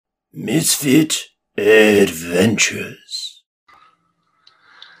Misfit Adventures.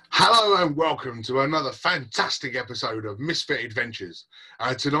 Hello and welcome to another fantastic episode of Misfit Adventures.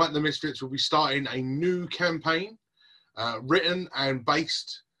 Tonight the Misfits will be starting a new campaign written and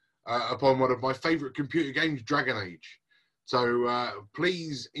based upon one of my favourite computer games, Dragon Age. So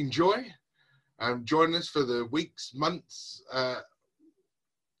please enjoy and join us for the weeks, months that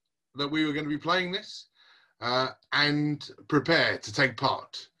we were going to be playing this and prepare to take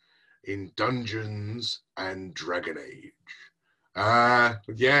part in Dungeons and Dragon Age.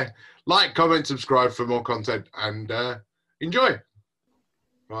 Like, comment, subscribe for more content and enjoy.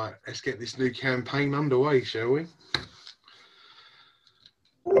 Right, let's get this new campaign underway, shall we?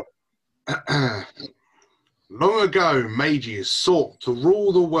 Long ago, mages sought to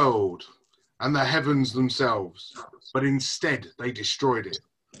rule the world and the heavens themselves, but instead they destroyed it.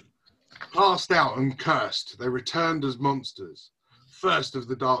 Cast out and cursed, they returned as monsters, first of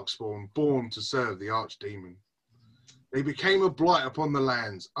the Darkspawn, born to serve the Archdemon. They became a blight upon the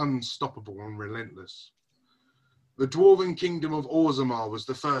lands, unstoppable and relentless. The dwarven kingdom of Orzammar was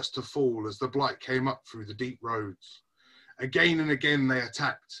the first to fall as the blight came up through the deep roads. Again and again they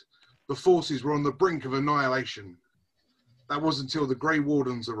attacked. The forces were on the brink of annihilation. That was until the Grey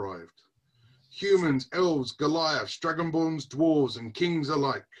Wardens arrived. Humans, elves, Goliaths, dragonborns, dwarves and kings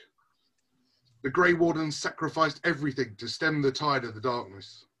alike. The Grey Wardens sacrificed everything to stem the tide of the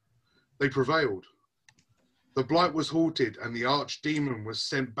darkness. They prevailed. The blight was halted and the archdemon was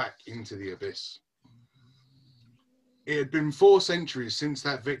sent back into the abyss. It had been 4 centuries since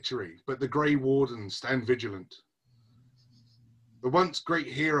that victory, but the Grey Wardens stand vigilant. The once great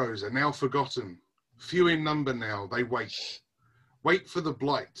heroes are now forgotten. Few in number now, they wait. Wait for the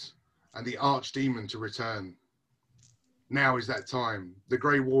blight and the archdemon to return. Now is that time. The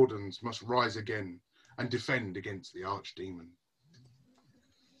Grey Wardens must rise again and defend against the archdemon.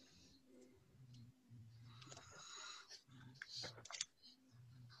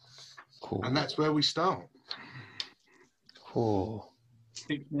 Cool. And that's where we start. Cool.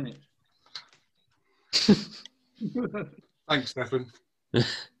 6 minutes. Thanks, Stefan.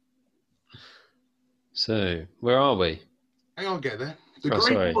 So, where are we? Hang on, I'll get there.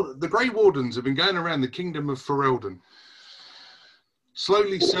 Sorry. The Grey Wardens have been going around the kingdom of Ferelden,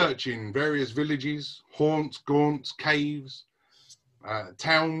 slowly searching various villages, haunts, gaunts, caves,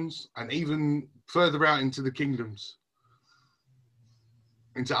 towns, and even further out into the kingdoms,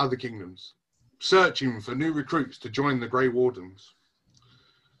 into other kingdoms, searching for new recruits to join the Grey Wardens.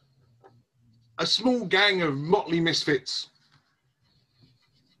 A small gang of motley misfits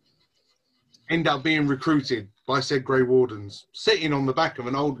end up being recruited by said Grey Wardens, sitting on the back of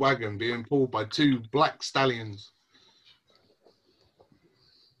an old wagon being pulled by 2 black stallions.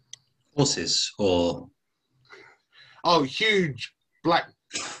 Horses or Oh, huge black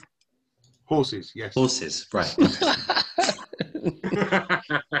horses, yes. horses, right.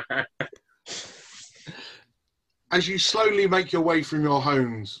 As you slowly make your way from your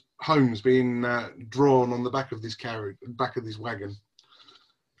homes being drawn on the back of this carriage, back of this wagon,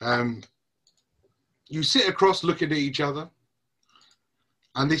 you sit across looking at each other,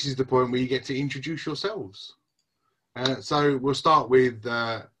 and this is the point where you get to introduce yourselves. So we'll start with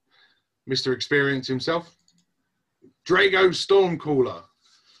Mr. Experience himself, Drago Stormcaller.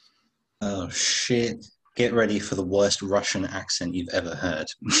 Oh shit! Get ready for the worst Russian accent you've ever heard.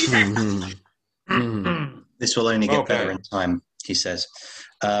 This will only get better in time, he says.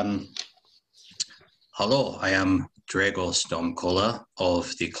 Hello, I am Drago Stormcaller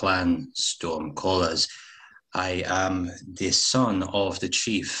of the clan Stormcallers. I am the son of the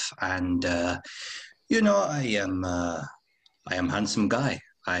chief, and I am handsome guy.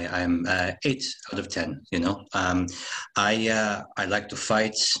 I am 8 out of 10. I like to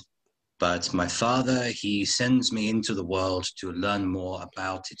fight, but my father, he sends me into the world to learn more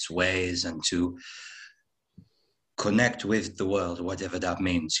about its ways and to connect with the world, whatever that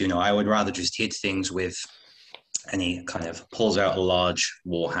means. I would rather just hit things with, and he kind of pulls out a large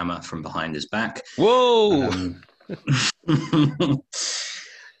warhammer from behind his back. Whoa!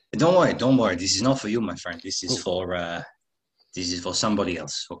 Don't worry. This is not for you, my friend. This is for somebody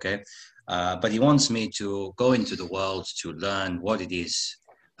else, okay? But he wants me to go into the world to learn what it is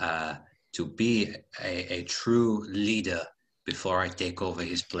to be a true leader before I take over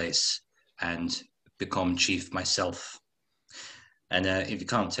his place and become chief myself. And if you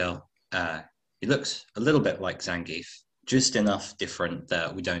can't tell, he looks a little bit like Zangief, just enough different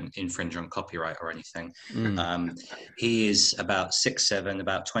that we don't infringe on copyright or anything. He is about 6'7",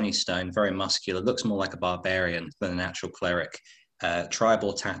 about 20 stone, very muscular, looks more like a barbarian than an actual cleric.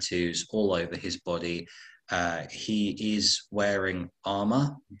 Tribal tattoos all over his body, He is wearing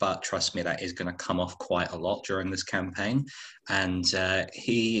armor, but trust me, that is going to come off quite a lot during this campaign. And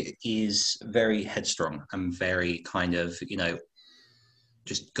he is very headstrong and very kind of,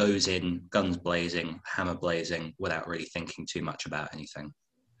 just goes in, guns blazing, hammer blazing, without really thinking too much about anything.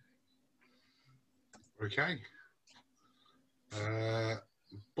 Okay.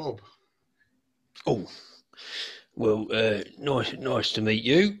 Bob. Oh, well, nice to meet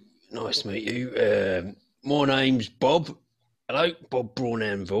you. Nice to meet you. My name's Bob. Hello, Bob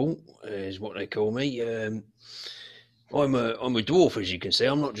Braunanville is what they call me. I'm a dwarf, as you can see.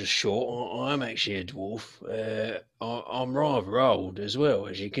 I'm not just short. I'm actually a dwarf. I'm rather old as well,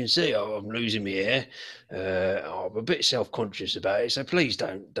 as you can see. I'm losing my hair. I'm a bit self-conscious about it, so please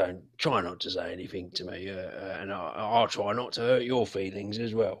don't try not to say anything to me, and I'll try not to hurt your feelings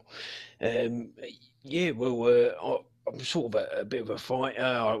as well. Yeah, well, I'm sort of a bit of a fighter.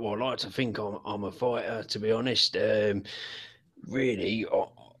 I like to think I'm a fighter, to be honest. Really,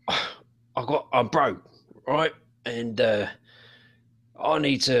 I'm broke, right? And I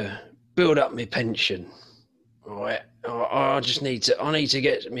need to build up my pension. All right, I need to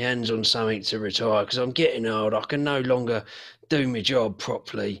get my hands on something to retire because I'm getting old. I can no longer do my job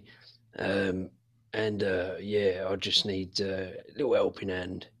properly, yeah, I just need a little helping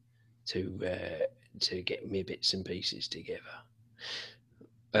hand to get my bits and pieces together.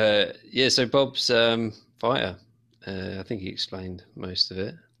 Yeah, so Bob's fighter. I think he explained most of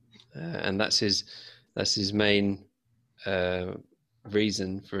it, and that's his main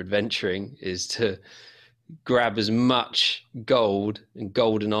reason for adventuring is to grab as much gold and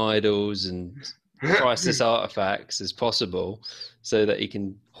golden idols and priceless artifacts as possible so that he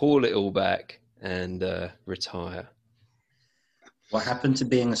can haul it all back and retire. What happened to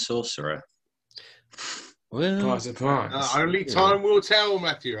being a sorcerer? Well, Surprise. Only time will tell,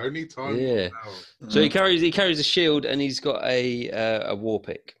 Matthew. Only time will tell. So he carries a shield and he's got a war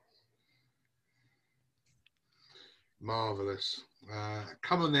pick. Marvellous.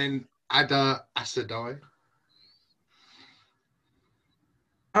 Come on then, Ada Asadai.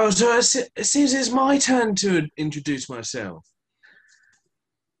 Oh, so it seems it's my turn to introduce myself.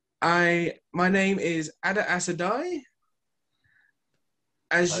 My name is Ada Asadai.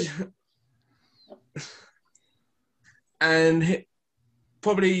 And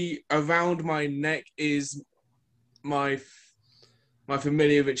probably around my neck is my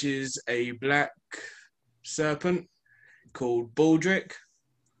familiar, which is a black serpent called Baldric.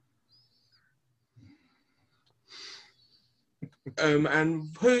 And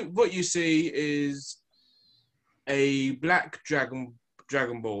what you see is a black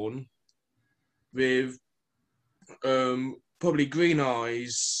dragonborn with probably green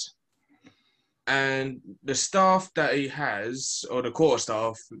eyes, and the staff that he has, or the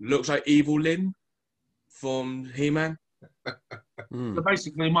quarterstaff, looks like Evil Lyn from He-Man. So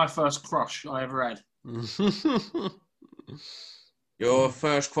basically, my first crush I ever had. Your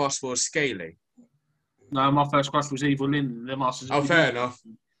first cross was Scaly. No, my first crush was Evil Lyn, the Masters of Oh, the fair Universe.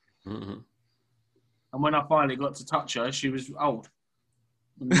 enough. And when I finally got to touch her, she was old.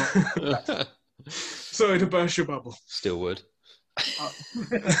 Sorry to burst your bubble. Still would.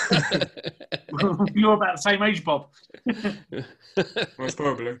 You're about the same age, Bob. Most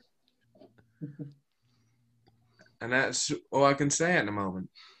probably. And that's all I can say at the moment.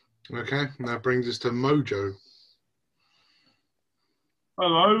 Okay, and that brings us to Mojo.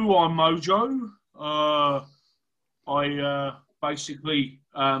 Hello, I'm Mojo. I basically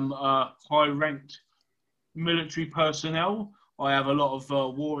am high-ranked military personnel. I have a lot of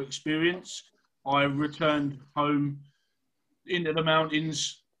war experience. I returned home into the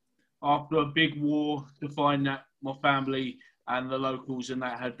mountains after a big war to find that my family and the locals and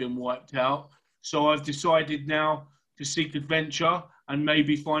that had been wiped out. So I've decided now to seek adventure and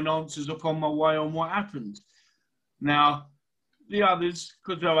maybe find answers upon my way on what happened. Now, the others,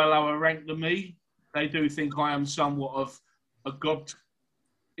 because they're a lower rank than me, they do think I am somewhat of a god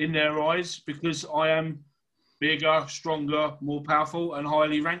in their eyes because I am bigger, stronger, more powerful and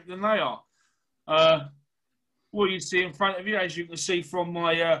highly ranked than they are. What you see in front of you, as you can see from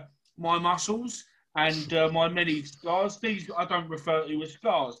my my muscles and my many scars, these I don't refer to as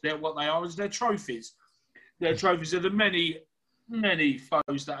scars. They're what they are, is they're trophies. They're trophies of the many, many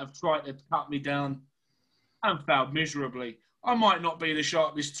foes that have tried to cut me down and failed miserably. I might not be the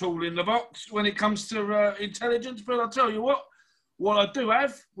sharpest tool in the box when it comes to intelligence, but I'll tell you what I do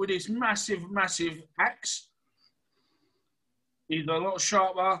have with this massive, massive axe is a lot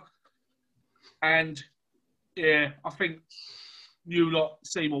sharper. And yeah, I think you lot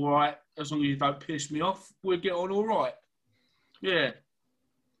seem all right as long as you don't piss me off. We'll get on all right. Yeah.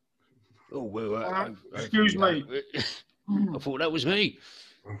 Oh, well, excuse me. I thought that was me.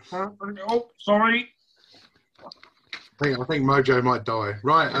 Oh, sorry. I think Mojo might die.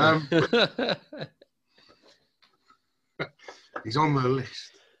 Right, he's on the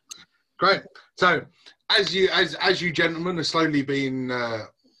list. Great. So, as you gentlemen are slowly being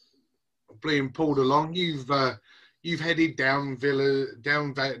pulled along, you've headed down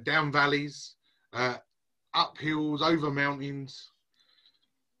valleys, up hills, over mountains,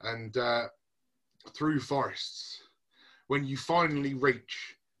 and through forests. When you finally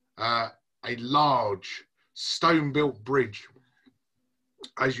reach a large stone-built bridge,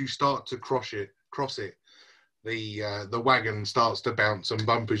 as you start to cross it, the wagon starts to bounce and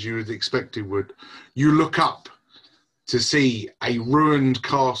bump as you would expect it would. You look up to see a ruined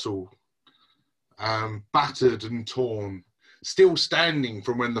castle, battered and torn, still standing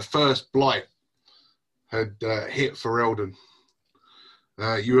from when the first blight had hit Ferelden.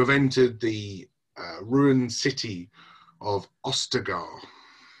 You have entered the ruined city of Ostagar,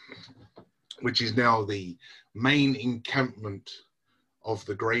 which is now the main encampment of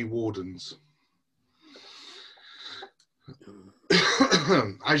the Grey Wardens.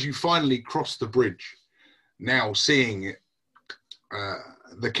 As you finally cross the bridge, now seeing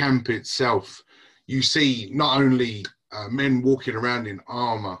the camp itself, you see not only men walking around in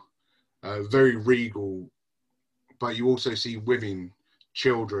armour, very regal, but you also see women,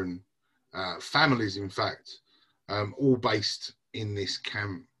 children, families, in fact, all based in this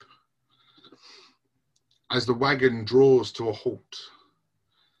camp. As the wagon draws to a halt,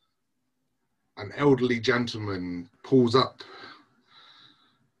 an elderly gentleman pulls up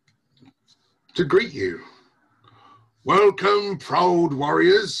to greet you. Welcome, proud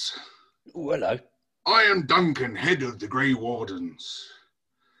warriors. Oh, hello. I am Duncan, head of the Grey Wardens,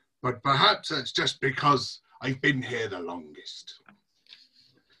 but perhaps that's just because I've been here the longest.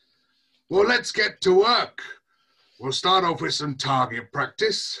 Well, let's get to work. We'll start off with some target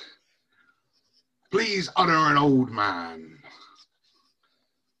practice. Please honor an old man.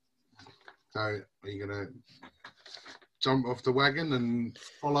 So, are you going to jump off the wagon and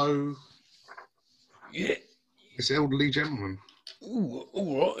follow this elderly gentleman? Ooh,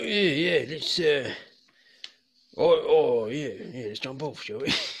 all right. Yeah. Let's yeah. Let's jump off, shall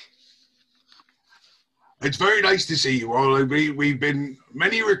we? It's very nice to see you all. We've been,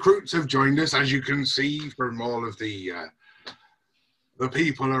 many recruits have joined us, as you can see from all of the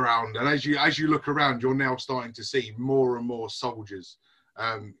people around. And as you look around, you're now starting to see more and more soldiers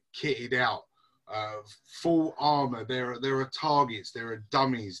kitted out, full armor. There are targets, there are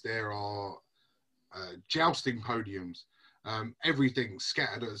dummies, there are jousting podiums, everything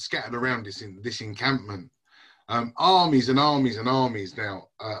scattered around this encampment. Armies and armies and armies now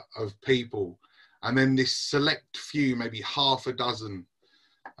of people. And then this select few, maybe half a dozen,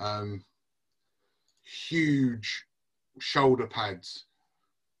 huge shoulder pads,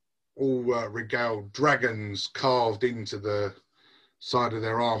 all regaled, dragons carved into the side of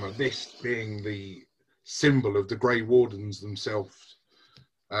their armour, this being the symbol of the Grey Wardens themselves.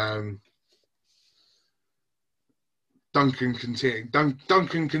 Duncan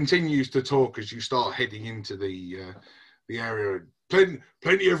continues to talk as you start heading into the area.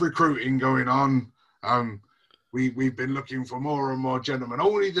 Plenty of recruiting going on. We've been looking for more and more gentlemen.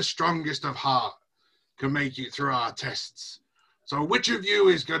 Only the strongest of heart can make it through our tests. So which of you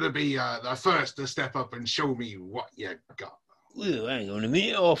is going to be the first to step up and show me what you got? Well, hang on a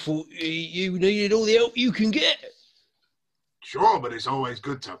minute. I thought you needed all the help you can get. Sure, but it's always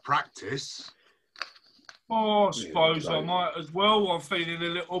good to practice. Oh, I suppose I might as well. I'm feeling a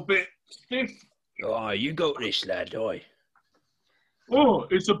little bit stiff. Oh, you got this, lad. Aye. Oh,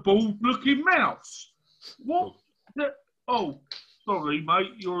 it's a bald-looking mouse. What? Oh, sorry,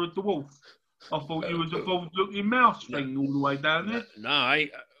 mate. You're a dwarf. I thought you was a bald-looking mouse thing all the way down there. No, I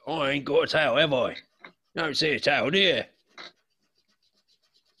ain't got a tail, have I? Don't see a tail, do you?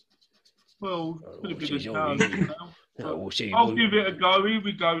 Well, could have been a she's tail. on you. I'll give it a go. Here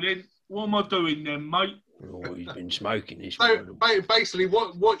we go then. What am I doing then, mate? Oh, he's been smoking this. So basically,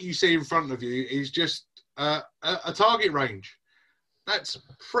 what you see in front of you is just a target range. That's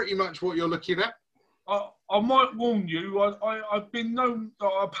pretty much what you're looking at. I might warn you. I've been known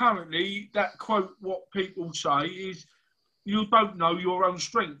that apparently that quote, what people say is, you don't know your own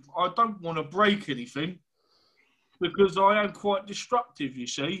strength. I don't want to break anything because I am quite destructive, you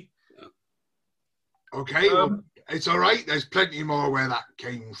see. Okay, well, it's all right. There's plenty more where that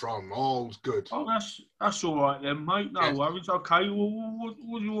came from. All's good. Oh, that's all right then, mate. No worries. Okay, well,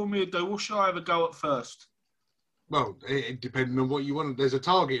 what do you want me to do? What should I have a go at first? Well, it depending on what you want. There's a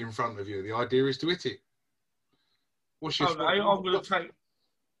target in front of you. The idea is to hit it. What's your okay, I'm going to take...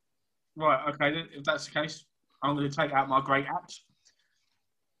 Right, okay, then, if that's the case, I'm going to take out my great axe.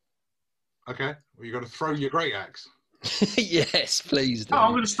 Okay. Well, you're going to throw your great axe. Yes, please do. Oh,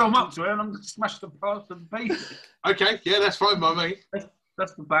 I'm going to storm up to it and I'm going to smash the parts of the beef. Okay. Yeah, that's fine by me.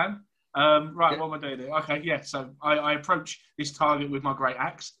 That's the plan. Right, Yeah. what am I doing here? Okay, yeah, so I approach this target with my great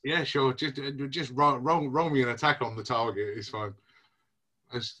axe. Yeah, sure. Just roll me an attack on the target. It's fine.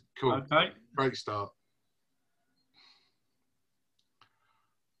 That's cool. Okay. Great start.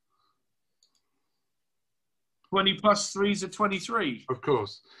 20 plus 3 is a 23. Of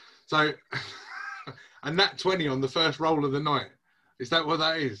course. So, and that 20 on the first roll of the night. Is that what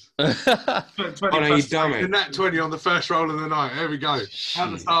that is? 20 Oh, no, you plus dummy. And that 20 on the first roll of the night. There we go. How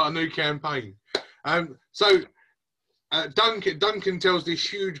to start a new campaign. So Duncan tells this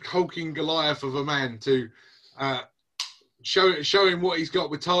huge hulking Goliath of a man to show him what he's got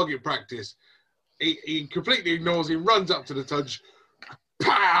with target practice. He completely ignores him, runs up to the touch.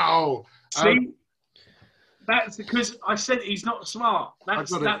 Pow! See? That's because I said he's not smart.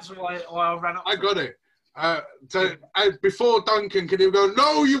 That's why I ran up. I got it. So before Duncan can even go,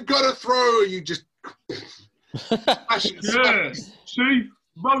 no, you've got to throw. You just smash it. Yeah. See,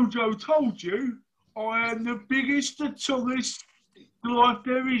 Mojo told you I am the biggest, the tallest life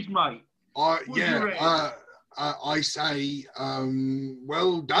there is, mate. I say,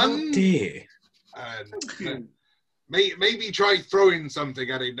 well done. Oh, dear. And maybe try throwing something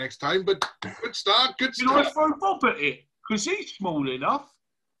at him next time. But good start. Good Can I start. throw Bob at it? Because he's small enough.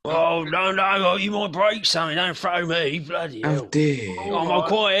 Oh, no, you might break something. Don't throw me. Bloody Oh, hell. dear. I'm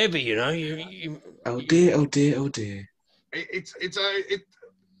quite heavy, you know. You... Oh, dear, oh, dear, oh, dear. It's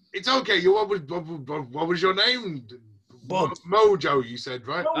okay. What was your name? Bob. Mojo, you said,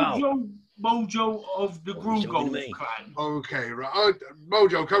 right? Mojo of the What are you talking to Grugol me? clan. Okay, right. Oh,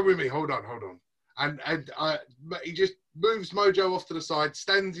 Mojo, come with me. Hold on. And he just moves Mojo off to the side,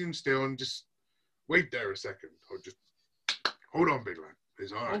 stands him still, and just wait there a second. Or just hold on, big lad.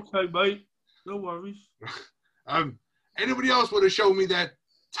 It's all right. Okay, mate. No worries. Anybody else want to show me their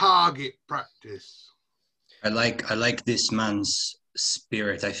target practice? I like this man's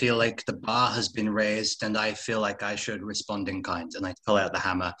spirit. I feel like the bar has been raised and I feel like I should respond in kind. And I pull out the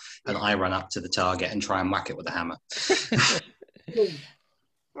hammer and I run up to the target and try and whack it with the hammer.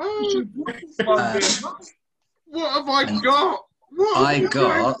 Oh, what have I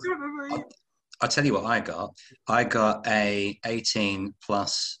got? I'll tell you what I got. I got a 18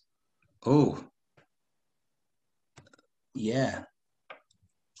 plus. Oh, yeah.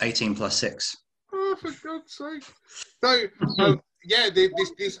 18 plus 6. Oh, for God's sake. So,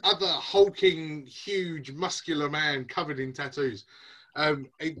 this other hulking, huge, muscular man covered in tattoos,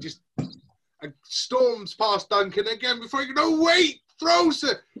 it just storms past Duncan again before he can, no, wait, throws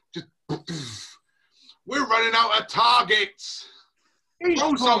it. Just, we're running out of targets. He's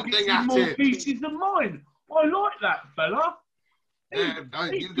Throw something targeting at more it. pieces than mine. I like that fella. Yeah,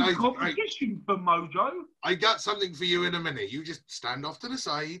 He's you the guys, competition for Mojo. I got something for you in a minute. You just stand off to the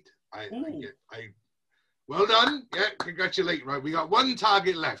side. Well done. Yeah, congratulate. Right, we got one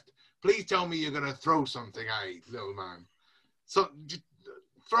target left. Please tell me you're going to throw something at it, little man. So, just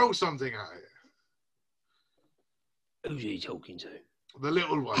throw something at it. Who's he talking to? The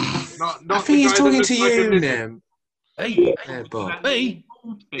little one. Not I the think he's guy that talking looks to like a you, lizard. Nim. Hey, Yeah, Bob. Me?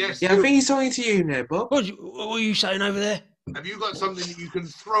 Yes. Yeah, I think he's talking to you, Ned, Bob. what are you saying over there? Have you got something that you can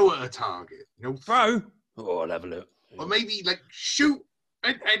throw at a target? You know, Throw? Oh, I'll have a look. or maybe like shoot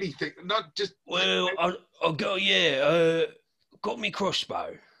at anything, not just. Well, I'll go, got me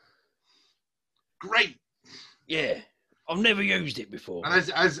crossbow. Great. Yeah, I've never used it before. And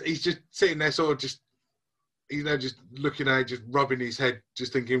as he's just sitting there, sort of just, just looking at it, just rubbing his head,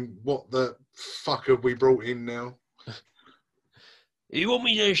 just thinking, what the fuck have we brought in now? You want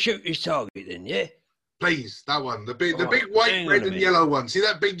me to shoot this target then, yeah? Please, that one, the big All white, right, hang on red, a and minute. yellow one. See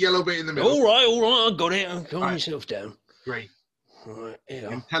that big yellow bit in the middle? All right, I got it. I'll calm Right. myself down. Great. All right,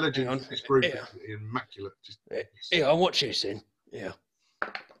 here. Intelligence Hang in on. this group Yeah. is immaculate. Just, Here, I'll watch this then. Yeah.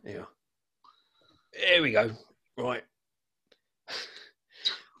 Here we go. Right.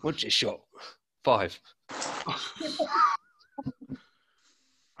 What's this shot? 5.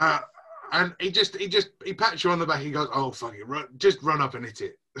 and he pats you on the back. He goes, "Oh fuck it, just run up and hit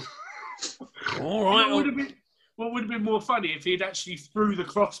it." All right. What would have been more funny if he'd actually threw the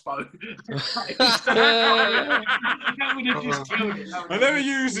crossbow? That would have just killed it. I never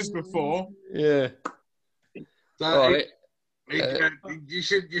used this before. Yeah. So All right. you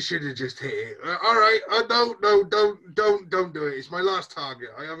should have just hit it. All right. Don't do it. It's my last target.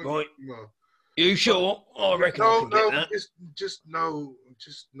 I haven't. Right. More. You sure? I reckon I can get that. Just no.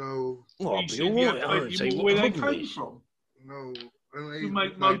 Well, I'll be You all right. I don't should see be what where the they problem came is. from. No. You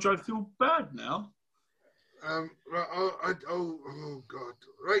make Mojo feel bad now. Oh God!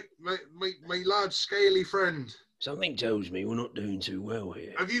 Right, my large scaly friend. Something tells me we're not doing too well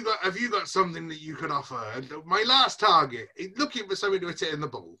here. Have you got something that you could offer? My last target is looking for something to hit it in the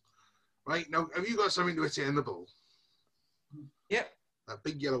ball. Right now, have you got something to hit it in the ball? Yep. That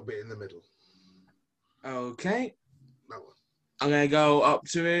big yellow bit in the middle. Okay. That one. I'm gonna go up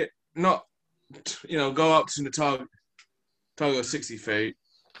to it. Not, go up to the target. Target of 60 feet.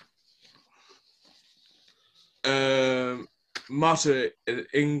 Mutter an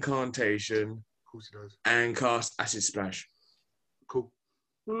incantation. Of course he does. And cast Acid Splash. Cool.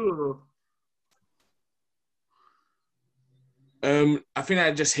 I think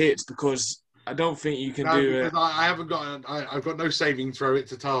that just hits because I don't think you can do it. I haven't got. I've got no saving throw it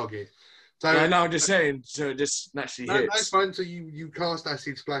to target. So no, I'm just saying. So it just naturally hits. That's fine. So you cast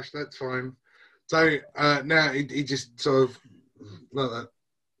Acid Splash. That's fine. So now he just sort of like that.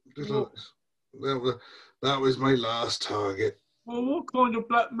 Just like, that was my last target. Well, what kind of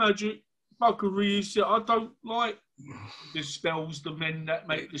black magic buggery is it? I don't like the spells, the men that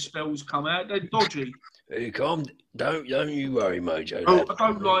make the spells come out. They're dodgy. Don't you worry, Mojo. I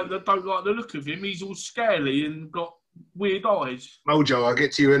don't like the look of him. He's all scaly and got weird eyes. Mojo, I'll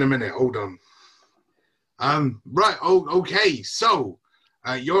get to you in a minute. Hold on. Right. Oh, okay. So,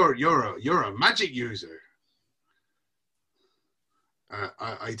 you're a magic user.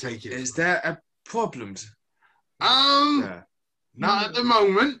 I take it. Is there a problem? Not at the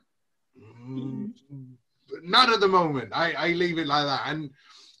moment. Not at the moment. I leave it like that. And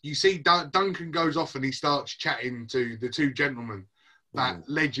you see Duncan goes off and he starts chatting to the two gentlemen that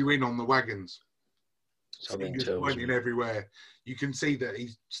led you in on the wagons. Something Fingers tells pointing me. everywhere. You can see that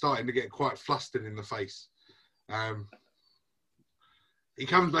he's starting to get quite flustered in the face. He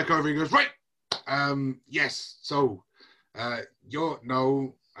comes back over and goes, right. Yes. So,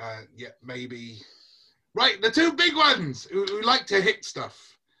 maybe. Right, the two big ones who like to hit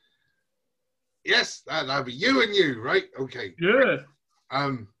stuff. Yes, that'll be you and you, right? Okay. Yeah.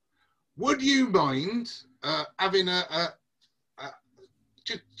 Would you mind having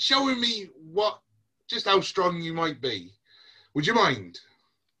just showing me just how strong you might be? Would you mind?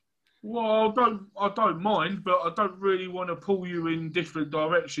 Well, I don't mind, but I don't really want to pull you in different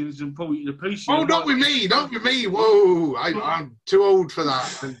directions and pull you to pieces. Oh, not with me, not with me. Whoa, I'm too old for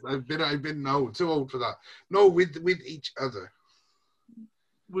that. I've been too old for that. No, with each other.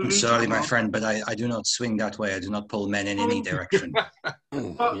 I'm sorry, my friend, but I do not swing that way. I do not pull men in any direction.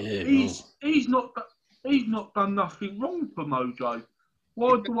 But he's not done nothing wrong for Mojo.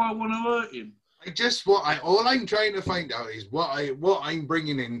 Why do I want to hurt him? All I'm trying to find out is what I'm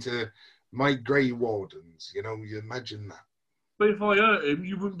bringing into my Grey Wardens. You imagine that. But if I hurt him,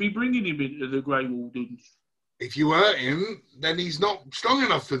 you wouldn't be bringing him into the Grey Wardens. If you hurt him, then he's not strong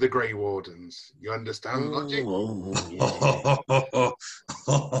enough for the Grey Wardens. You understand logic?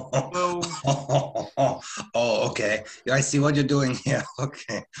 Oh, okay. I see what you're doing here.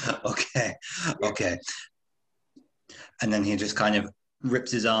 Okay. And then he just kind of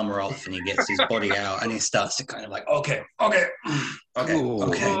rips his armor off and he gets his body out and he starts to kind of like, okay. Oh, here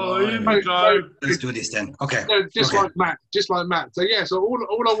we go. Let's do this then. Okay. So just like Matt. So yeah. So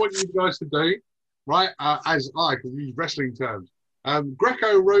all I want you guys to do, right? As I can use wrestling terms,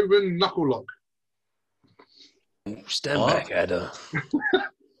 Greco-Roman knuckle lock. Stand back, Ada.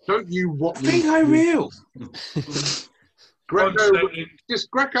 Don't you I think I will.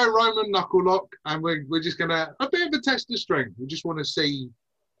 Greco-Roman knuckle lock, and we're just gonna a bit of a test of strength. We just want to see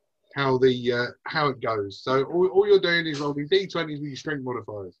how it goes. So all you're doing is rolling d20s with your strength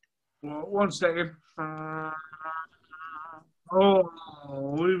modifiers. Well, 1 second.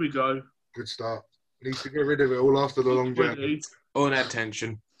 Here we go. Good start. Needs to get rid of it all after the long journey. All that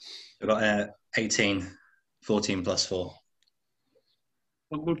tension. I've got 18, 14 plus 4.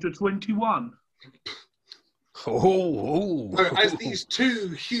 I've got to 21. Oh. So as these two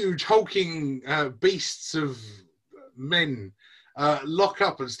huge hulking beasts of men lock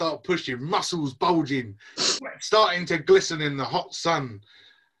up and start pushing, muscles bulging, starting to glisten in the hot sun,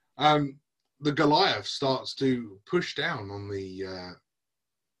 the Goliath starts to push down on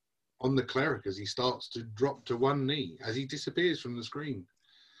the cleric as he starts to drop to one knee as he disappears from the screen,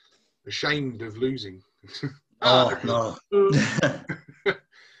 ashamed of losing. Oh no!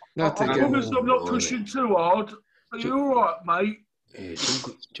 I promise I'm not pushing too hard. Are you all right, mate? Yeah, it's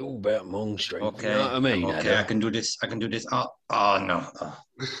all about Mong strength. Okay. You know what I mean? Okay, Ada? I can do this. Oh no!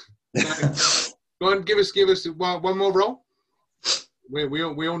 Go on, give us one more roll. We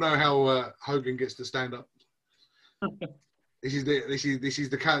all know how Hogan gets to stand up. This is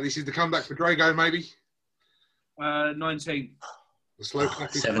the comeback for Drago, maybe. 19. The slow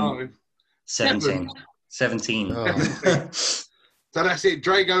clap is Seven. starting. 17. Oh. So that's it.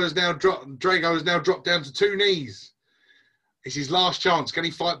 Drago has now dropped down to 2 knees. It's his last chance. Can he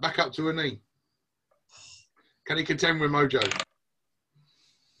fight back up to a knee? Can he contend with Mojo?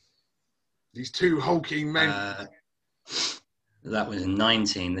 These 2 hulking men. That was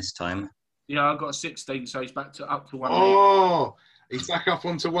 19 this time. Yeah, I got 16, so he's up to 1 knee. Oh, he's back up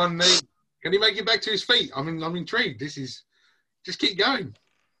onto 1 knee. Can he make it back to his feet? I'm intrigued. Just keep going.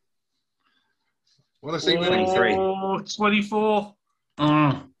 Want to see where 23. Oh, 24.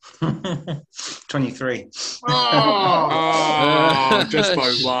 23. Oh, just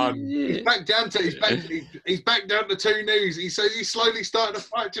by 1. He's back down to he's back down to 2 knees. He's slowly starting to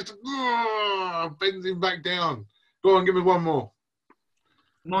fight. Just bends him back down. Go on, give me 1 more.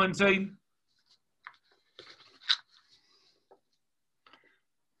 19.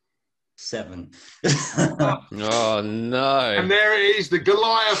 7. Oh no! And there it is. The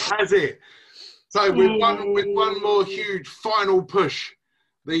Goliath has it. So with one more huge final push,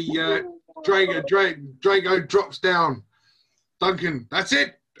 the Drago drops down. Duncan, that's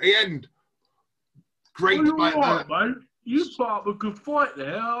it. The end. Great Well, fight. you're right, mate. You put up a good fight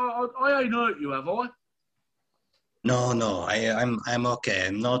there. I ain't hurt you, have I? No, I'm okay.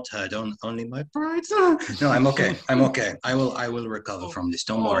 I'm not hurt. Only my pride. No, I'm okay. I'm okay. I will recover from this.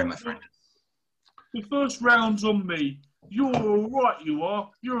 Don't worry, my friend. The first round's on me. You're all right, you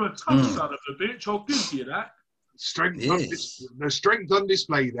are. You're a tough son of a bitch. I'll give you that. Strength Yes. the strength on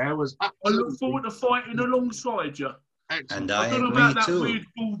display there was I absolutely look forward to fighting alongside you. excellent. And I I don't know about agree that too. weird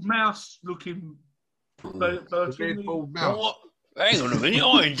bald mouse looking The person. big bald mouse. What? Hang on a minute!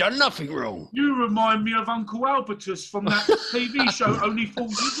 I ain't done nothing wrong. You remind me of Uncle Albertus from that TV show Only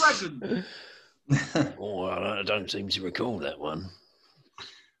Fools and Dragons. Oh, I don't seem to recall that one.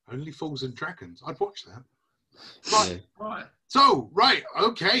 Only Fools and Dragons. I'd watch that. Right. Right. So,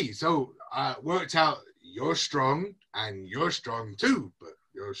 okay. So, worked out you're strong and you're strong too, but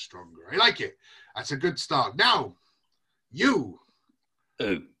you're stronger. I like it. That's a good start. Now, you.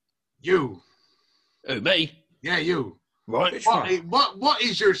 Who? You. Who? Me? Yeah, you. Right.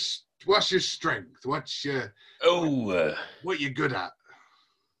 What's your strength? What's your Oh, what you good at?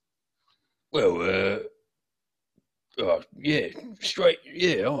 well, yeah, straight.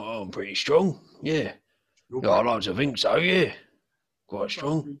 Yeah, I'm pretty strong. Yeah, You're I like to think so. Yeah, quite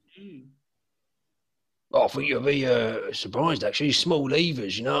strong. I think you'll be surprised actually. Small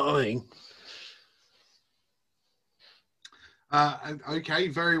levers, you know what I mean? Okay,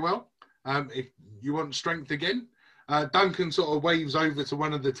 very well. If you want strength again, Duncan sort of waves over to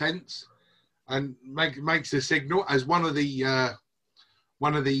one of the tents and makes a signal as one of the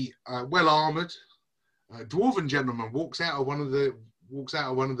well armored dwarven gentlemen walks out of one of the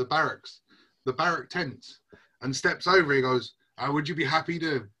barracks, the barrack tents, and steps over. He goes, "Would you be happy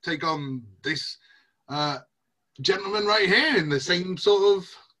to take on this gentleman right here in the same sort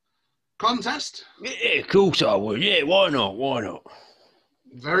of contest?" Yeah, of course I would. Yeah, why not? Why not?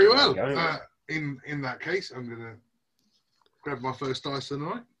 Very well. There you go. In that case, I'm gonna grab my first dice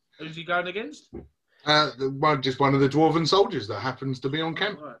tonight. Who's he going against? Just one of the dwarven soldiers that happens to be on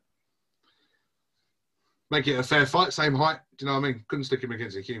camp. Right. Make it a fair fight, same height. Do you know what I mean? Couldn't stick him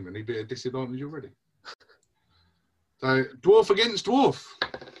against a human. He'd be at a disadvantage already. So, dwarf against dwarf.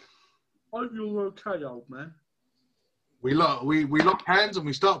 Hope you're okay, old man. We lock hands and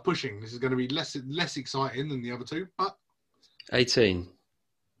we start pushing. This is going to be less exciting than the other two, but 18.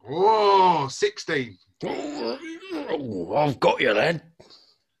 16. Oh, I've got you, lad.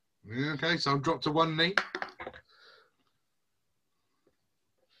 Yeah, okay, so I'm dropped to one knee.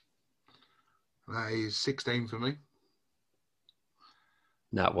 That is 16 for me.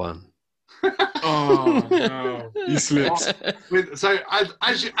 That one. Oh no, he slips. So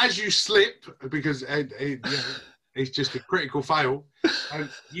as you slip, because it's just a critical fail,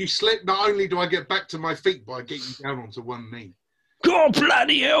 you slip. Not only do I get back to my feet, but I get you down onto one knee. God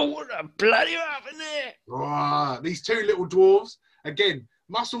bloody hell! What the bloody happened there? These two little dwarves, again,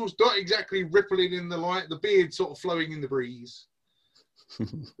 muscles not exactly rippling in the light, the beard sort of flowing in the breeze.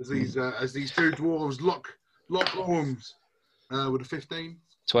 as these two dwarves lock arms with a 15.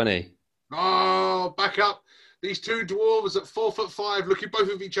 20. Oh, back up. These two dwarves at 4'5", looking both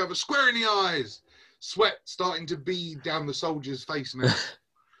of each other square in the eyes. Sweat starting to bead down the soldier's face now.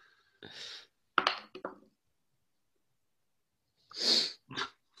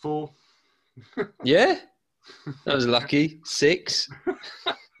 4. Yeah? That was lucky. 6.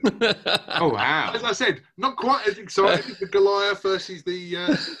 Oh wow! As I said, not quite as exciting as the Goliath versus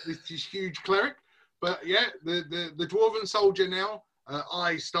this huge cleric, but yeah, the dwarven soldier now,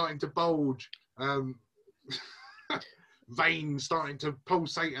 eyes starting to bulge, veins starting to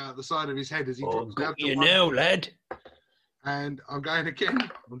pulsate out the side of his head as he Oh, drops down got to you one. now, lad. And I'm going again.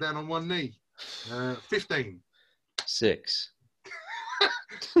 I'm down on one knee. 15. 6.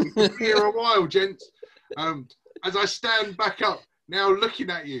 You've been here a while, gents. As I stand back up, now looking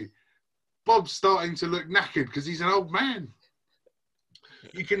at you, Bob's starting to look knackered because he's an old man.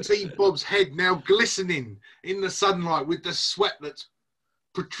 You can see Bob's head now glistening in the sunlight with the sweat that's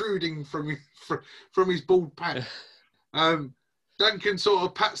protruding from his bald patch. Duncan sort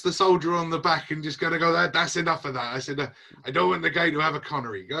of pats the soldier on the back and just going to go, that's enough of that. I said, I don't want the guy to have a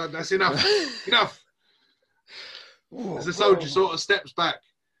Connery. That's enough. Enough. As the soldier sort of steps back,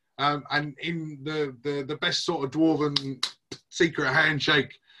 and in the best sort of dwarven secret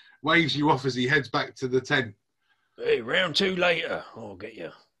handshake, waves you off as he heads back to the tent. Hey, round 2 later. I'll get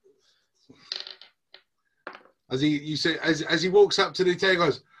you. As he walks up to the tent, he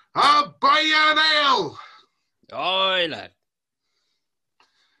goes, "I'll buy you an ale." Aye, lad.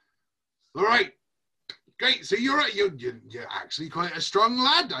 All right, great. So you're actually quite a strong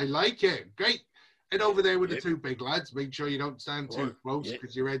lad. I like it. Great. Head over there with the 2 big lads. Make sure you don't stand too close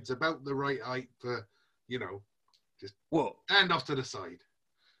because your head's about the right height for, just stand off to the side.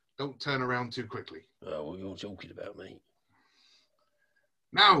 Don't turn around too quickly. Oh, what are you talking about, mate?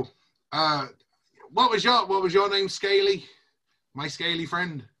 Now, what was your name, Scaly? My scaly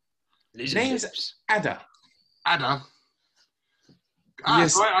friend. Name's Ada. Ada.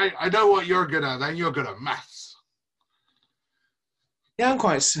 Yes. So I know what you're good at. Then you're good at maths. Yeah, I'm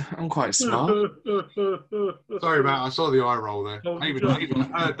quite smart. Sorry, Matt. I saw the eye roll there. I even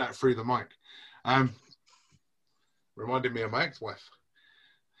heard that through the mic. Reminded me of my ex-wife.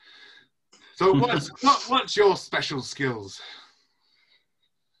 So what's your special skills?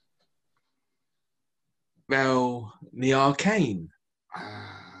 Well, the arcane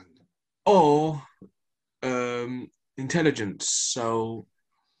or intelligence. So,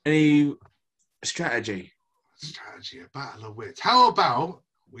 any strategy? Strategy, a battle of wits. How about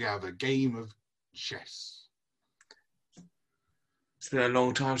we have a game of chess? It's been a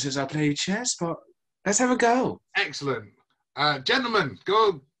long time since I played chess, but let's have a go. Excellent. Gentlemen,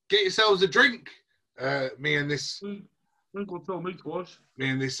 go get yourselves a drink. Me and this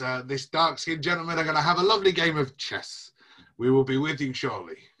this dark-skinned gentleman are going to have a lovely game of chess. We will be with you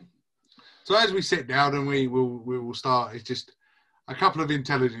shortly. So as we sit down and we will start, it's just a couple of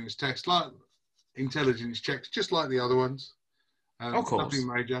intelligence checks, just like the other ones. Of course. Nothing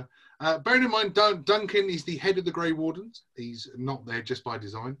major. Bearing in mind, Duncan is the head of the Grey Wardens. He's not there just by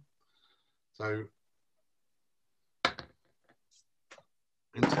design. So,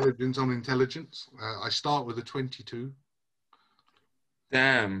 intelligence on intelligence. I start with a 22.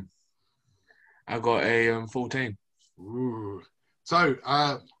 Damn. I got a 14. Ooh. So,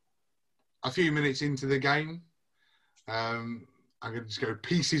 a few minutes into the game, I'm going to just go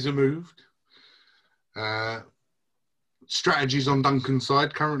pieces are moved. Strategies on Duncan's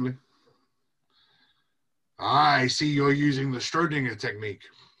side currently. I see you're using the Schrodinger technique.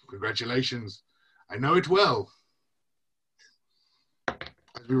 Congratulations. I know it well.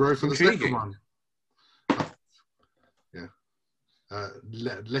 As we roll for the second one. Yeah.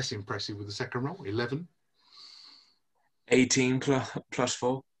 Less impressive with the second roll. 11. 18 plus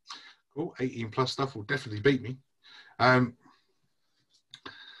 4. Cool. 18 plus stuff will definitely beat me.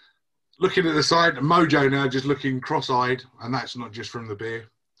 Looking at the side, Mojo now just looking cross-eyed, and that's not just from the beer.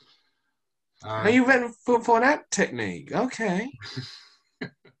 Are you went for that technique? Okay.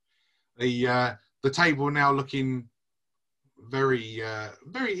 The table now looking very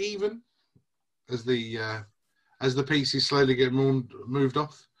very even as the pieces slowly get moved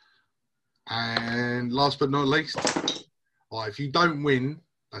off. And last but not least, if you don't win,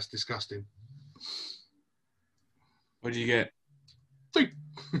 that's disgusting. What did you get? 3.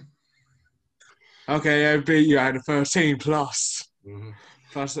 Okay, I beat you at a 13 plus. Mm-hmm.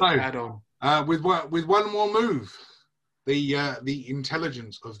 Plus the add-on. With one more move, the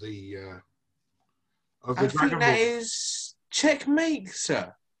intelligence of the I think that is checkmate,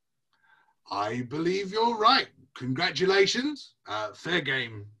 sir. I believe you're right. Congratulations. Fair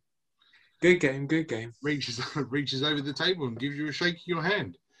game. Good game, good game. Reaches over the table and gives you a shake of your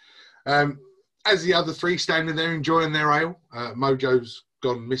hand. As the other 3 standing there enjoying their ale, Mojo's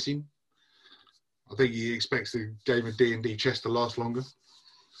gone missing. I think he expects the game of D&D chess to last longer.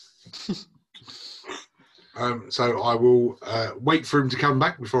 So I will wait for him to come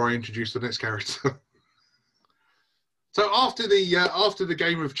back before I introduce the next character. So after the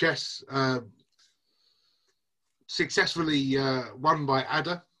game of chess successfully won by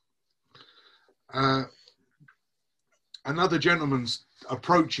Ada, another gentleman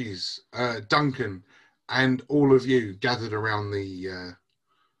approaches Duncan and all of you gathered around the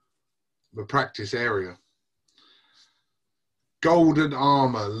practice area. Golden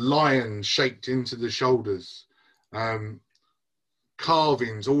armor, lion shaped into the shoulders,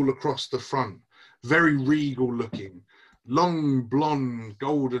 carvings all across the front, very regal looking. Long blonde,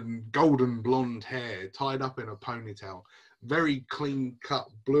 golden blonde hair tied up in a ponytail. Very clean cut,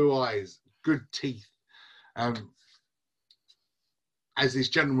 blue eyes, good teeth. As this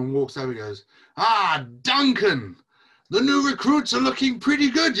gentleman walks over, he goes, "Ah, Duncan, the new recruits are looking pretty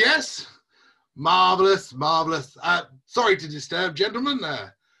good, yes? Marvelous, marvelous. Sorry to disturb, gentlemen.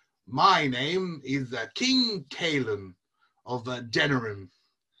 My name is King Kalen of Denerim.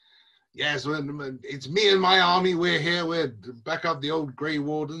 Yes, it's me and my army. We're here. We're back up the old Grey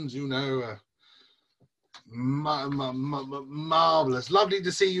Wardens, you know. Marvelous. Lovely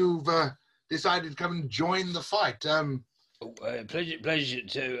to see you've decided to come and join the fight. Pleasure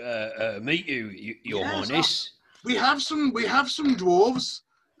to meet you, Your Highness. We have some dwarves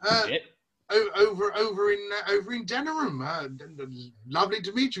Yep. over in Denerim. Lovely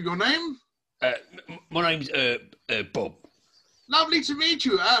to meet you. Your name? My name's Bob. Lovely to meet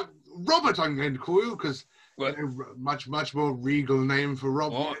you. Robert, I'm going to call you because much more regal name for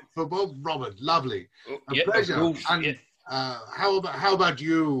Rob. What? For Bob. Robert, lovely. Yeah, Pleasure. of course, And yeah. how about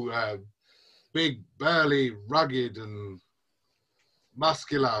you? Big, burly, rugged, and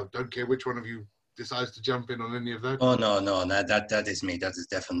muscular. Don't care which one of you decides to jump in on any of those. Oh no, that is me. That is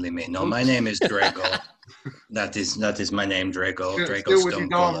definitely me. No, my name is Drago. that is my name, Drago. Drago Still with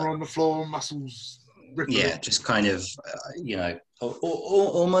your armor Stonecaller. on the floor, muscles. rippling. Yeah, just kind of,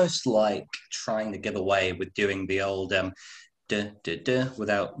 almost like trying to get away with doing the old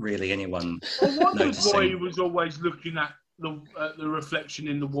without really anyone I wondered noticing. why he was always looking at the reflection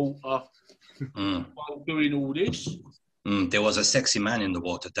in the water Mm, while doing all this. there was a sexy man in the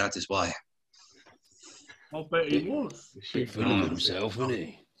water. That is why. I bet he was. Bit full of himself, isn't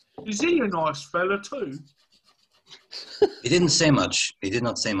he? Is he a nice fella too? He didn't say much. He did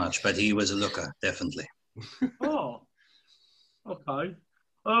not say much, but he was a looker, definitely. Oh, okay.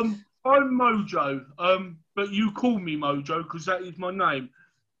 I'm Mojo. But you call me Mojo because that is my name.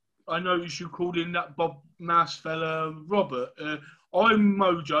 I noticed you called in that Bob Mouse fella Robert. I'm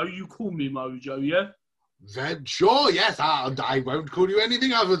Mojo. You call me Mojo, yeah? Then sure, yes. I won't call you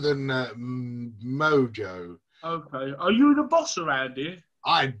anything other than Mojo. Okay. Are you the boss around here?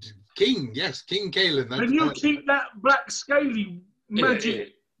 King, yes, King Kalen. Can you keep that black scaly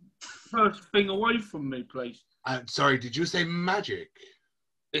magic first thing away from me, please? Sorry, did you say magic?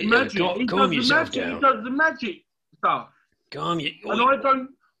 Magic. He Calm does yourself the magic. down. He does the magic stuff. Calm you. And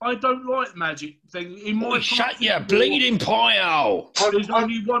I don't like magic thing. In my Shut your bleeding pie out. There's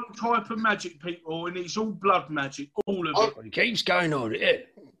only one type of magic, people, and it's all blood magic, all of it. It keeps going on. Yeah.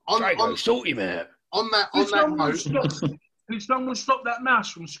 Drago, sort him out. On that note, Can someone stop that mouse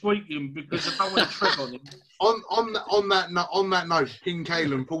from squeaking because I don't want to tread on him? on that note, King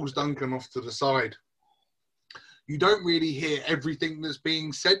Kalen pulls Duncan off to the side. You don't really hear everything that's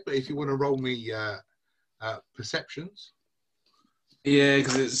being said, but if you want to roll me perceptions. Yeah,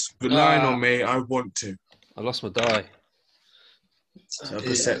 because it's relying on me. I want to. I lost my die. So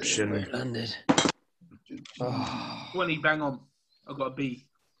perception. Landed. 20, bang on. I got a B.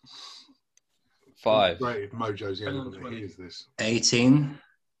 5. Great, if Mojo's the Hang only on, one that 20. hears this. 18.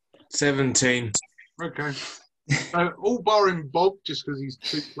 17. Okay. All barring Bob, just because he's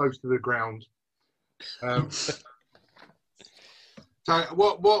too close to the ground. So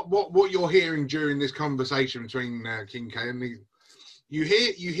what you're hearing during this conversation between King K and me, you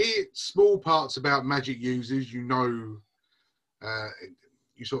hear small parts about magic users. You know,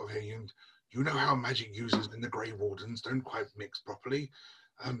 you sort of hear, you know how magic users and the Grey Wardens don't quite mix properly.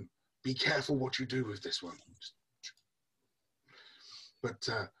 Be careful what you do with this one. But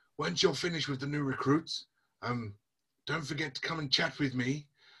once you're finished with the new recruits, don't forget to come and chat with me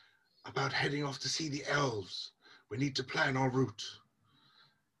about heading off to see the elves. We need to plan our route.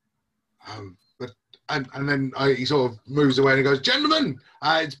 And then he sort of moves away and he goes, "Gentlemen,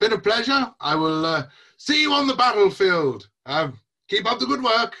 it's been a pleasure. I will see you on the battlefield. Keep up the good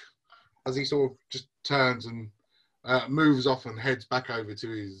work." As he sort of just turns and moves off and heads back over to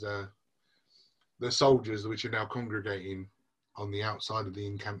his the soldiers, which are now congregating on the outside of the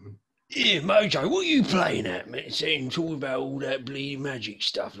encampment. Yeah, Mojo, what are you playing at, man? Saying talking about all that bleeding magic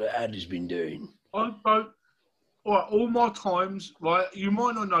stuff that Adder's been doing. I don't. All my times, right? You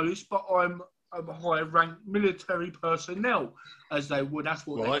might not know this, but I'm a high-ranked military personnel, as they would. That's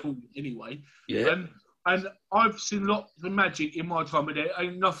what they call it anyway. Yeah. And I've seen lots of magic in my time, and there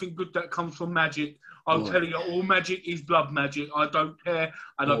ain't nothing good that comes from magic. I'm telling you, all magic is blood magic. I don't care,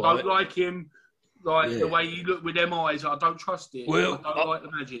 and I don't like him Like Yeah. the way you look with them eyes, I don't trust it. Well, I don't like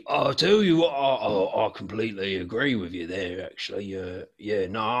the magic. I'll tell you what, I completely agree with you there, actually. Yeah,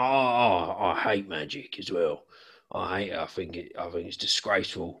 no, I hate magic as well. I hate it. I think it's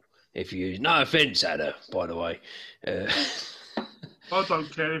disgraceful if you use. No offence, Ada, by the way. I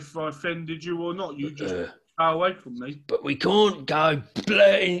don't care if I offended you or not. You just Uh, stay away from me. but we can't go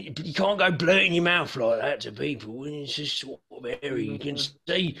blurting. You can't go blurting your mouth like that to people. And it's just sort of area. You can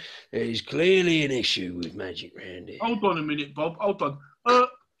see there's clearly an issue with magic round here. Hold on a minute, Bob. Hold on.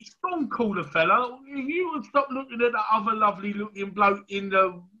 Strong caller fella. If you would stop looking at that other lovely looking bloke in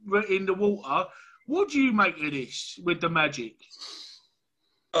the water, what do you make of this with the magic?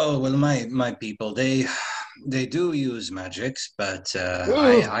 Oh well, my people, they do use magics, but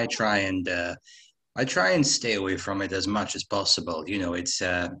I try and stay away from it as much as possible. You know, it's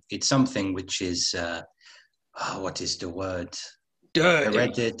something which is what is the word?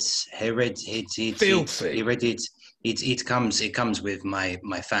 Dirty. Filthy. It comes with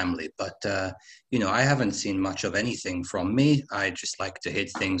my family, but you know, I haven't seen much of anything from me. I just like to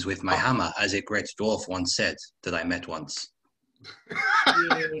hit things with my hammer, as a great dwarf once said that I met once. Yeah.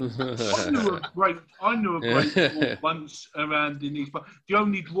 I knew a great dwarf once around in these. But the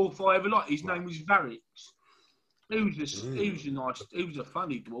only dwarf I ever liked, his name was Varix. He was a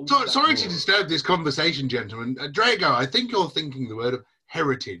funny dwarf. Sorry to disturb this conversation, gentlemen. Drago, I think you're thinking the word of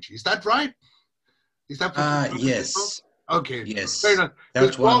heritage. Is that right? Is that? Yes. Okay. Yes. Fair enough.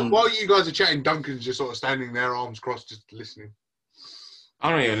 That's one. While you guys are chatting, Duncan's just sort of standing there, arms crossed, just listening.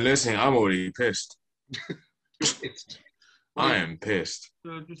 I'm not even listening. I'm already pissed. I am pissed.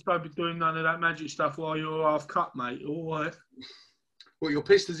 Just don't be doing none of that magic stuff while you're half cut, mate. All right. Well, you're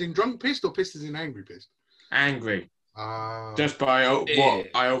pissed as in drunk pissed or pissed as in angry pissed? Angry. Just by what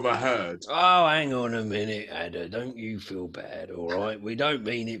I overheard. Oh, hang on a minute, Ada. Don't you feel bad, all right? We don't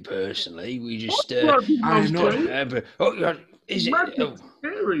mean it personally. We just... I'm not... Is it... Magic's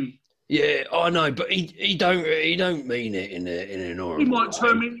scary. Yeah, I know, but he don't mean it in an horrible He might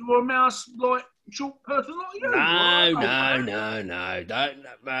turn way. me into a mouse, like, short person like you. No.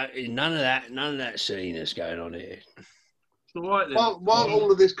 None of that silliness going on here. It's all right then. While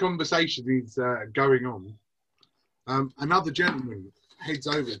all of this conversation is going on, another gentleman heads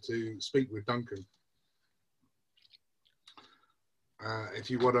over to speak with Duncan. If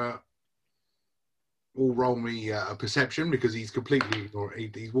you want to all roll me a perception, because he's completely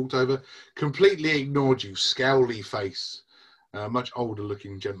ignored. He's walked over, completely ignored you, scowly face. Much older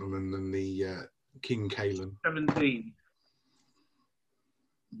looking gentleman than the King Kalen. 17.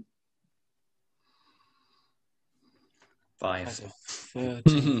 Five.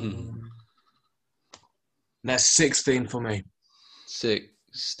 13. That's 16 for me.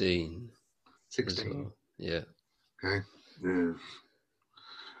 16. 16. Yeah. Okay. Yeah.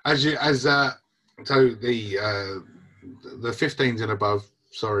 So the 15s and above.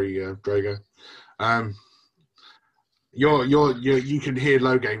 Sorry, Drago. You can hear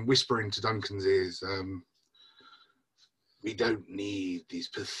Loghain whispering to Duncan's ears. We don't need these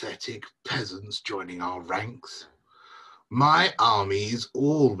pathetic peasants joining our ranks. My army is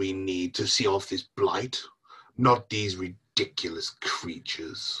all we need to see off this blight, not these ridiculous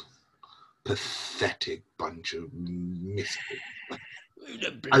creatures. Pathetic bunch of misfits.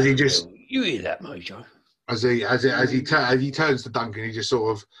 As he just, you hear that, Mojo? as he turns to Duncan, he just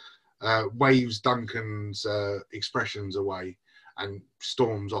sort of waves Duncan's expressions away and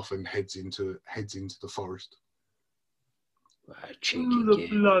storms off and heads into the forest. Who the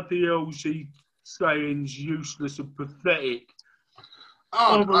bloody hell's he saying's useless and pathetic?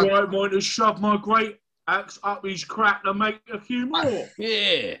 I'm a right mind to shove my great axe up his crack and make a few more.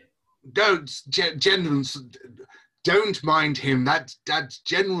 Yeah. Gentlemen, don't mind him. That's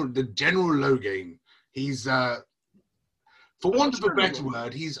General Loghain. He's for want of a better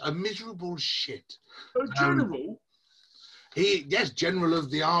word, he's a miserable shit. A general? General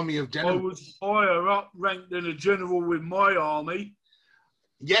of the army of I general. was higher up ranked than a general with my army.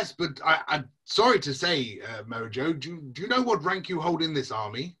 Yes, but I'm sorry to say, Mojo, do you know what rank you hold in this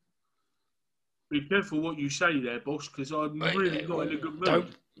army? Be careful what you say there, boss, because I'm really not in a good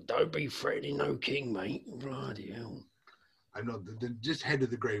mood. Don't be threatening no king, mate. Bloody hell. I'm not just head of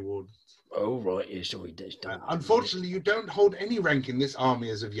the Grey Ward. Oh, right, yeah, sorry. Unfortunately, you don't hold any rank in this army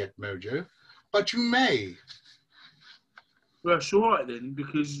as of yet, Mojo, but you may. Well, that's all right then,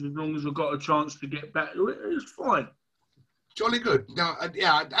 because as long as I've got a chance to get back to it, it's fine. Jolly good. Now,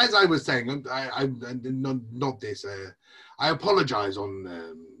 as I was saying, I'm not this. I apologise on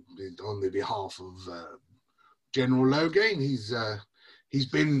the behalf of General Loghain. He's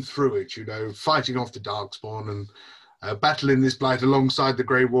been through it, fighting off the Darkspawn battling this blight alongside the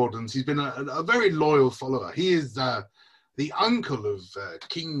Grey Wardens. He's been a very loyal follower. He is the uncle of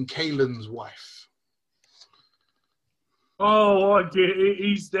King Kaelin's wife. Oh, I get it.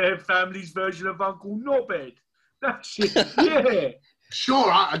 He's their family's version of Uncle Nobbed. That's it. Yeah.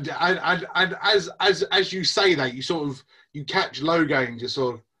 Sure, as you say that, you catch Loghain and just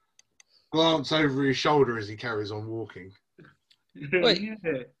sort of glance over his shoulder as he carries on walking. Wait. Yeah.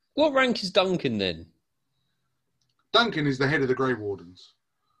 What rank is Duncan then? Duncan is the head of the Grey Wardens.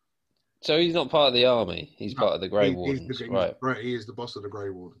 So he's not part of the army. He's part of the Grey He's Wardens, right? He is the boss of the Grey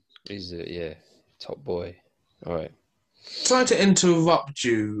Wardens. He's top boy. All right. Sorry to interrupt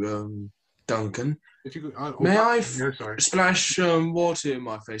you, Duncan. If you could, May I no, sorry. splash water in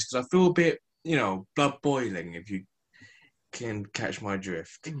my face because I feel a bit, blood boiling. If you can catch my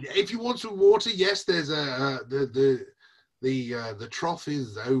drift. If you want some water, yes. There's the trough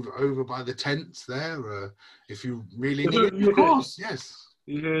is over by the tents there. If you really need it, of course, yes.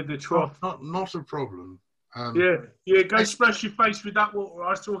 Yeah, the trough. Not a problem. Yeah. Go splash your face with that water.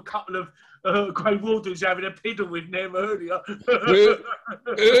 I saw a couple of Grey Wardens having a piddle with them earlier.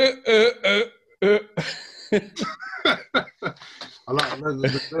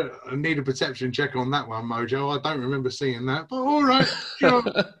 I need a perception check on that one, Mojo. I don't remember seeing that, but all right. Sure.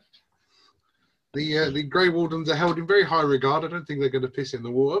 The Grey Wardens are held in very high regard. I don't think they're going to piss in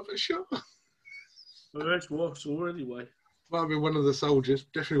the water, but sure. Well, that's what I saw anyway. Might be one of the soldiers.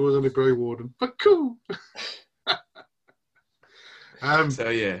 Definitely wasn't a Grey Warden, but cool. So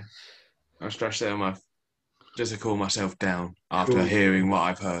yeah, I splashed that on my just to cool myself down after hearing what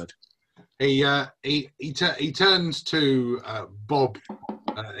I've heard. He turns to Bob,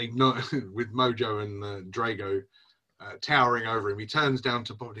 with Mojo and Drago towering over him. He turns down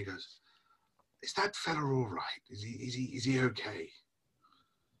to Bob and he goes, "Is that fella all right? Is he okay?"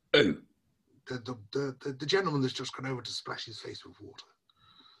 Who? The gentleman that's just gone over to splash his face with water.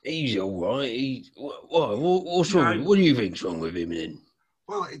 He's all right. What's wrong? What do you think's wrong with him then?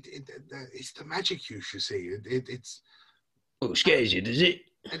 Well, it's the magic use, you see. It's. Well, it scares you, does it?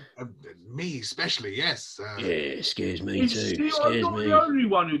 Me especially, yes. Yeah, it scares me too. I'm not the only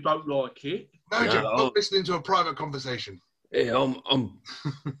one who don't like it. No, Jim, I'm listening to a private conversation. Yeah, I'm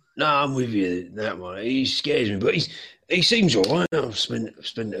with you that one. He scares me, but he seems all right. I've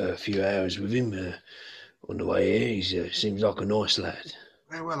spent a few hours with him on the way here. He seems like a nice lad.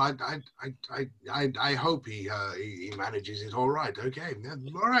 Well, I hope he manages it all right. Okay,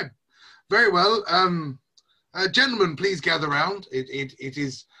 all right, very well. Gentlemen, please gather round. It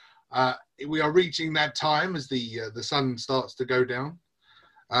is we are reaching that time as the sun starts to go down.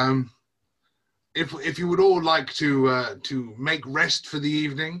 If you would all like to make rest for the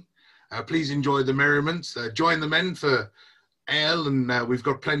evening, please enjoy the merriments. Join the men for ale, and we've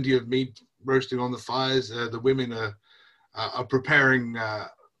got plenty of meat roasting on the fires. The women are preparing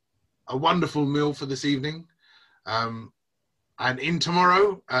a wonderful meal for this evening. And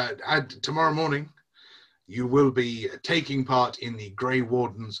tomorrow morning, you will be taking part in the Grey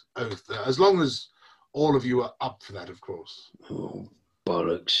Warden's oath, as long as all of you are up for that, of course. Oh,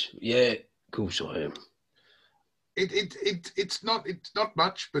 bollocks! Yeah, of course I am. It's not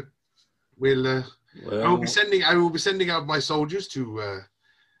much, but I will be sending out my soldiers to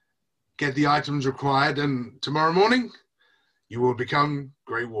get the items required, and tomorrow morning you will become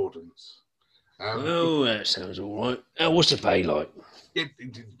Grey Wardens. That sounds all right. What's the pay like?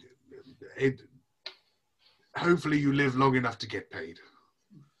 Hopefully you live long enough to get paid.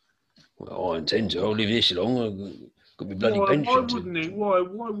 Well, I intend to. I'll live this long. I've got my bloody pension. Why wouldn't he?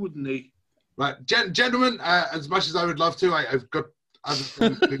 Why wouldn't he? Right, gentlemen, as much as I would love to, I've got other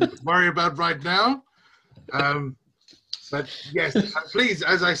things to worry about right now. But yes, please,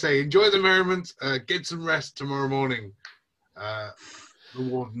 as I say, enjoy the merriment. Get some rest tomorrow morning. The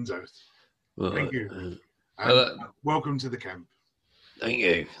Warden's oath. Well, thank you. Welcome to the camp. Thank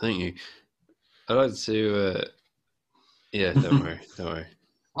you. I'd like to. Yeah, don't worry.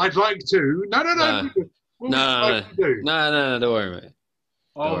 I'd like to. No. No, don't worry, mate.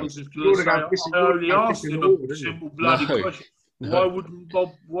 I was just going to say, I only asked him a simple bloody question. No. Why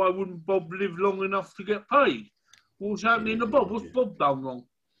wouldn't Bob live long enough to get paid? What's happening to Bob? What's Bob done wrong?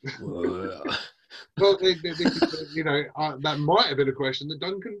 Well, that might have been a question that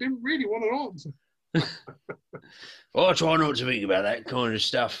Duncan didn't really want to answer. Well, I try not to think about that kind of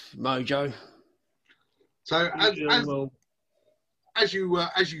stuff, Mojo. So, as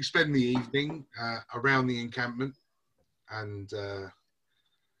you spend the evening around the encampment and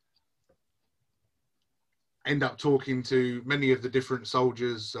end up talking to many of the different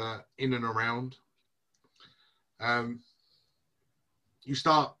soldiers in and around, you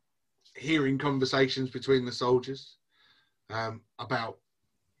start hearing conversations between the soldiers. about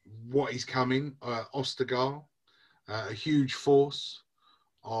what is coming. Ostagar, a huge force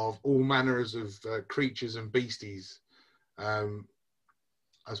of all manners of creatures and beasties,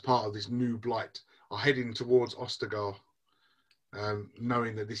 as part of this new blight, are heading towards Ostagar,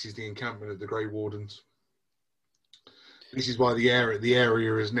 knowing that this is the encampment of the Grey Wardens. This is why the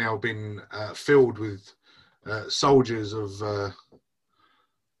area has now been filled with soldiers of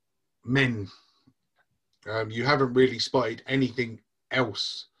men. You haven't really spotted anything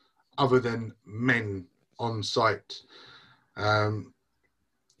else other than men on site.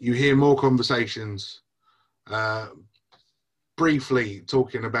 You hear more conversations, briefly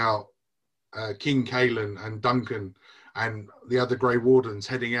talking about King Kalen and Duncan and the other Grey Wardens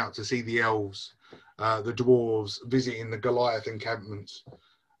heading out to see the elves, the dwarves, visiting the Goliath encampments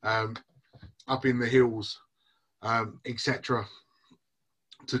up in the hills, etc.,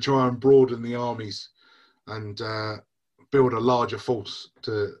 to try and broaden the armies and build a larger force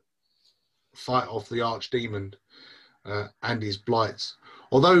to fight off the archdemon and his blights.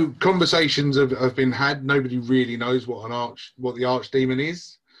 Although conversations have been had, nobody really knows what the archdemon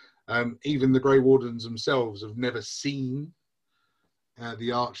is. Even the Grey Wardens themselves have never seen the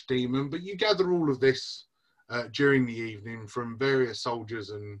archdemon. But you gather all of this during the evening from various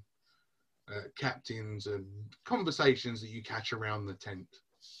soldiers and captains and conversations that you catch around the tent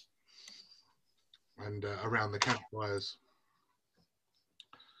and around the campfires.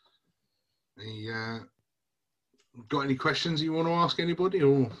 Got any questions you want to ask anybody,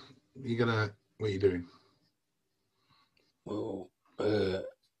 or what are you doing? Well, no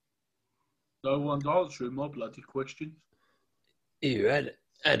one's answering my bloody questions. here,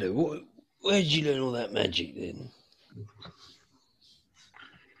 Ada, where did you learn all that magic then?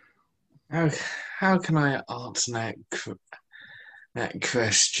 How can I answer that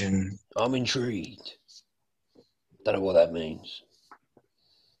question? I'm intrigued. Don't know what that means.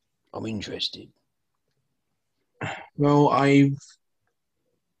 I'm interested. Well, I've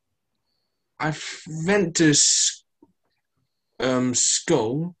went to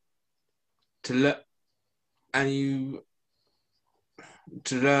school to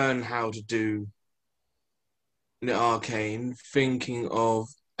learn how to do the arcane, thinking of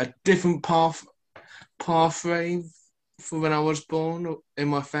a different pathway for when I was born in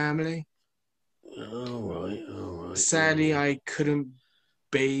my family. All right. Sadly, I couldn't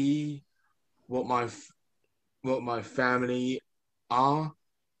be what my family are,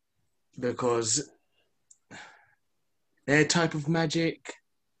 because their type of magic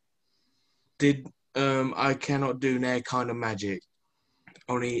I cannot do their kind of magic.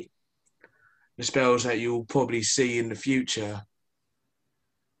 Only the spells that you'll probably see in the future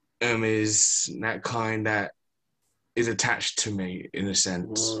is that kind that is attached to me in a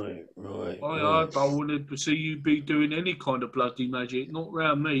sense. Right. I wanted to see you be doing any kind of bloody magic, not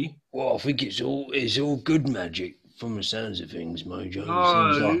round me. Well, I think it's all good magic from the sounds of things, Mojo.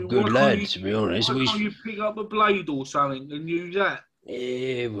 No, Seems like a good lad, to be honest. Why can't you pick up a blade or something and use that?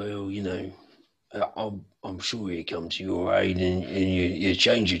 Yeah, well, I'm sure he'll come to your aid and you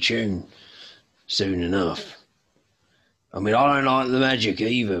change your tune soon enough. I mean, I don't like the magic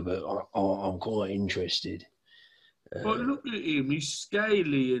either, but I'm quite interested. But look at him, he's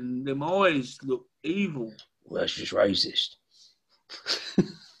scaly and them eyes look evil. Well, that's just racist.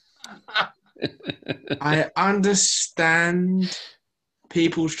 I understand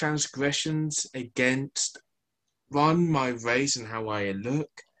people's transgressions against, one, my race and how I look,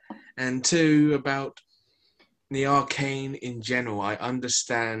 and two, about the arcane in general. I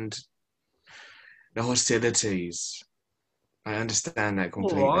understand the hostilities. I understand that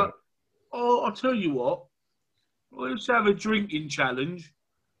completely. All right. Oh, I'll tell you what. Let's have a drinking challenge,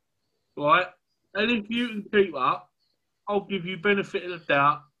 right? And if you can keep up, I'll give you benefit of the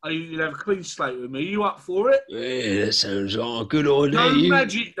doubt. You can have a clean slate with me. You up for it? Yeah, that sounds like a good idea. No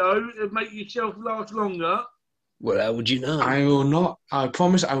magic, though, to make yourself last longer. Well, how would you know? I will not. I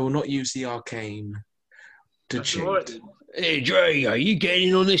promise I will not use the arcane to That's cheat. right, then. Hey, Dre, are you getting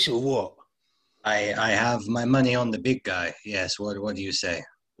in on this or what? I have my money on the big guy. Yes, what do you say?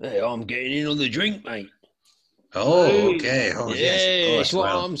 Hey, I'm getting in on the drink, mate. Oh, Hey. okay. Oh, yeah, yes, of that's course. what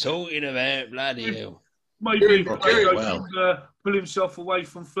Well, I'm talking about, bloody hell. Maybe Okay, well. pull himself away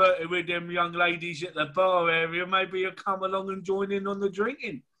from flirting with them young ladies at the bar area. Maybe he'll come along and join in on the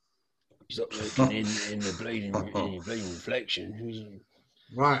drinking. Stop looking in the bleeding reflection.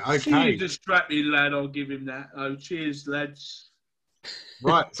 Right, He's okay. a strapping lad, I'll give him that. Oh, cheers, lads.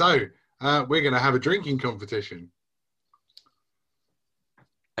 Right, so we're going to have a drinking competition.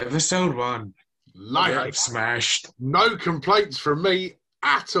 Episode 1. Like, Get smashed. no complaints from me.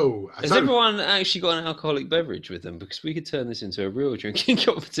 at all. Has So, everyone actually got an alcoholic beverage with them? Because we could turn this into a real drinking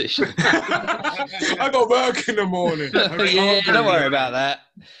competition. I got work in the morning. Yeah, don't worry about that.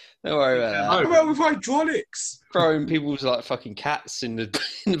 Don't worry about that. What about with hydraulics? Throwing people's like fucking cats in the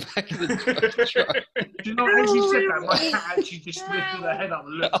back of the truck. Do you know what actually said that? My cat actually just lifted her head up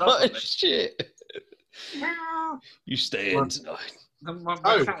and looked up Oh at me. shit! You stay in tonight. My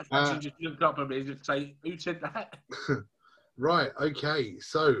cat actually just looked up at me and just say, "Who said that?" right, okay.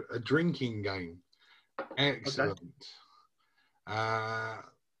 So, a drinking game. Excellent.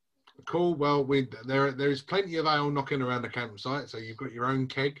 Cool. Well, there is plenty of ale knocking around the campsite. So, you've got your own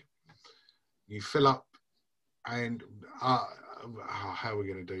keg. You fill up, and how are we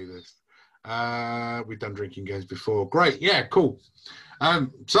going to do this? We've done drinking games before. Great. Yeah, cool.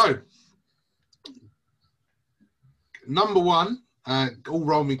 So, number one, all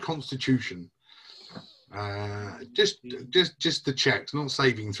roll me Constitution. Just the checks, not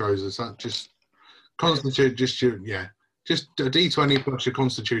saving throws as such. Just Constitution. Just a D20 plus your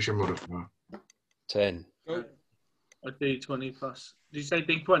Constitution modifier. 10. A D20 plus. Did you say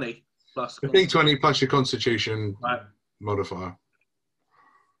D20 plus? A D20 plus your Constitution Right. modifier.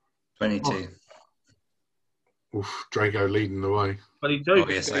 22. Oof, Draco leading the way. 22. Oh,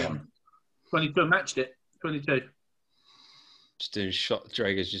 yes, I am. 22 matched it. 22. Just doing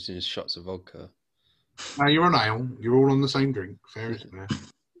Drago's just doing shots of vodka. Now you're on ale. You're all on the same drink. Fair is fair.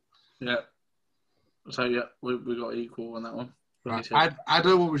 Yeah. So yeah, we got equal on that one. Right. 22.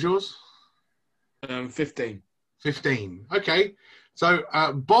 Ada, what was yours? 15. 15. Okay. So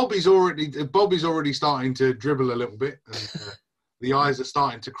Bob is already starting to dribble a little bit, and the eyes are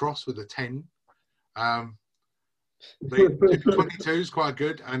starting to cross with a 10. The 22 is quite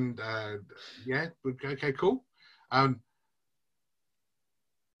good, and yeah, okay, cool.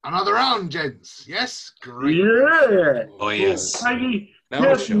 Another round, gents. Yes, great. Yeah. Oh, yes. Hey, Now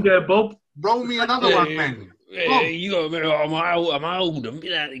careful there, Bob. Roll me another one, then. Yeah, you got to remember, I'm old. I've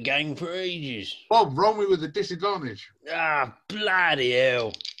been out of the game for ages. Bob, roll me with a disadvantage. Ah, bloody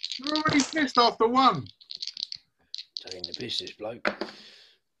hell. You're already pissed after one. Taking the piss, this bloke.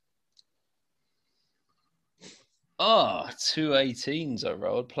 Ah, 2 18s I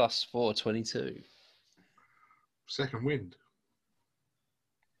rolled, plus 4, 22. Second wind.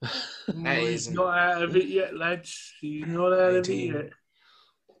 He's not out of it yet, lads. He's not out of it 18. yet.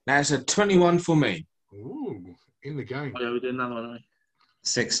 That's a 21 for me. Ooh, in the game. Oh, yeah, we did another one, haven't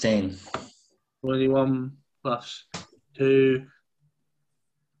 16. we? 21 plus 2.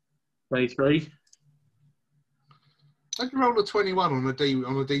 23. How'd you roll a 21 on a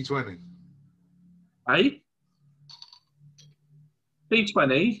D20? Hey?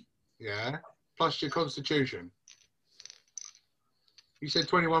 D20. Yeah. Plus your Constitution. You said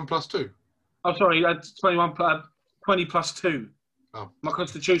 21 plus 2. Oh, sorry, that's 21 plus 20 plus 2. Oh. My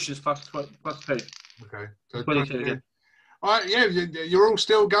constitution's plus 2. Okay. So 22 again. All right, yeah, you're all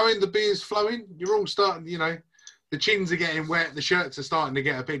still going. The beer's flowing. You're all starting, the chins are getting wet. The shirts are starting to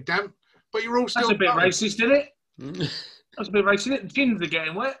get a bit damp. But you're all still That's a bit going. racist, isn't it? That's a bit racist, isn't it? The chins are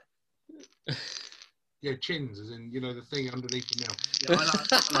getting wet. Yeah, chins, as in, the thing underneath the mouth. Yeah,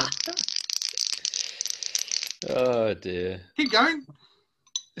 I know. Oh, dear. Keep going.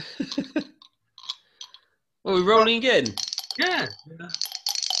 Well, we're rolling again. Yeah.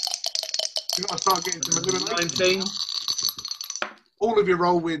 You've got to start getting some elimination. 19. All of you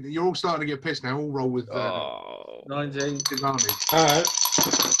roll with, you're all starting to get pissed now. All roll with Oh. 19. disadvantage. All right.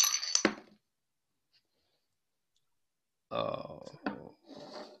 Oh.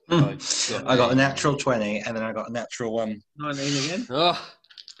 I got a natural 20, and then I got a natural 1. 19 again. Oh,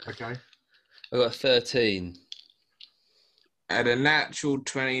 Okay. I got a 13. At a natural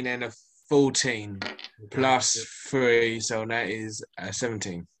 20 and a 14 plus 3, so that is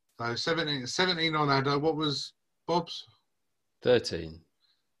 17. So 17 on Ada. What was Bob's? 13.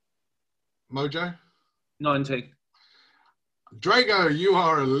 Mojo? 19. Drago, you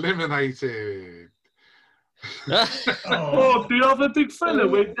are eliminated. Oh, the other big fella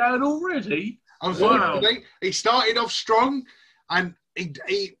went down already. Unfortunately, he started off strong, and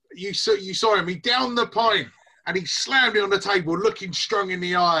you saw him. He downed the pint, and he slammed it on the table, looking strong in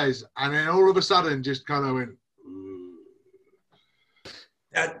the eyes, and then all of a sudden, just kind of went.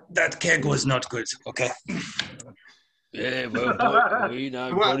 That keg was not good, okay? Yeah, well,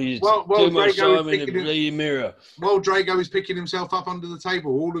 body's well, too much Drago time in the picking it- bloody mirror. While Drago is picking himself up under the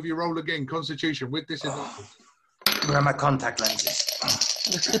table, all of you roll again. Constitution with disadvantage. Where are my contact lenses?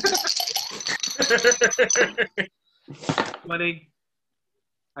 20.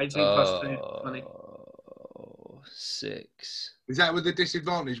 18 plus 2. 20. 6. Is that with the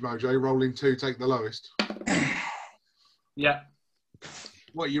disadvantage, Mojo? Rolling 2, take the lowest. Yeah.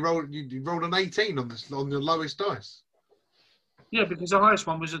 What you rolled? You rolled an 18 on the lowest dice. Yeah, because the highest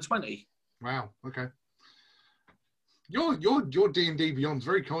one was a 20. Wow. Okay. Your D&D Beyond's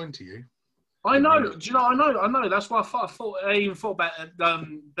very kind to you. I know. Do you know? I know. That's why I even thought about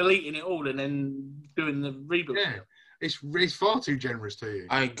deleting it all and then doing the reboot. Yeah, it's far too generous to you.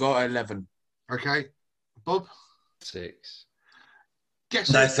 I got 11. Okay, Bob. 6.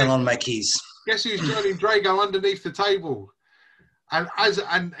 Guess I fell on my keys. Guess who's joining Drago underneath the table? And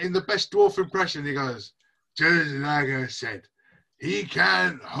in the best dwarf impression, he goes, "Just like I said, he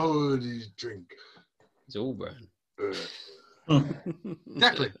can't hold his drink." It's all brown.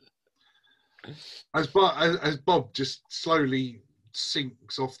 Exactly. As Bob just slowly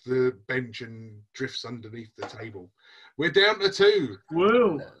sinks off the bench and drifts underneath the table. We're down to 2.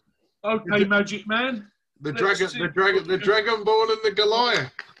 Well, okay, Magic Man. The Let's dragon, see the dragon, the Dragonborn and the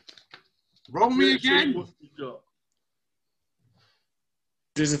Goliath. Roll me Let's see again. what we got.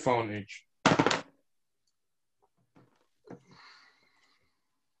 Disadvantage.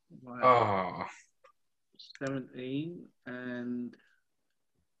 Right, Ah. 17 and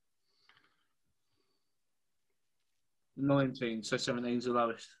 19. So 17's the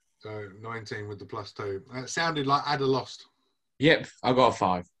lowest. So 19 with the +2. That sounded like Ada lost. Yep, I got a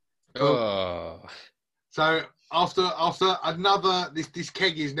 5. Oh. So after another, this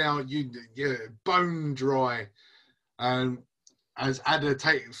keg is now bone dry, and as Ada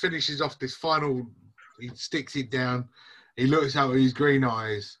finishes off this final, he sticks it down. He looks out with his green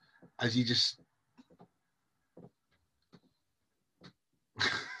eyes as he just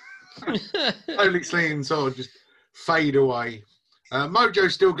slowly seeing sort of just fade away.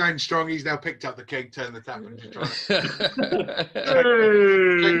 Mojo's still going strong. He's now picked up the keg, turned the tap, and just trying to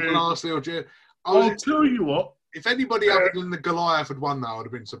take the last little drip. I'll tell you what. If anybody other than the Goliath had won that, I would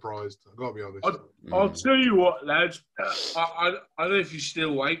have been surprised. I've got to be honest. I'll tell you what, lads. I don't know if you're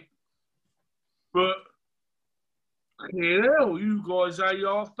still awake, but hell, you guys ain't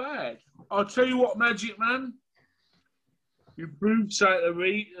half bad. I'll tell you what, Magic Man. You proved something to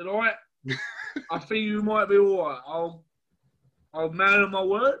me tonight. I think you might be all right. I'll man on my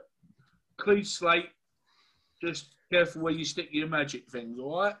word. Clean slate. Just careful where you stick your magic things,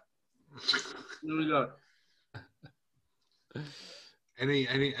 all right? Here we go.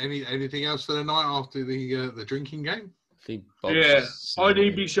 Anything else for the night after the drinking game? I think Bob's Yeah, I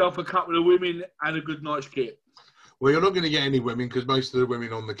need snoring. myself a couple of women and a good night's kit. Well, you're not going to get any women because most of the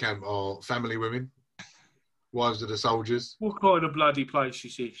women on the camp are family women, wives of the soldiers. What kind of bloody place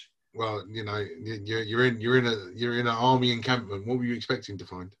is this? Well, you know, you're in an army encampment. What were you expecting to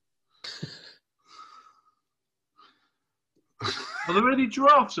find? Are there any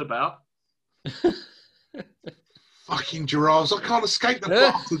giraffes about? Fucking giraffes! I can't escape the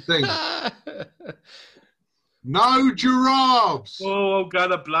bastard thing. No giraffes. Oh, I'll go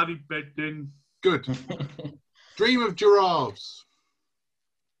to bloody bed then. Good. Dream of giraffes.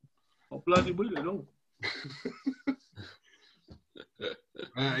 I bloody will at all.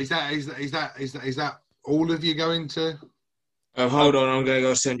 Is that all of you going to? Hold on, I'm going to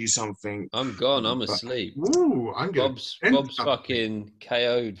go send you something. I'm gone. I'm asleep. Ooh, I'm good. Bob's fucking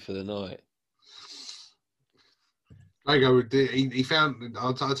KO'd for the night. Drago, he found.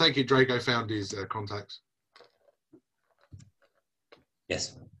 I'll take it. Drago found his contacts.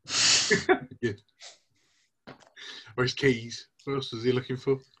 Yes. Good. Or his keys. What else was he looking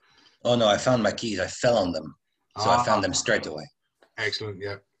for? Oh no, I found my keys. I fell on them, so I found them straight away. Excellent.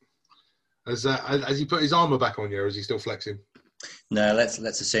 Yeah. Has he put his armor back on you, or is he still flexing? No, let's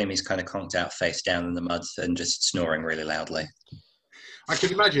assume he's kind of conked out, face down in the mud, and just snoring really loudly. I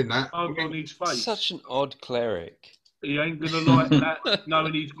can imagine that. Mug on his face. Such an odd cleric. He ain't going to like that,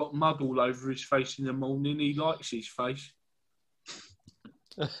 knowing he's got mud all over his face in the morning. He likes his face,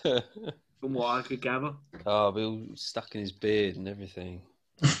 from what I could gather. Oh, but all stuck in his beard and everything.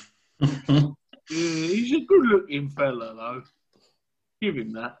 Yeah, he's a good-looking fella, though. Give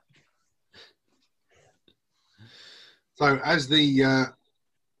him that. So as the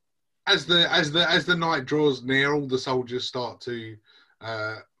night draws near, all the soldiers start to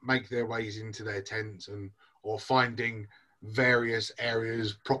make their ways into their tents or finding various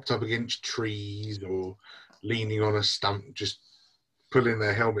areas propped up against trees or leaning on a stump, just pulling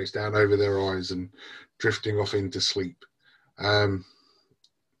their helmets down over their eyes and drifting off into sleep. Drago,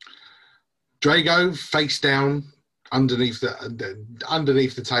 face down underneath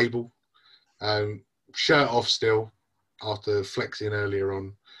the table, shirt off still after flexing earlier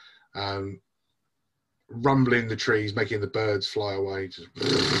on, rumbling the trees, making the birds fly away. Just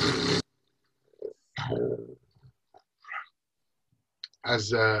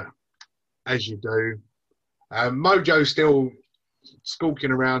as you do. Mojo still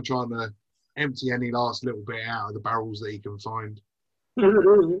skulking around trying to empty any last little bit out of the barrels that he can find.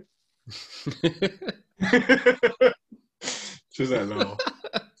 Just that laugh.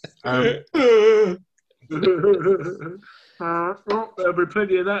 There'll be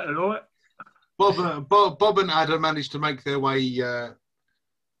plenty of that tonight. Bob and Ada managed to make their way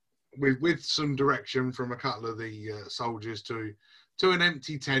with some direction from a couple of the soldiers to an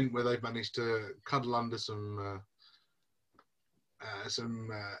empty tent where they've managed to cuddle under some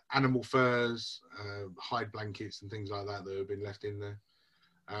animal furs, hide blankets and things like that have been left in there.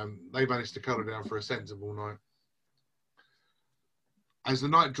 They managed to cuddle down for a sensible night. As the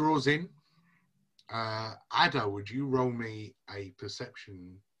night draws in, Ada, would you roll me a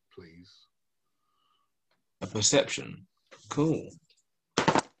perception, please? A perception. Cool.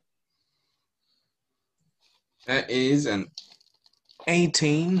 That is an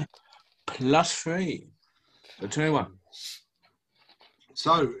 18 plus 3. So 21.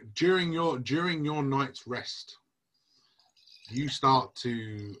 So during your night's rest, you start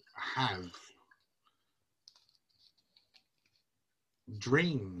to have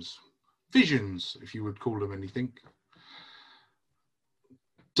dreams, visions, if you would call them anything.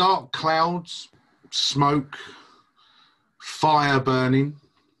 Dark clouds, smoke, fire burning.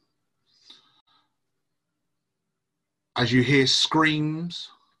 As you hear screams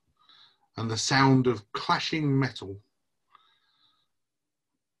and the sound of clashing metal.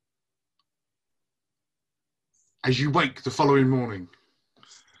 As you wake the following morning.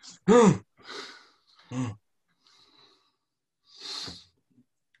 I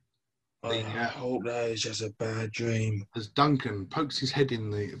hope that is just a bad dream. As Duncan pokes his head in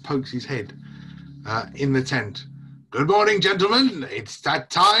the tent. Good morning, gentlemen. It's that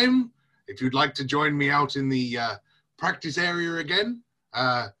time. If you'd like to join me out in the practice area again,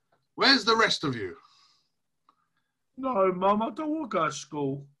 where's the rest of you? No, Mum, I don't want to go to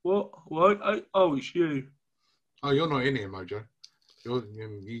school. What? Oh, it's you. Oh, you're not in here, Mojo.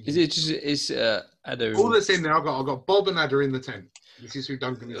 Is it just Ada? All that's in there, I've got Bob and Ada in the tent. This is who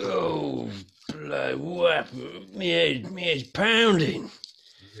Duncan is. Oh, bloody what? My head's pounding.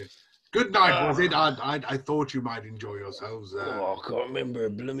 Good night, was it? I thought you might enjoy yourselves. I can't remember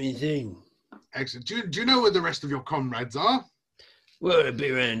a blooming thing. Excellent. Do you know where the rest of your comrades are? Well, they'd be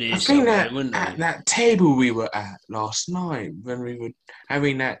around here I think somewhere, that wouldn't at they? that table we were at last night when we were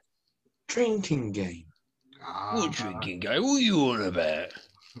having that drinking game. What drinking game? What are you on about?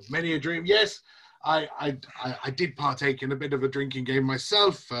 Many a dream. Yes, I did partake in a bit of a drinking game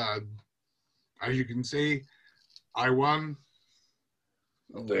myself. As you can see, I won.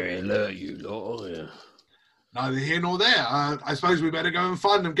 Very alert, you lot, aren't you? Neither here nor there. I suppose we better go and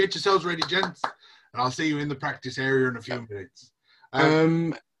find them. Get yourselves ready, gents. And I'll see you in the practice area in a few minutes.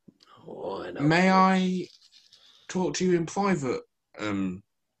 Oh, I know. May I talk to you in private,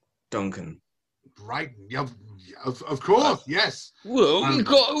 Duncan? Right. Yeah, of course, yes. Well,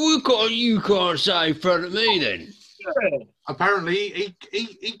 you can't say in front of me then. Apparently,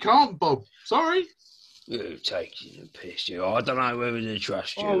 he can't, Bob. Sorry. You taking a piss, you. I don't know whether to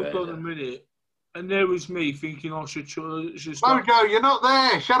trust you. Hold on a minute. And there was me thinking I should start. Mojo, you're not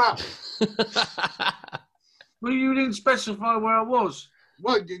there. Shut up. Well, you didn't specify where I was.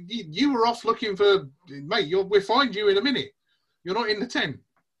 Well, you were off looking for mate. We'll find you in a minute. You're not in the tent.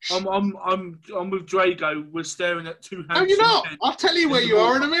 I'm with Drago. We're staring at two hands. No, you're not. I'll tell you where you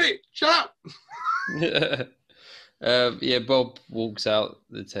are in a minute. Shut up. Yeah, Bob walks out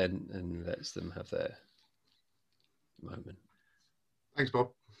the tent and lets them have their moment. Thanks,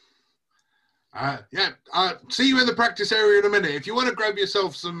 Bob. See you in the practice area in a minute. If you want to grab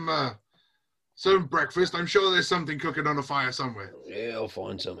yourself some breakfast, I'm sure there's something cooking on a fire somewhere. Yeah, I'll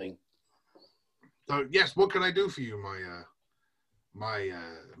find something. So, yes, what can I do for you, my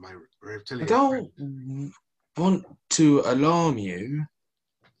reptilian I don't want to alarm you,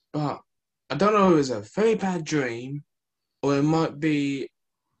 but I don't know if it's a very bad dream or it might be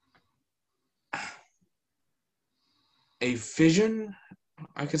a vision,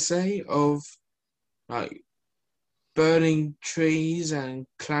 I could say, of like burning trees and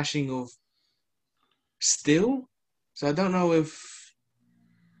clashing of steel. So I don't know if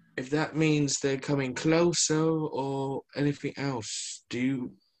that means they're coming closer or anything else.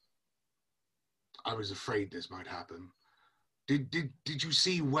 I was afraid this might happen. Did you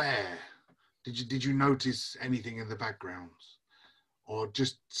see where? Did you notice anything in the backgrounds, or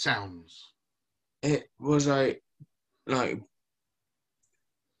just sounds? It was like burning,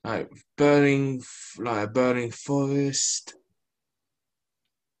 like a burning forest,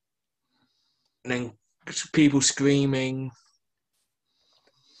 and then people screaming,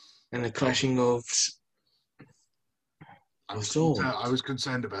 and the clashing of. I was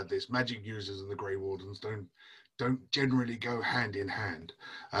concerned about this. Magic users and the Grey Wardens don't generally go hand in hand.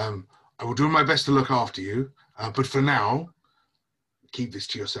 I will do my best to look after you, but for now, keep this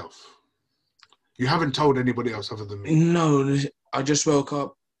to yourself. You haven't told anybody else other than me. No, I just woke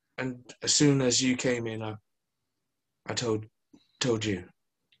up, and as soon as you came in, I told you.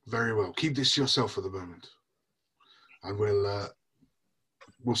 Very well. Keep this to yourself for the moment. I will.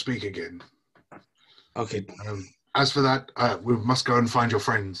 We'll speak again. Okay. As for that, we must go and find your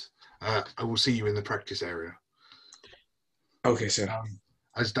friends. I will see you in the practice area. Okay, sir.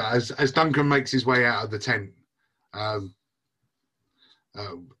 As Duncan makes his way out of the tent,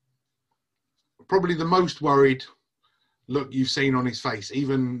 probably the most worried look you've seen on his face,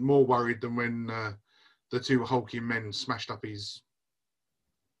 even more worried than when the two hulking men smashed up his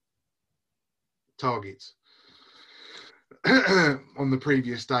targets on the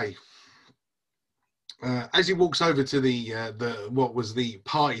previous day. As he walks over to the what was the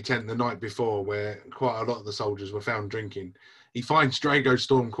party tent the night before, where quite a lot of the soldiers were found drinking, he finds Drago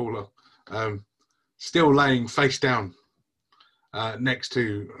Stormcaller still laying face down next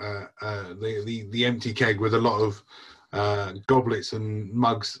to the empty keg with a lot of goblets and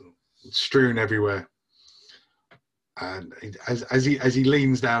mugs strewn everywhere. And as he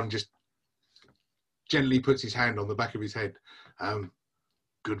leans down, just gently puts his hand on the back of his head.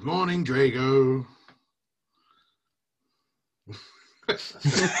 Good morning, Drago.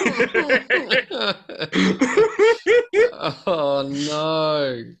 Oh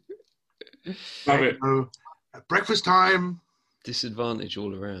no! Love it. Breakfast time. Disadvantage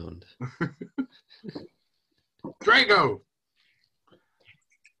all around. Drago.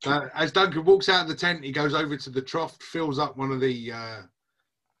 As Duncan walks out of the tent, he goes over to the trough, fills up one of the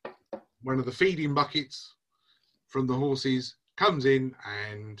feeding buckets from the horses, comes in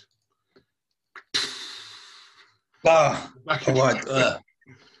and What? I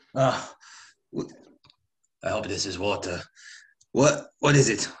hope this is water. What is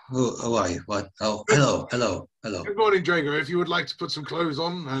it? Who are you? What? Oh, hello. Good morning, Drago. If you would like to put some clothes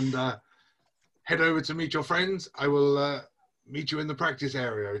on and head over to meet your friends, I will meet you in the practice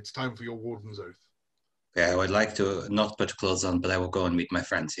area. It's time for your warden's oath. Okay, I would like to not put clothes on, but I will go and meet my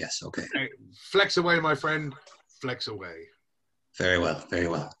friends. Yes, okay. Flex away, my friend. Flex away. Very well, very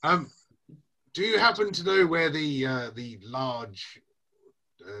well. Do you happen to know where the large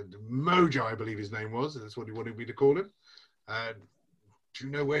Mojo, I believe his name was, that's what he wanted me to call him. Do you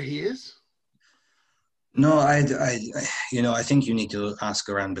know where he is? No, I think you need to ask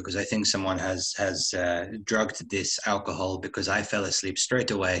around, because I think someone has drugged this alcohol, because I fell asleep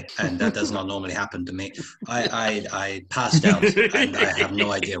straight away, and that does not normally happen to me. I passed out, and I have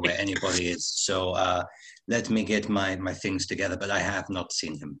no idea where anybody is. So let me get my things together, but I have not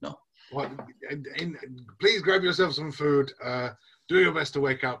seen him, no. Well, please grab yourself some food. Do your best to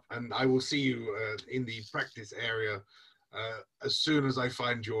wake up, and I will see you in the practice area as soon as I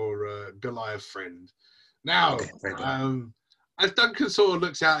find your Goliath friend. Now, okay, as Duncan sort of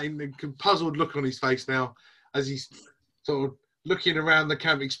looks out, in a puzzled look on his face now, as he's sort of looking around the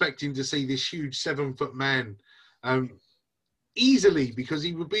camp, expecting to see this huge 7-foot man, easily, because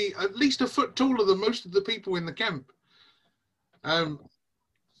he would be at least a foot taller than most of the people in the camp.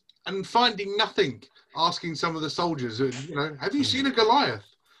 And finding nothing, asking some of the soldiers, have you seen a Goliath?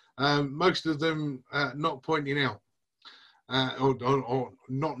 Most of them not pointing out or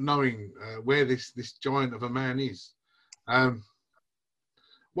not knowing where this giant of a man is.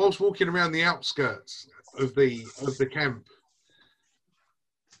 Whilst walking around the outskirts of the camp,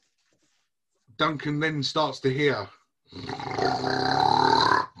 Duncan then starts to hear.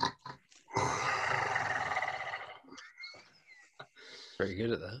 Very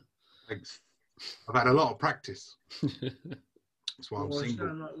good at that. Thanks. I've had a lot of practice. That's why I'm single. I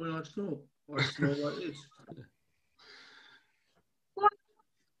sound like when I snore. I snore like this.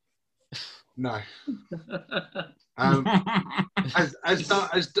 No.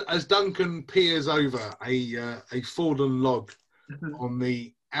 As Duncan peers over a fallen log on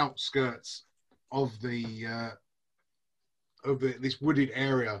the outskirts of this wooded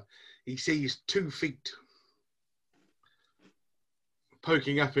area, he sees 2 feet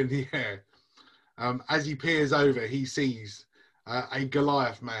poking up in the air. As he peers over, he sees a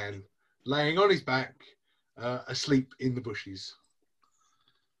Goliath man laying on his back, asleep in the bushes.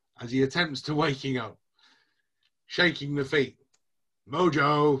 As he attempts to waking up, shaking the feet.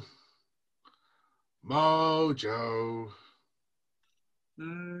 Mojo! Mojo!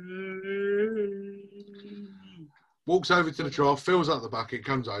 Walks over to the trough, fills up the bucket,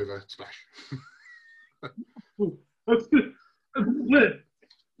 comes over, splash. What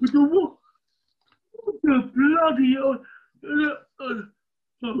the bloody hell?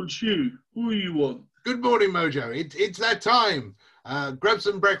 Oh, Hugh, what do you want? Good morning, Mojo. It's that time. Grab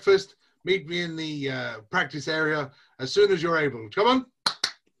some breakfast. Meet me in the practice area as soon as you're able. Come on.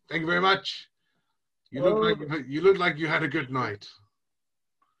 Thank you very much. You look like you had a good night.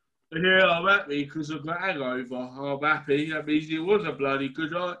 Yeah, I'm happy because I've got hangover. I'm happy. That means it was a bloody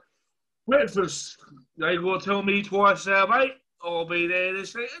good night. Breakfast. They got to tell me twice now, mate. I'll be there in a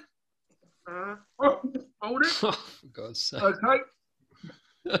second. Hold it. Oh, for God's sake. Okay.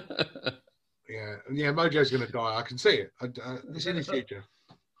 Yeah. Mojo's going to die. I can see it. It's in his future.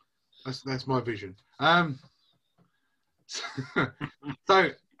 That's my vision.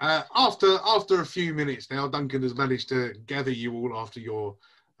 So after a few minutes now, Duncan has managed to gather you all after your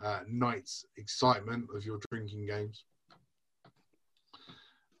night's excitement of your drinking games.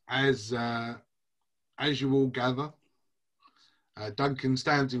 As you all gather, Duncan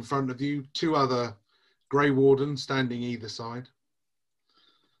stands in front of you, two other Grey Wardens standing either side.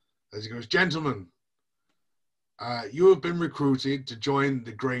 As he goes, gentlemen, you have been recruited to join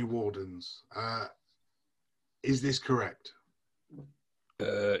the Grey Wardens. Is this correct?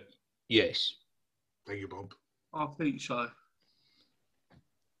 Yes. Thank you, Bob. I think so.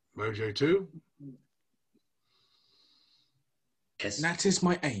 Mojo too? Yes. That is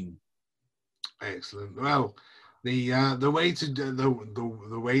my aim. Excellent. Well, the way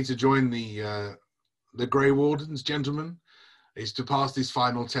to join the Grey Wardens, gentlemen, is to pass this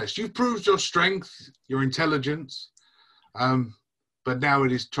final test. You've proved your strength, your intelligence, but now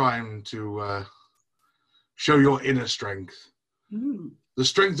it is time to show your inner strength, the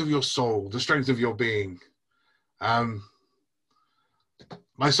strength of your soul, the strength of your being.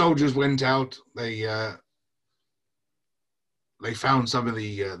 My soldiers went out. They found some of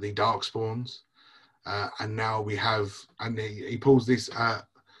the darkspawns, and now we have. And he pulls this a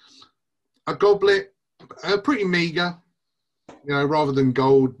goblet, pretty meager, rather than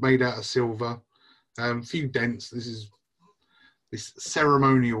gold, made out of silver. A few dents. This is this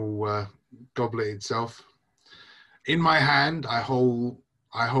ceremonial goblet itself. In my hand, I hold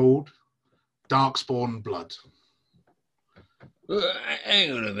darkspawn blood.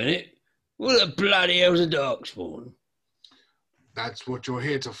 Hang on a minute. What the bloody hell's a darkspawn? That's what you're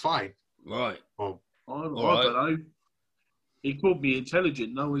here to fight. Right. Well, I don't right. know. He called me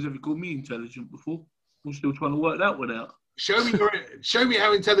intelligent. No one's ever called me intelligent before. I'm still trying to work that one out. show me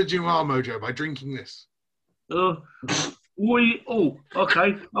how intelligent you are, Mojo, by drinking this. Okay.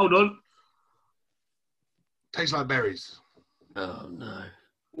 Hold on. Tastes like berries. Oh no.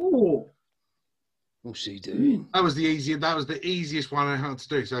 Oh, What's he doing? That was the easiest one I had to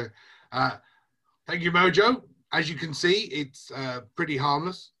do. So, thank you, Mojo. As you can see, it's pretty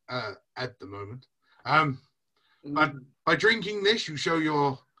harmless at the moment. But by drinking this, you show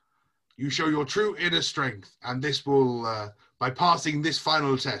your true inner strength, and this will, by passing this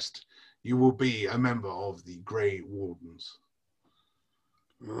final test, you will be a member of the Grey Wardens.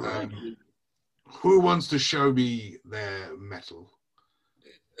 Right. Who wants to show me their mettle?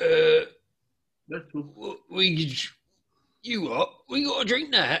 We got to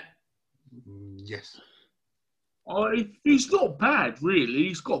drink that. Yes. It's not bad, really.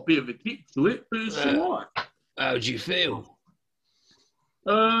 It's got a bit of a kick to it, but it's all right. How do you feel?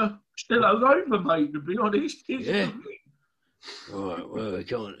 Still over, mate, to be honest. Yeah. All right. Well, I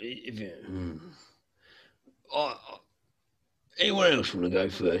can't. If you, anyone else want to go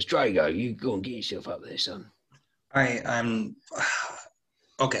first? Drago, you go and get yourself up there, son. I'm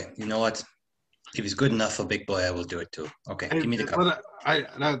okay. You know what? If it's good enough for Big Boy, I will do it too. Okay, give me the cup. Well,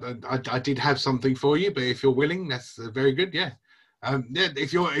 I did have something for you, but if you're willing, that's very good. Yeah.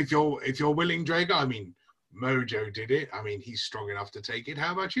 If you're willing, Drago. I mean, Mojo did it. I mean, he's strong enough to take it.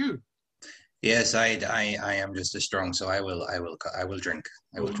 How about you? Yes, I am just as strong, so I will drink.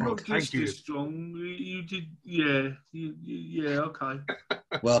 I will drink. Not just Thank you. as strong. You did, yeah. Yeah, okay.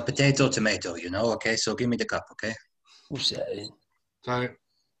 Well, potato, tomato, okay? So give me the cup, okay? What's that then? So,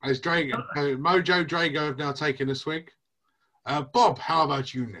 as Mojo, Drago have now taken a swig. Bob, how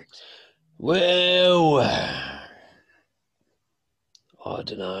about you next? Well, I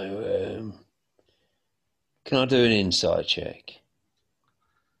don't know. Can I do an insight check?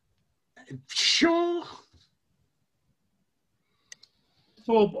 Sure.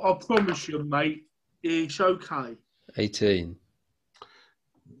 Bob, I promise you, mate, it's okay. 18.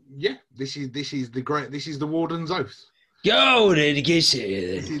 Yeah, this is the Warden's oath. Go then, it gets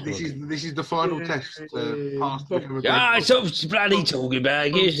it. This is the final test to pass to become a Grey Stop bloody talking about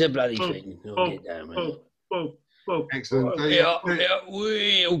it. Give us a bloody thing. I'll get down with it. Bob. Excellent. So, Yeah,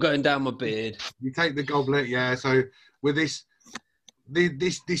 we're all going down my beard. you take the goblet, yeah. So with this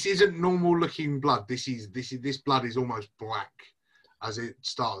this isn't normal looking blood. This blood is almost black as it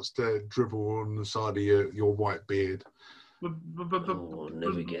starts to dribble on the side of your white beard. I'll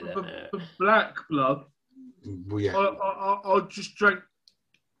never get that out. Black blood. Well, yeah. I just drank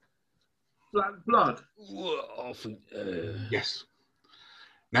black blood. I think, Yes.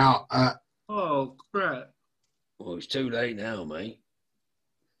 Now, Oh crap! well, it's too late now, mate.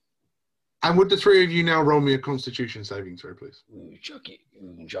 and would the three of you now roll me a Constitution saving throw, please? You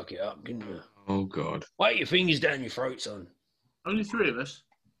can chuck it up, can you? Oh God. Wait your fingers down your throat, son. Only three of us.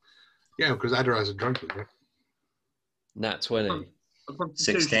 Yeah, because Adder hasn't drunk it yet. Nat 20.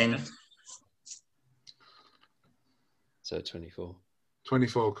 16. So 24.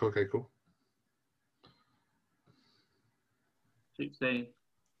 24. Okay, cool. 16.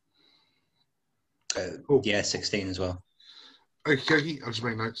 Cool. Yeah, 16 as well. Okay, I'll just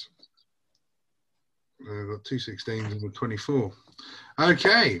make notes. I've got 2 16s and a 24.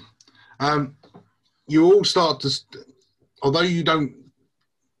 Okay. You all start to, although you don't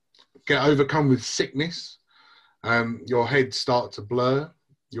get overcome with sickness, your head starts to blur,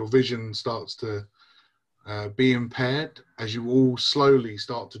 your vision starts to be impaired as you all slowly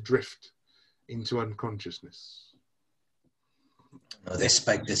start to drift into unconsciousness. Oh, they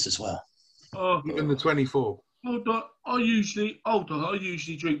spiked this as well. Oh, Even the 24. hold on. I usually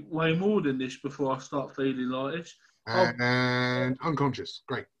drink way more than this before I start feeling like this. And unconscious.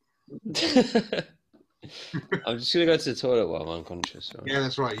 Great. I'm just going to go to the toilet while I'm unconscious. Right? Yeah,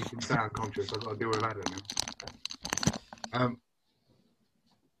 that's right. You can stay unconscious. I've got to deal with that now.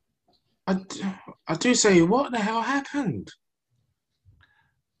 I do say, what the hell happened?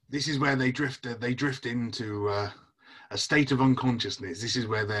 This is where they drift into a state of unconsciousness. This is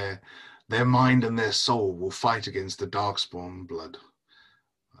where their mind and their soul will fight against the darkspawn blood.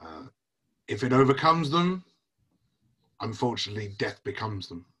 If it overcomes them, unfortunately, death becomes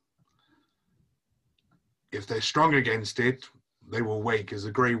them. If they're strong against it, they will wake as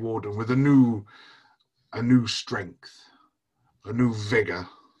a Grey Warden with a new strength, a new vigor,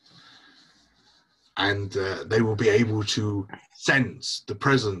 and they will be able to sense the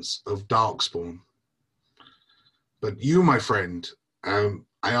presence of Darkspawn. But you, my friend, I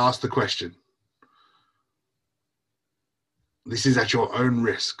asked the question. This is at your own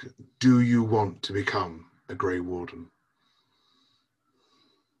risk. Do you want to become a Grey Warden?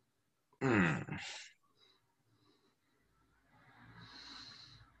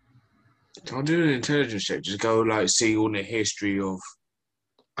 I'll do an intelligence check. Just go see all the history of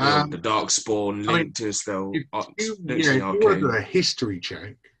the Darkspawn linked to spell. If you want to do a history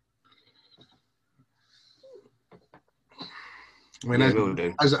check, I mean,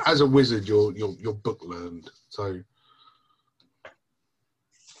 as a wizard, you're book learned, so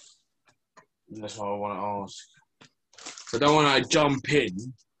that's what I want to ask. I don't want to jump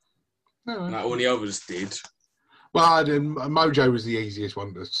in like all the others did. Well, Mojo was the easiest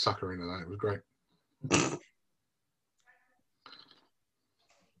one to sucker into that. It was great.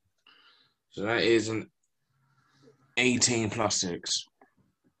 So that is an 18 plus 6.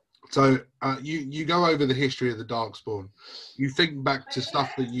 So you go over the history of the Darkspawn. You think back to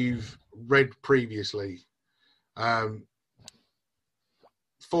stuff that you've read previously. 4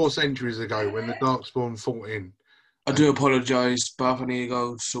 centuries ago when the Darkspawn fought in. I do apologise, but I need to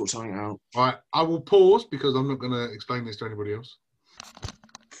go sort something out. Right, I will pause because I'm not going to explain this to anybody else.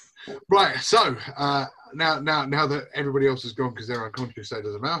 Right, so now that everybody else has gone because they're unconscious, so it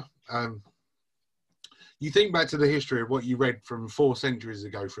doesn't matter. You think back to the history of what you read from 4 centuries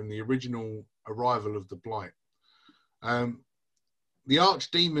ago, from the original arrival of the Blight. The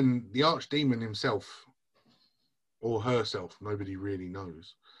archdemon himself, or herself, nobody really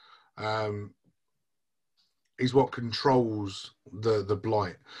knows, is what controls the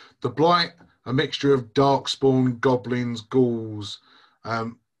Blight. The Blight, a mixture of darkspawn, goblins, ghouls,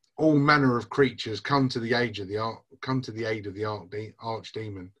 all manner of creatures come to the aid of the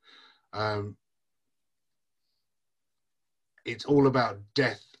archdemon. It's all about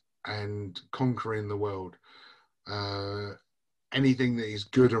death and conquering the world. Anything that is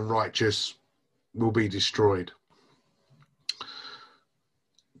good and righteous will be destroyed.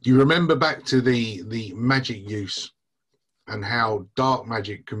 You remember back to the magic use and how dark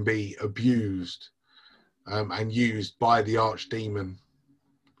magic can be abused and used by the archdemon.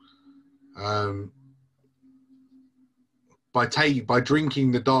 By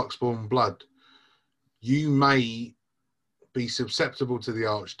drinking the darkspawn blood, you may be susceptible to the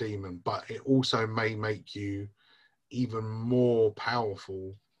archdemon, but it also may make you even more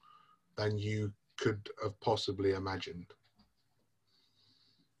powerful than you could have possibly imagined.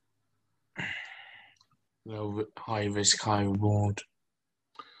 High risk, high reward.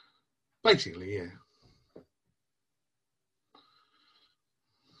 Basically, yeah.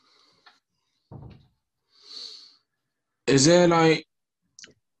 Is there like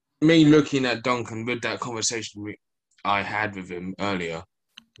me looking at Duncan with that conversation I had with him earlier?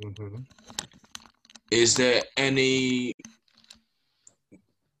 Mm-hmm. Is there any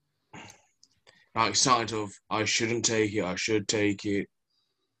like side of I shouldn't take it, I should take it?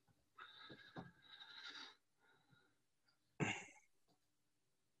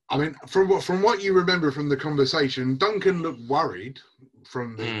 I mean, from what you remember from the conversation, Duncan looked worried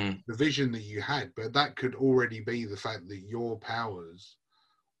from the vision that you had, but that could already be the fact that your powers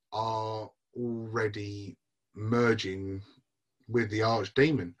are already merging with the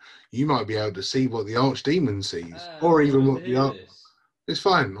archdemon. You might be able to see what the archdemon sees, or even what the it's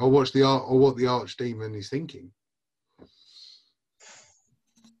fine. Or what the archdemon is thinking.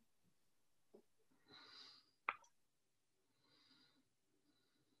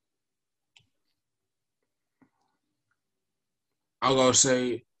 I gotta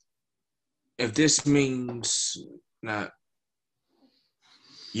say, if this means that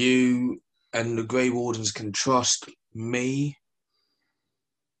you and the Grey Wardens can trust me,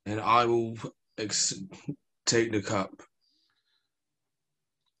 then I will take the cup.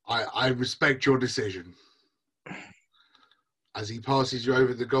 I respect your decision. As he passes you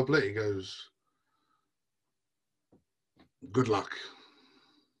over the goblet, he goes, "Good luck."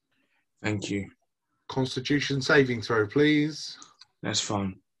 Thank you. Constitution saving throw, please. That's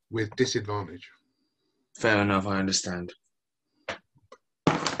fine. With disadvantage. Fair enough, I understand.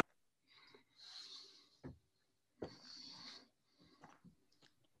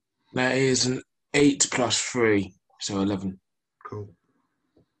 That is an 8 plus 3, so 11. Cool.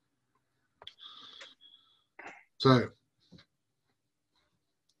 So,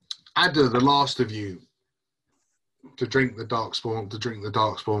 Adder, the last of you, to drink the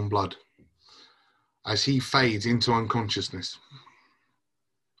darkspawn blood, as he fades into unconsciousness.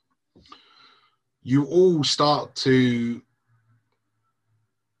 You all start to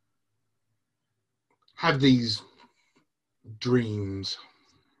have these dreams,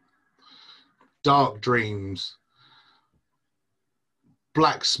 dark dreams,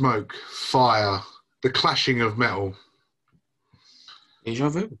 black smoke, fire, the clashing of metal. Deja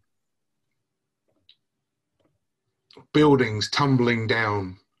vu. Buildings tumbling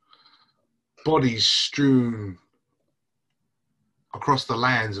down, bodies strewn across the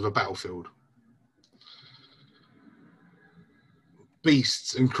lands of a battlefield.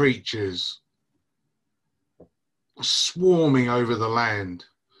 Beasts and creatures swarming over the land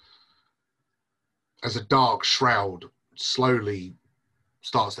as a dark shroud slowly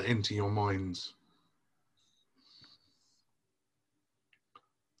starts to enter your minds.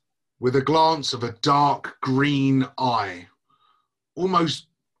 With a glance of a dark green eye, almost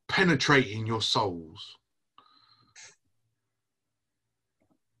penetrating your souls.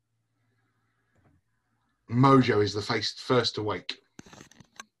 Mojo is the first to wake.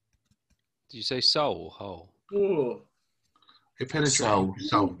 Did you say soul? Hole. Oh, It penetrates your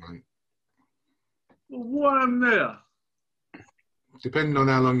soul, mate. why am there? Depending on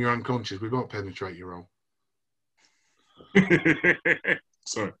how long you're unconscious, we won't penetrate your role.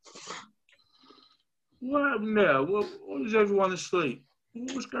 Sorry. What happened there? What is everyone asleep?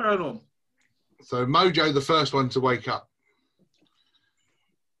 What's going on? So Mojo, the first one to wake up.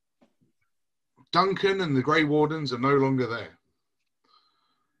 Duncan and the Grey Wardens are no longer there.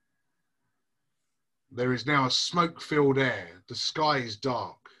 There is now a smoke-filled air. The sky is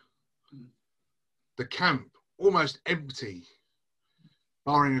dark. The camp almost empty,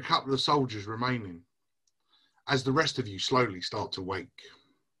 barring a couple of soldiers remaining, as the rest of you slowly start to wake.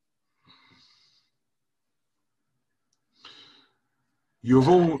 You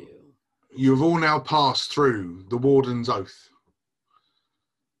have all now passed through the Warden's Oath.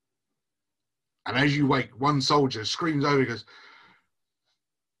 And as you wake, one soldier screams over and goes,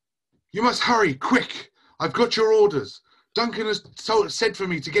 "You must hurry, quick! I've got your orders. Duncan has said for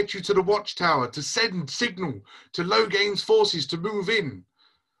me to get you to the watchtower, to send signal to Loghain's forces to move in.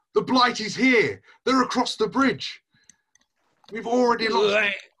 The Blight is here. They're across the bridge. We've already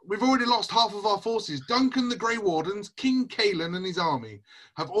lost half of our forces. Duncan, the Grey Wardens, King Kalen and his army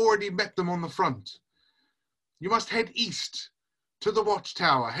have already met them on the front. You must head east to the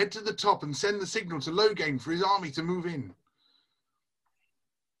watchtower, head to the top and send the signal to Loghain for his army to move in."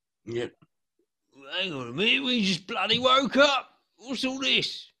 Yep. Hang on a minute, we just bloody woke up. What's all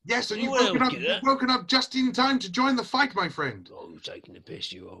this? Yes, and Anyone you've else get that? woken up just in time to join the fight, my friend. Oh, you're taking the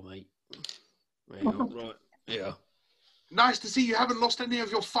piss, you are, mate. Hang on, right, yeah. Nice to see you haven't lost any of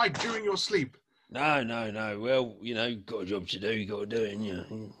your fight during your sleep. No. Well, got a job to do. You got to do it, ain't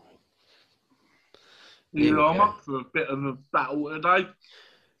you? Here we I'm go. up for a bit of a battle today.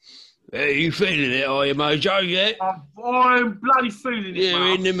 Are you feeling it, are you, Mojo? Yeah? I'm bloody feeling it, You're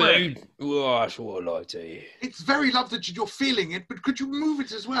mate. in the I swear. mood. Well, that's what I like to hear. It's very lovely that you're feeling it, but could you move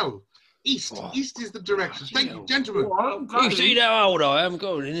it as well? East. Oh. East is the direction. Thank you, hell. gentlemen. All right, I'm You going. see how old I am?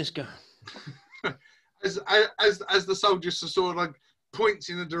 Go on in, let's go. As the soldier sort of like points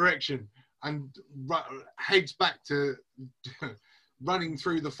in a direction and heads back to running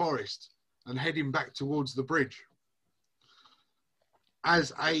through the forest and heading back towards the bridge.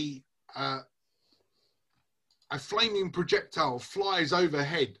 As a flaming projectile flies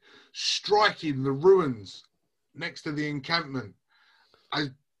overhead, striking the ruins next to the encampment, as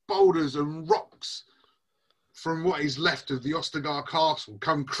boulders and rocks from what is left of the Ostergar castle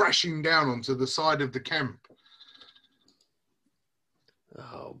come crashing down onto the side of the camp.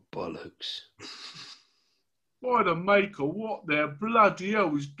 Oh, bollocks. By the maker, what the bloody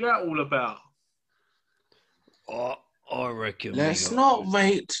hell is that all about? I reckon. Let's we not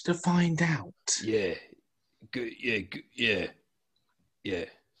wait to find out. Yeah. Good. Yeah. Good, yeah. Yeah.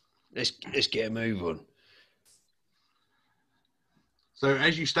 Let's get a move on. So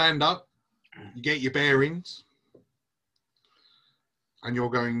as you stand up, you get your bearings, and you're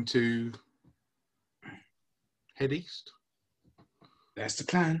going to head east. That's the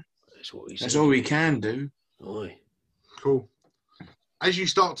plan. That's what he That's said. all we can do. Aye. Cool. As you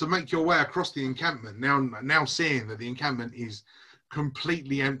start to make your way across the encampment, now seeing that the encampment is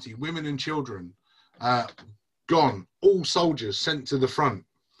completely empty, women and children gone, all soldiers sent to the front.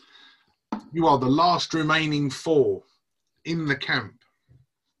 You are the last remaining 4 in the camp.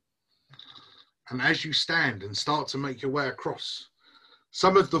 And as you stand and start to make your way across,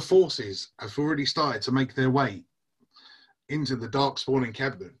 some of the forces have already started to make their way into the Darkspawn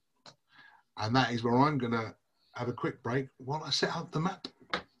encampment. And that is where I'm going to have a quick break while I set up the map.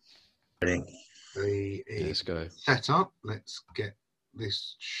 Ready? Let's go. Set up. Let's get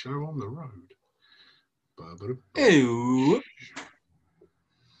this show on the road. Ew.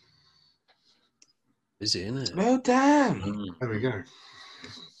 Busy, isn't it? Well done. Mm. There we go.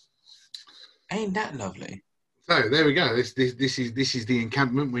 Ain't that lovely? So there we go. This is the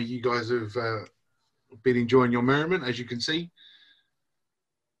encampment where you guys have been enjoying your merriment. As you can see,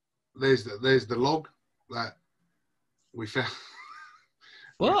 there's the log that we found.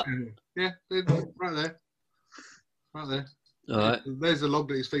 What? Yeah, right there. Right there. All right. There's the log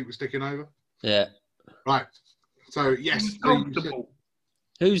that his feet were sticking over. Yeah. Right. So yes. It's comfortable.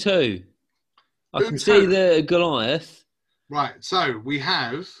 Who's who? I can Who's see who? the Goliath. Right. So we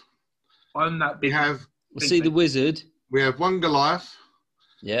have I'm that big. I see the wizard. we have one Goliath.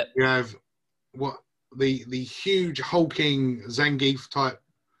 Yep. We have what the huge hulking Zangief type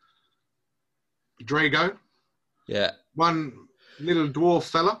Drago. Yeah. One little dwarf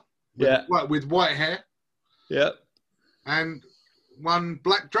fella. Yeah. With white hair, Yep. and one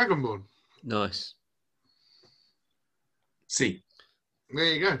black dragonborn. Nice. See. There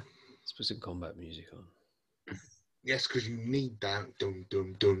you go. Let's put some combat music on. Yes, because you need that. Dum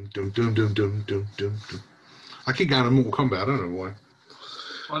dum dum dum dum dum dum dum dum. I keep going to Mortal Kombat. I don't know why.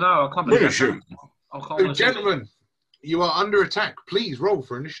 I know. I can't Where believe is you? I can't So, believe gentlemen, you are under attack. Please roll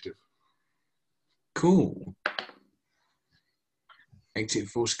for initiative. Cool. Exit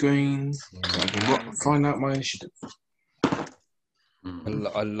full screen. So I can find out my initiative.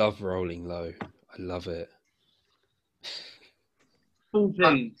 Mm. I love rolling low. I love it.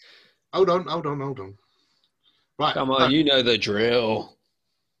 14. Hold on. Right. Come on, you know the drill.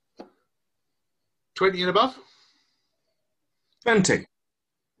 20 and above. 20.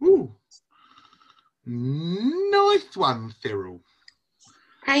 Ooh. Nice one, Cyril.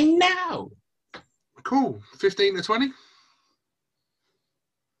 I know. Cool. 15 to 20.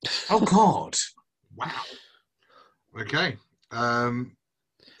 Oh, God. Wow. Okay. 10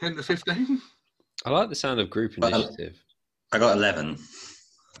 to 15. I like the sound of group Well, initiative. I got 11.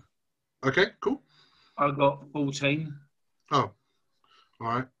 Okay, cool. I got 14. Oh, all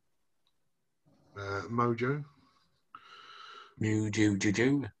right. Mojo,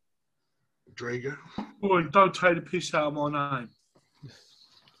 Ju. Drago, Boy, don't take the piss out of my name.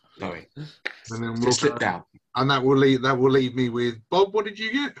 Sorry. and then Just slipped out. and that will leave me with Bob. What did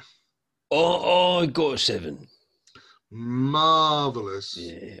you get? Oh, I got a 7. Marvelous.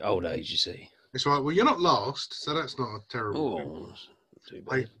 Yeah, old age, you see. It's right. Well, you're not last, so that's not a terrible thing. Oh, that's not too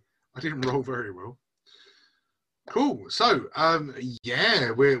bad. I didn't roll very well. Cool. So,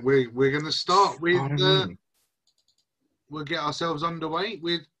 yeah, we're going to start with. We'll get ourselves underway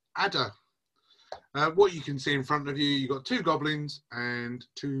with Ada. What you can see in front of you, you've got 2 goblins and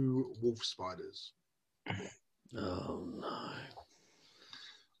 2 wolf spiders. Oh no.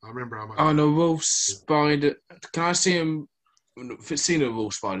 I remember how much. On a wolf spider. Can I see him? See the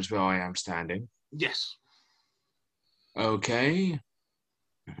wolf spiders where I am standing. Yes. Okay.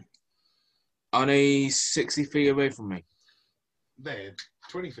 Are they 60 feet away from me? They're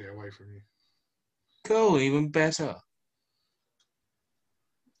 20 feet away from you. Cool, even better.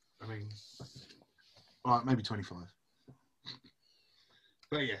 I mean, all right, maybe 25.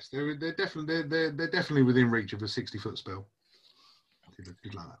 But yes, they're definitely within reach of a 60-foot spell.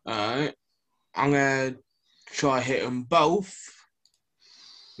 Good luck. Alright. I'm gonna try hit them both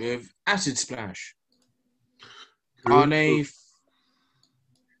with acid splash. Are they?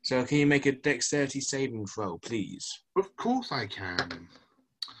 So can you make a dexterity saving throw, please? Of course I can.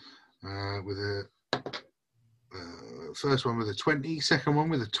 With a first one with a 20, second one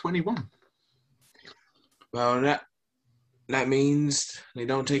with a 21. Well, that means they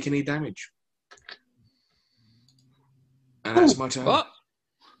don't take any damage. And that's my turn. What?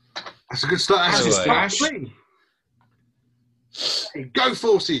 That's a good start. That's Acid a start. splash. Hey, go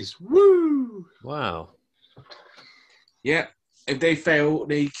Forces! Woo! Wow. Yeah. If they fail,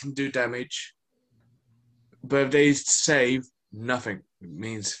 they can do damage. But if they save, nothing. It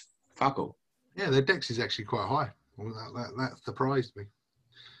means fuck all. Yeah, their dex is actually quite high. Well, that surprised me.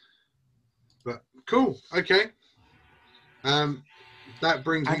 But cool. Okay. That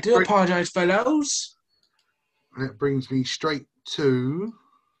brings me. I do apologize, fellows. That brings me straight to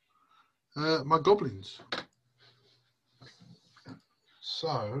my goblins.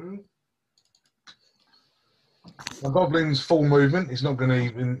 So my goblins' full movement is not going to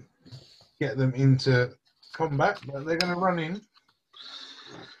even get them into combat, but they're going to run in.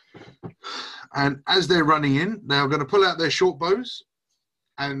 And as they're running in, they're going to pull out their short bows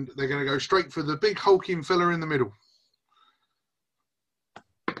and they're going to go straight for the big hulking fella in the middle.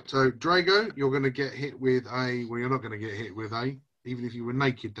 So, Drago, you're going to get hit with a... Well, you're not going to get hit with a... Even if you were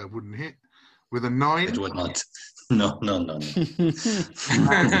naked, that wouldn't hit. With a 9. It would not. No.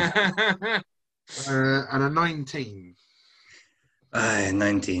 And a 19.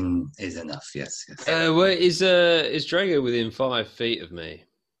 19 is enough, yes. Where is Drago within 5 feet of me?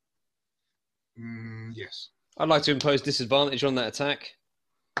 Yes. I'd like to impose disadvantage on that attack.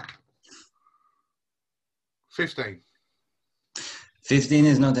 15. 15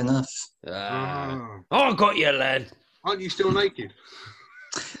 is not enough. Oh, I got you, lad. Aren't you still naked?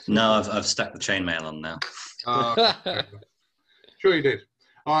 No, I've stuck the chainmail on now. Sure you did.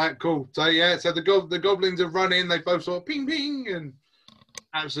 All right, cool. So, yeah, so the goblins have run in. They both sort of ping, ping, and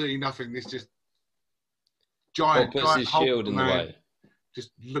absolutely nothing. This just giant, puts giant his Hulk shield in the man way.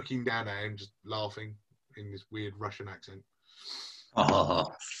 just looking down at him, just laughing in this weird Russian accent.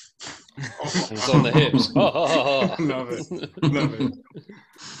 Oh, It's on the hips. Love it. Love it.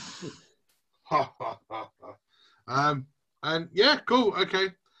 And yeah, cool. Okay.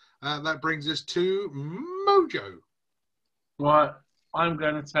 That brings us to Mojo. Right, I'm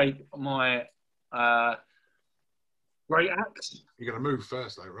going to take my great axe. You're going to move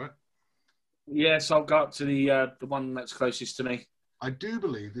first, though, right? Yes, I'll go up to the one that's closest to me. I do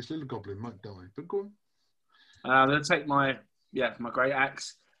believe this little goblin might die, but go on. I'm going to take my great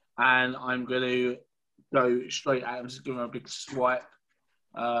axe, and I'm going to go straight at him. Just give him a big swipe.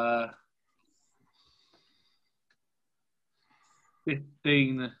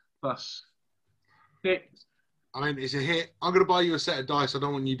 15 plus 6. I mean, it's a hit. I'm going to buy you a set of dice. I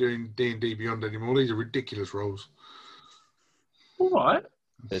don't want you doing D&D Beyond anymore. These are ridiculous rolls. All right.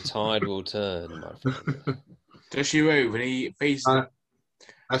 The tide will turn, my friend. Does you move and he faces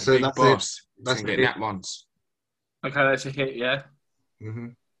That's the big it. boss? That's That's get it. that once. Okay, that's a hit, yeah. Mm-hmm.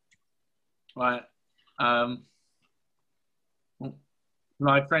 Right.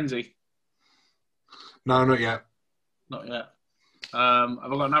 Live frenzy. No, not yet. Not yet. Have I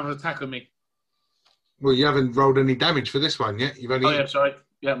got another attack on me? Well, you haven't rolled any damage for this one yet. You've only. Oh yeah, sorry.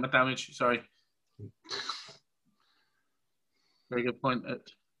 Yeah, my damage. Sorry. Very good point at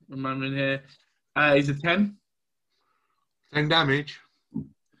the moment here. Is it 10? 10 damage.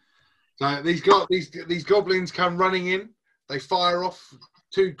 So these goblins come running in. They fire off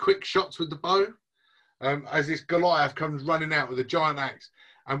 2 quick shots with the bow. As this Goliath comes running out with a giant axe,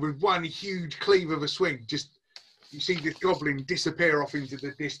 and with one huge cleave of a swing, just you see this goblin disappear off into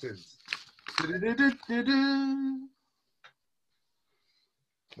the distance.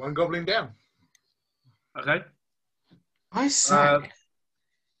 One goblin down. Okay. I sang.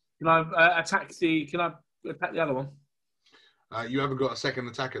 Can I attack the other one? You haven't got a second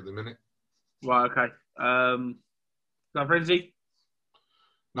attack at the minute. Right. Okay. Can I frenzy?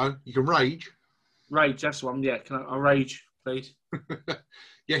 No, you can rage. Rage. That's the one. Yeah. Can I rage, please?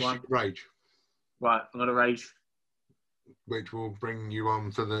 Yes, One. you can rage. Right. I'm gonna rage. which will bring you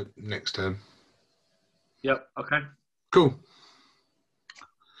on for the next turn. Yep. Okay. Cool.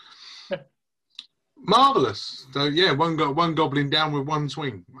 Marvellous. So, yeah, one goblin down with one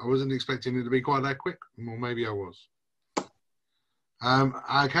swing. I wasn't expecting it to be quite that quick. Well, maybe I was.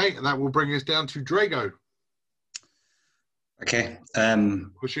 Okay, that will bring us down to Drago. Okay.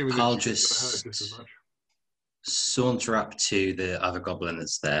 Assuming I'll that she's gonna hurt just as much. saunter up to the other goblin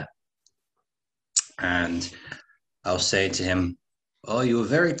that's there. And I'll say to him, "Oh, you were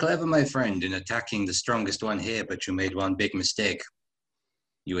very clever, my friend, in attacking the strongest one here, but you made one big mistake.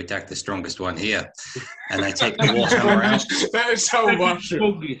 You attacked the strongest one here." And I take the warhammer out, That is so much.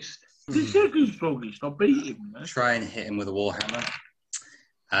 Strongest. The second strongest. I beat him. Man. try and hit him with a warhammer.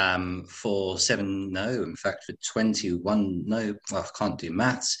 For 7, no. In fact, for 21, no. Well, I can't do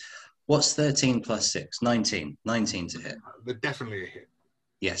maths. What's 13 plus 6? 19. 19 to hit. They're definitely a hit.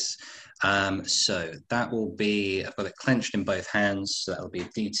 Yes. So that will be, I've got it clenched in both hands, so that'll be a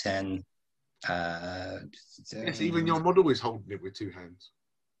D10. Yes, even your model is holding it with two hands.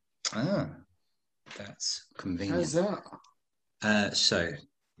 Ah, that's How's convenient. that? So It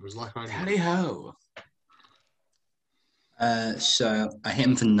was like I Tally ho. so I hit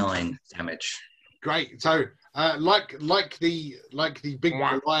him for 9 damage. Great. So, like the big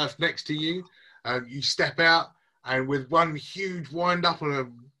Goliath next to you, you step out and with one huge wind up and a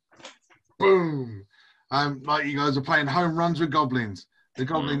boom, like you guys are playing home runs with goblins. The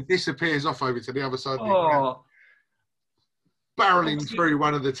goblin disappears off over to the other side of the ground, Oh, barreling through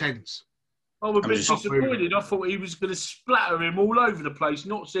one of the tents. I'm a bit just- disappointed. I thought he was going to splatter him all over the place,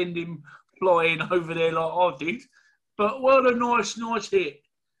 not send him flying over there like I did. But what a nice hit.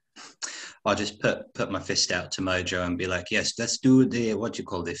 I'll just put my fist out to Mojo and be like, "Yes, let's do the what you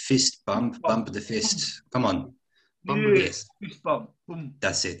call the fist bump of the fist. Come on, Yeah, yes, fist bump. Boom.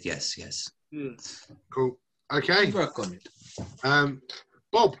 that's it. Yes." Yeah. Cool. Okay. Work on it.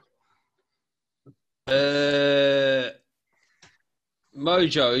 Bob.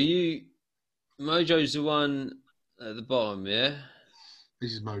 Mojo's the one at the bottom, yeah?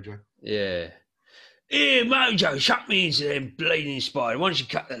 This is Mojo. Yeah. Here, Mojo, chuck me into them bleeding spider. Once you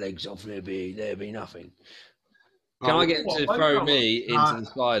cut the legs off, there'll be nothing. Can I get him to What? throw me into the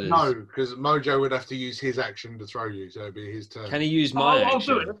spiders? No, because Mojo would have to use his action to throw you, so it'd be his turn. Can he use my I'll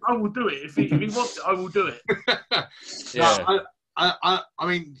action? do it. I will do it. If he wants it, I will do it. Yeah. No, I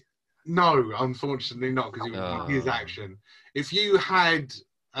mean, no, unfortunately not, because it would be his Oh. action. If you had,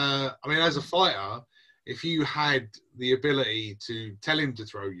 I mean, as a fighter, if you had the ability to tell him to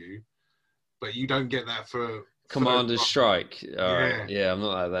throw you, but you don't get that for Commander's strike. All right. Yeah. Yeah, I'm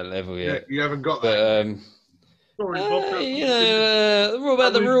not at that level Yeah, yet. you haven't got that. But Sorry, Bob. you know, what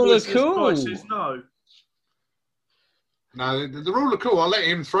about the rule of cool? Says no. No, the rule of cool. I'll let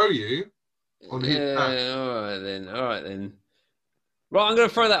him throw you on his Yeah, turn. all right then. Right, I'm going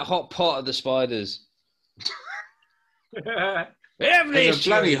to throw that hot pot at the spiders. It's a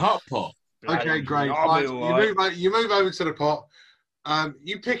bloody hot pot. Okay, great. I'll be Right, all right. you move over to the pot.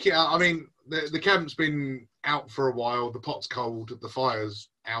 You pick it up. I mean, the camp's been out for a while. The pot's cold. The fire's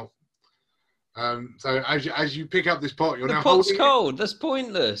out. So as you pick up this pot, you're The now pot's holding cold. That's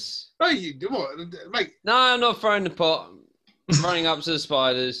pointless. it. No, you do what, mate? No, I'm not throwing the pot. I'm running up to the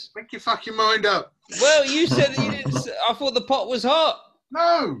spiders. Make your fucking mind up. Well, you said that you didn't. I thought the pot was hot.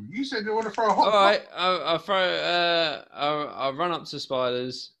 No, you said you want to throw a hot All pot. right, I throw. I run up to the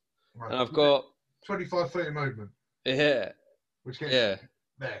spiders, Right. and I've got 25 feet of movement, yeah, which gets yeah.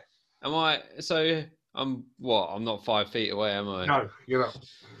 there. Am I? So I'm what? I'm not 5 feet away, am I? No, you're not.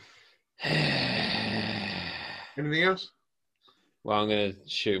 Anything else? Well, I'm gonna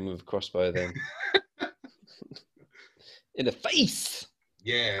shoot him with a crossbow then. In the face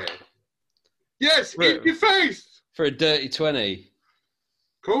Yeah. Yes, Right. in your face. for a dirty 20.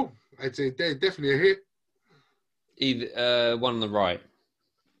 Cool. It's definitely a hit. Either one on the right.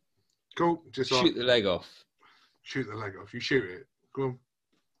 Cool. Just Shoot like the leg off. shoot the leg off. You shoot it. Go on.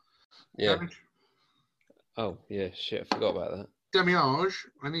 Yeah. Damage. Oh yeah. Shit. I forgot about that. Demiage.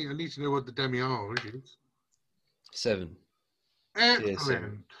 I need to know what the demiage is. 7. Excellent.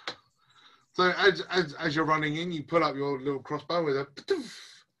 seven. So as you're running in, you pull up your little crossbow with a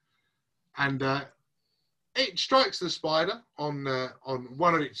and it strikes the spider on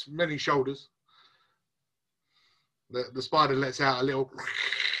one of its many shoulders. The spider lets out a little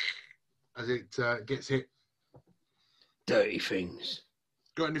as it gets hit. Dirty things.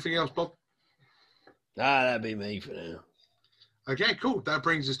 Got anything else, Bob? Ah, that'd be me for now. Okay, cool. That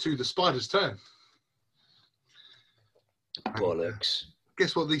brings us to the spider's turn. Bollocks.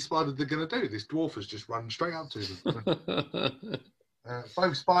 Guess what these spiders are going to do? This dwarf has just run straight up to them.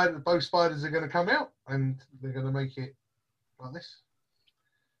 Both spiders are going to come out, and they're going to make it like this.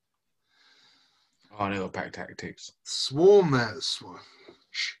 Oh, they were pack tactics. Swarm that Sorry.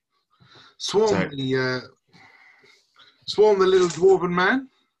 swarm the little dwarven man.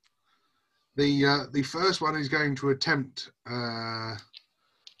 The first one is going to attempt a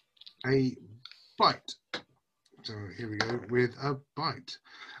bite. So here we go with a bite.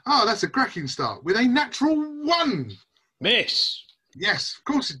 Oh, that's a cracking start with a natural 1. Miss. Yes, of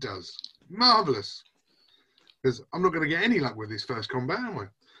course it does. Marvellous. Because I'm not going to get any luck with this first combat, am I?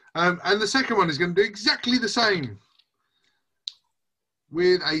 And the second one is going to do exactly the same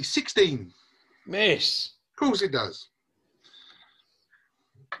with a 16. Miss. Of course it does.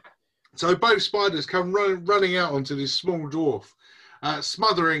 So both spiders come running out onto this small dwarf,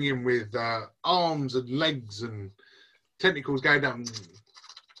 smothering him with arms and legs and tentacles going down.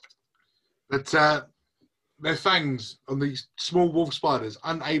 But their fangs on these small wolf spiders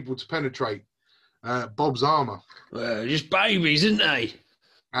unable to penetrate Bob's armour. Well, just babies, isn't they?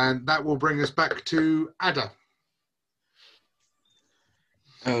 And that will bring us back to Ada.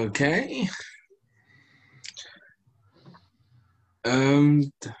 Okay.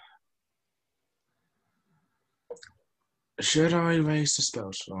 Should I raise the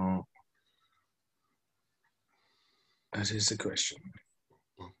spell slot? That is the question.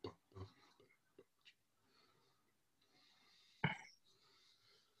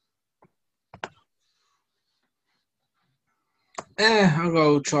 I'll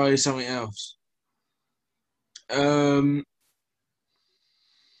go try something else.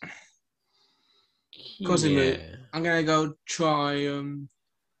 Cosimo, I'm gonna go try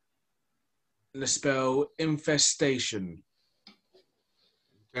the spell Infestation.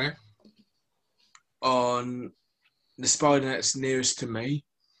 Okay. On the spider that's nearest to me.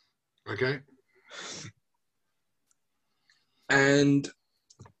 Okay. And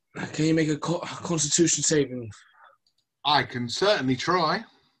can you make a Constitution saving? I can certainly try.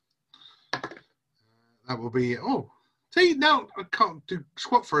 That will be... Oh, see, now I can't do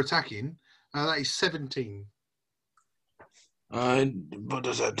squat for attacking. That is 17. What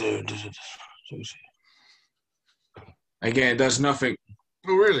does that do? Again, it does nothing.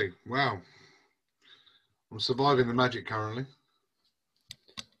 Oh, really? Wow. I'm surviving the magic currently.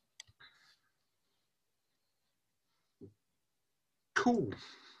 Cool.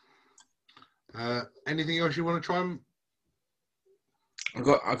 Anything else you want to try?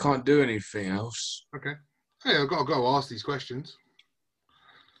 I can't do anything else. Okay. Hey, I've got to go ask these questions.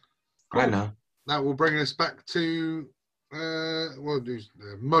 I know. That will bring us back to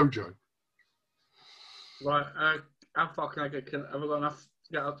Mojo. Right. How far can I get? Have I got enough to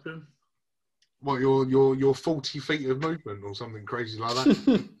get up to him? What, your 40 feet of movement or something crazy like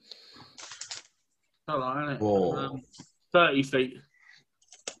that? Hold on, isn't it? Whoa. 30 feet.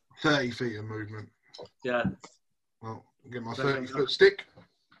 30 feet of movement. Yeah. Well, get my 30-foot stick.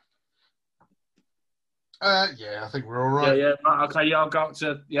 Yeah, I think we're all right. Yeah. Right, okay, yeah, I'll go up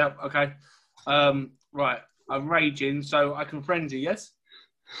to. Yeah, okay. Right. I'm raging, so I can frenzy. Yes.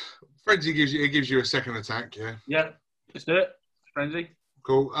 Frenzy gives you a second attack. Yeah. Yeah. Let's do it. Frenzy.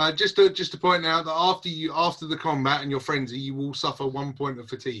 Cool. Just to point out that after the combat and your frenzy, you will suffer 1 point of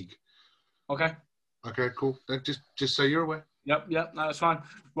fatigue. Okay. Okay. Cool. Just so you're aware. Yep. No, that's fine.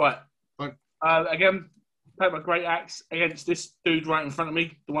 Right. Fine. Again, take my great axe against this dude right in front of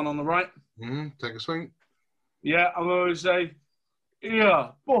me, the one on the right. Take a swing. Yeah, I'm going to say,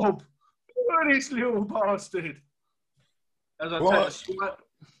 yeah, Bob, look at this little bastard. As I take a swipe.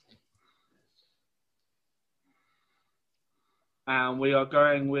 And we are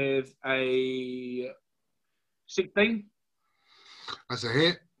going with a 16. That's a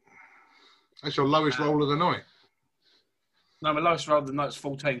hit. That's your lowest roll of the night. No, my lowest roll of the night's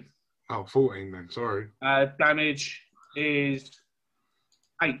 14. Oh, 14 then. Sorry. Damage is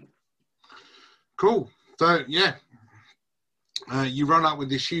 8. Cool. So, yeah. You run up with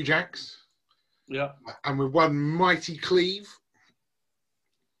this huge axe. Yeah. And with one mighty cleave,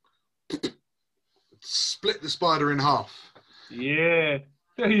 split the spider in half. Yeah.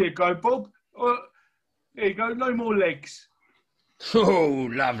 There you go, Bob. There you go. No more legs. Oh,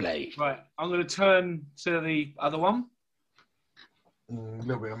 lovely. Right. I'm going to turn to the other one. A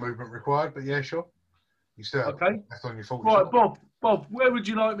little bit of movement required, but yeah, sure. You still have that's on your 40 Right, shot. Bob, where would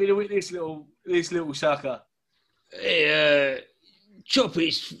you like me to hit this little sucker? Chop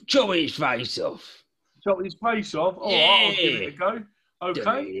his face off. Chop his face off? All right, I'll give it a go. Okay.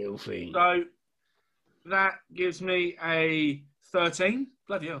 Dirty little thing. So that gives me a 13.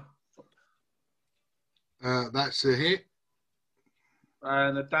 Bloody hell. That's a hit.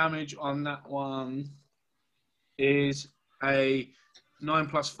 And the damage on that one is a 9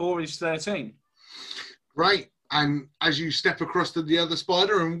 plus 4 is 13. Right. And as you step across to the other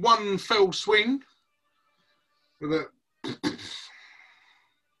spider in one fell swing, with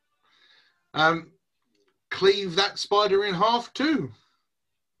a cleave that spider in half too.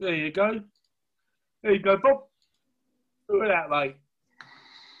 There you go. There you go, Bob. Look at that, mate.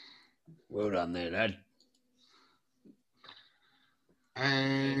 Well done there, lad.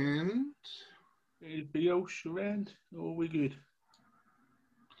 And Anything else around? Or are we good?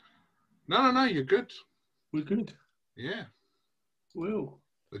 no, you're good. We're good. Yeah. Well.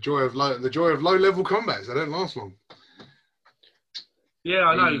 The joy of low level combats. They don't last long. Yeah,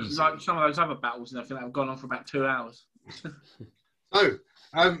 I know. Like some of those other battles and everything that have gone on for about 2 hours. So,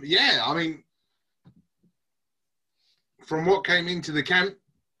 yeah, I mean, from what came into the camp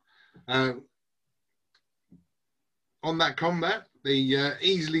on that combat, they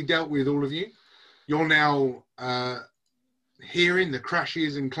easily dealt with all of you. You're now hearing the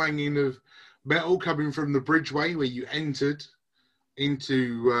crashes and clanging of metal coming from the bridgeway where you entered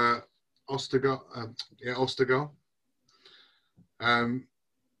into Ostagar.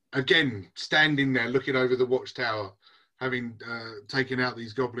 Again, standing there looking over the watchtower, having taken out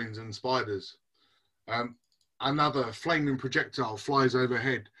these goblins and spiders. Another flaming projectile flies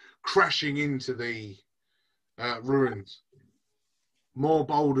overhead, crashing into the ruins. More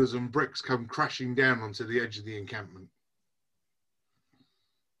boulders and bricks come crashing down onto the edge of the encampment.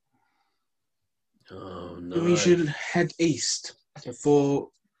 Oh, no. We should head east before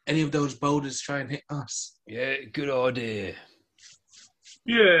any of those boulders try and hit us. Yeah, good idea.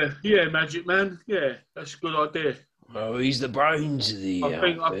 Yeah, Magic Man. Yeah, that's a good idea. Oh, he's the brains of the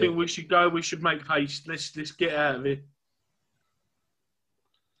I think we should go. We should make haste. Let's get out of here.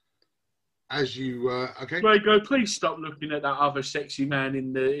 As you okay, Drago, please stop looking at that other sexy man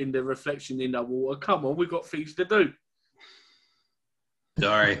in the reflection in the water. Come on, we've got things to do.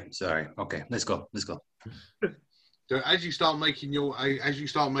 Sorry. Okay, let's go. So as you start making your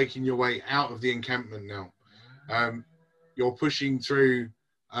way out of the encampment now, you're pushing through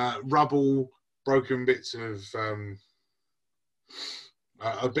rubble, broken bits of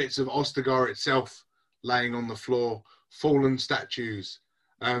Ostagar itself laying on the floor, fallen statues.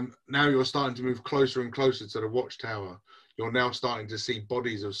 Now you're starting to move closer and closer to the watchtower. You're now starting to see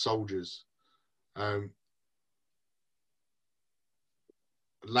bodies of soldiers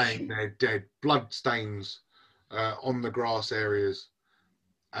laying there dead, blood stains on the grass areas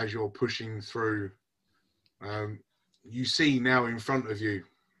as you're pushing through. You see now in front of you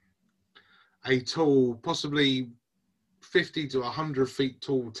a tall, possibly 50 to 100 feet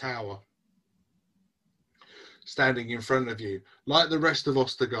tall tower standing in front of you. Like the rest of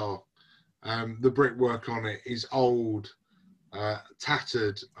Ostagar, the brickwork on it is old,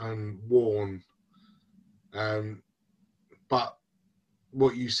 tattered and worn, but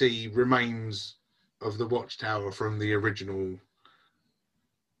what you see remains of the watchtower from the original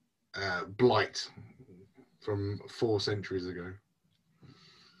blight from 4 centuries ago.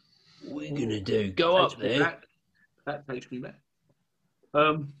 What are you going to do? Go up there? That takes me back.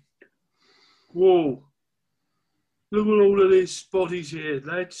 Whoa. Look at all of these bodies here,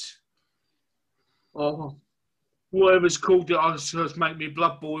 lads. Oh, whatever's called it, I just make me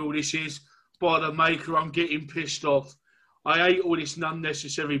blood boil. This is, by the maker, I'm getting pissed off. I hate all this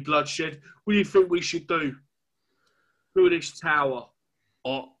unnecessary bloodshed. What do you think we should do? Look at this tower.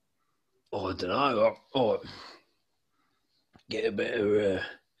 I don't know. Get a better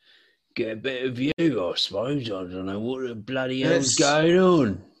view, I suppose. I don't know what the bloody hell's going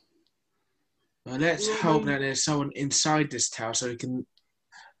on. Well, let's hope that there's someone inside this tower so we can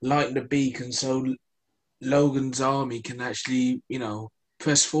light the beacon so Logan's army can actually,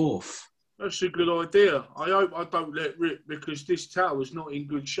 press forth. That's a good idea. I hope I don't let rip because this tower's not in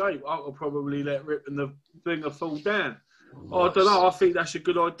good shape. I'll probably let rip and the thing will fall down. I don't know. I think that's a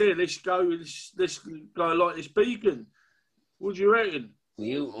good idea. Let's go light this beacon. What do you reckon?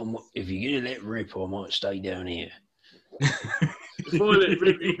 If you're going to let rip, I might stay down here. If I let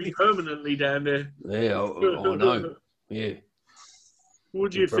rip, he'll be permanently down there. Yeah, I know. Yeah.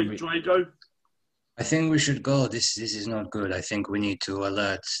 What do you think, Drago? I think we should go. This is not good. I think we need to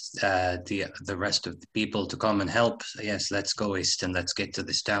alert the rest of the people to come and help. Yes, let's go east and let's get to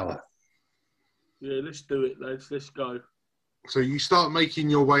this tower. Yeah, let's do it, lads. Let's go. So you start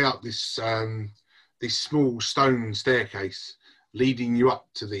making your way up this small stone staircase, leading you up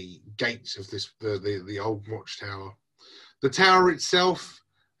to the gates of the old watchtower. The tower itself,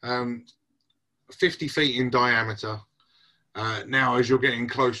 50 feet in diameter. Now, as you're getting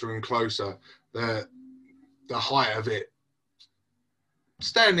closer and closer, the height of it,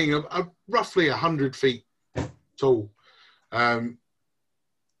 standing roughly 100 feet tall. As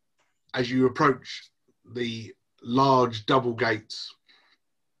you approach the large double gates,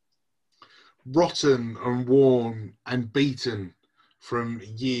 rotten and worn and beaten from the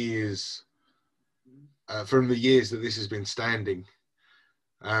years that this has been standing.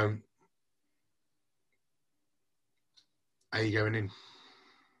 Are you going in?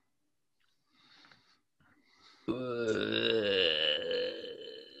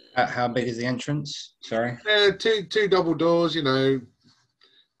 How big is the entrance? Sorry. Two double doors,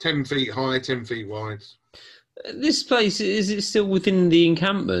 10 feet high, 10 feet wide. This place, is it still within the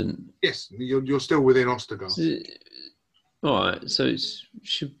encampment? Yes, you're still within Ostergard. All right, so it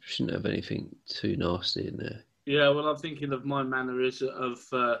shouldn't have anything too nasty in there. Yeah, well, I'm thinking of my mannerism of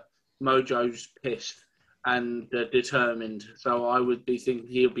Mojo's pissed and determined. So I would be thinking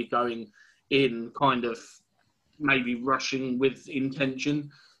he'll be going in kind of maybe rushing with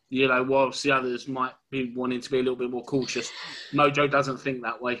intention, whilst the others might be wanting to be a little bit more cautious. Mojo doesn't think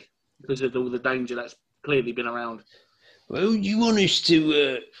that way because of all the danger that's clearly been around. Well, you want us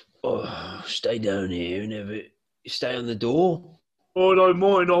to stay down here and stay on the door? Oh, I don't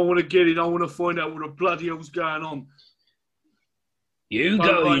mind. I want to get in. I want to find out what the bloody hell's going on. You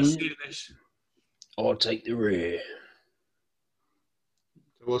go in. I'll take the rear.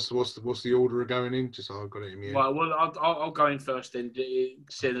 What's the order of going in? Just so I've got it in my head. Right, well, I'll go in first then,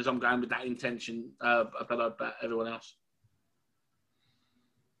 seeing as I'm going with that intention about everyone else.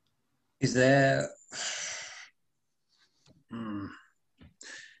 Is there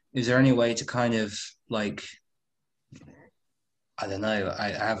any way to kind of like, I don't know, I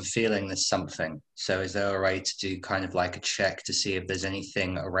have a feeling there's something. So is there a way to do kind of like a check to see if there's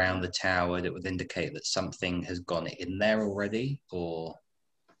anything around the tower that would indicate that something has gone in there already, or?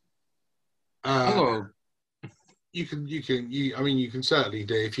 You can certainly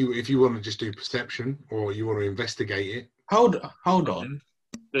do if you want to just do perception or you want to investigate it. Hold on.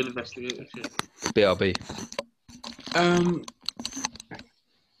 Do investigate. BRB.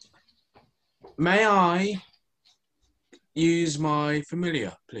 May I use my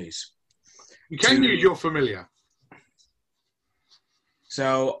familiar, please? You can use your familiar.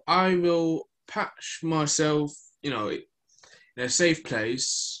 So I will patch myself, in a safe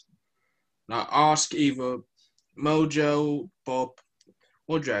place. Now ask either Mojo, Bob,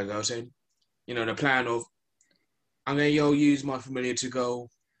 or Drago, saying, the plan of, I'm going to use my familiar to go,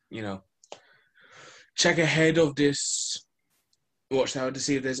 check ahead of this watchtower to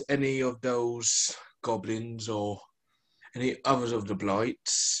see if there's any of those goblins or any others of the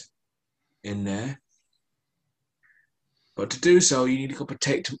blights in there. But to do so, you need to go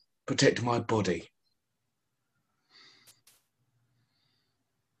protect my body.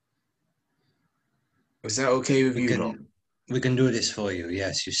 Is that okay with you, Rob? We can do this for you,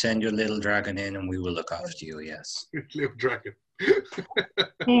 yes. You send your little dragon in and we will look after you, yes. Little dragon.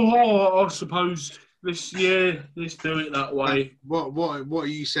 I suppose let's do it that way. What are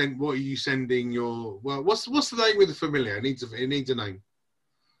you sending your what's the name with the familiar? It needs a name.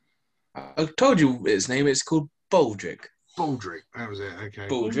 I told you its name, it's called Baldric. Baldric, that was it, okay.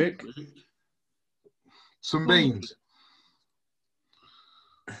 Baldric. Some beans.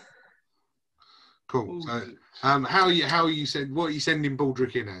 Cool. So, what are you sending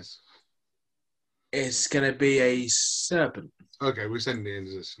Baldric in as? It's gonna be a serpent. Okay, we're sending it in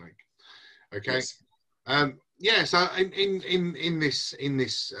as a snake. Okay. Yes. So in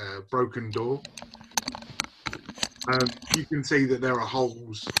this broken door, you can see that there are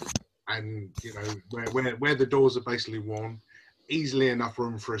holes, and where the doors are basically worn, easily enough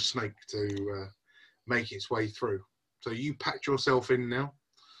room for a snake to make its way through. So you patch yourself in now.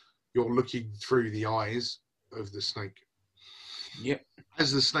 You're looking through the eyes of the snake. Yep.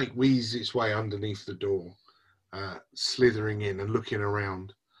 As the snake weaves its way underneath the door, slithering in and looking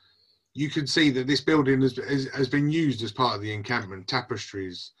around, you can see that this building has been used as part of the encampment.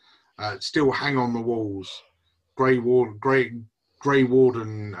 Tapestries still hang on the walls. Grey Warden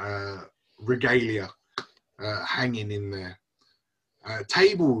regalia hanging in there.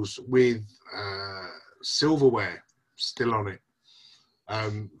 Tables with silverware still on it.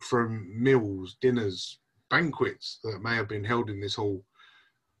 From meals, dinners, banquets that may have been held in this hall.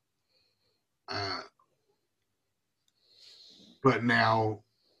 But now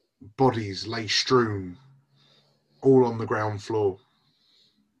bodies lay strewn all on the ground floor.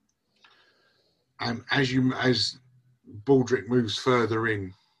 And as Baldric moves further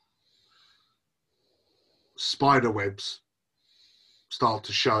in, spider webs start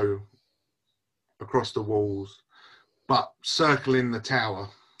to show across the walls. But circling the tower,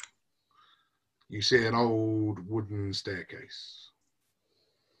 you see an old wooden staircase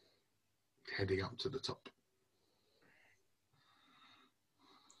heading up to the top.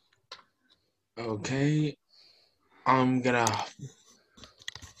 Okay. I'm gonna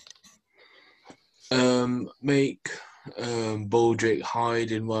make Baldric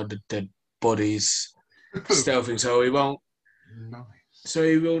hide in one of the dead bodies, stealthing, so he won't. Nice. So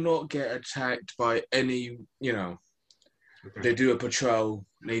he will not get attacked by any. Okay. They do a patrol.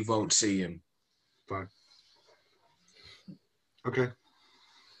 They won't see him. Fine. Okay.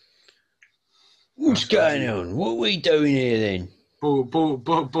 What's going on? What are we doing here then?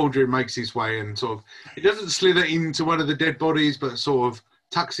 Baldric makes his way and sort of, it doesn't slither into one of the dead bodies, but sort of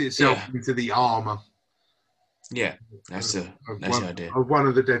tucks itself into the armour. Yeah, that's the idea. Of one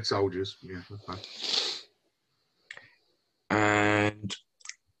of the dead soldiers. Yeah, that's fine. And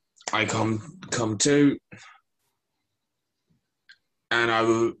I come to, and I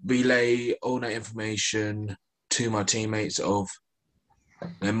will relay all that information to my teammates of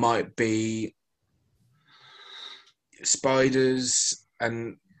there might be spiders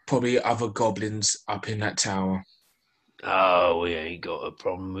and probably other goblins up in that tower. Oh, we ain't got a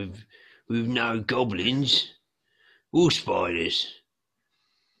problem with no goblins or spiders.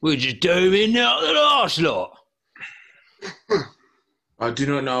 We're just doing out the last lot. I do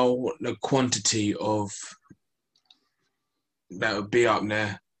not know what the quantity of that would be up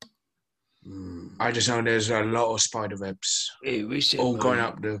there. I just know there's a lot of spider webs all going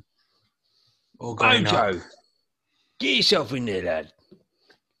up the. All going up. Mojo, get yourself in there, lad.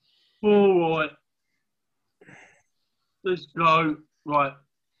 All right. Let's go. Right.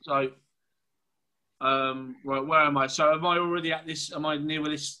 So, right, where am I? So, am I already at this? Am I near where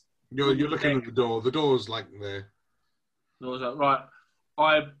this? You're looking at the door. The door's like there. Right.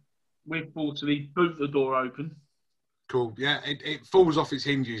 We've fortunately boot the door open. Cool. Yeah, it falls off its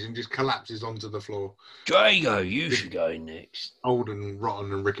hinges and just collapses onto the floor. Drago, you should go in next. Old and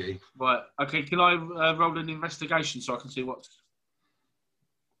rotten and rickety. Right. Okay. Can I roll an investigation so I can see what's?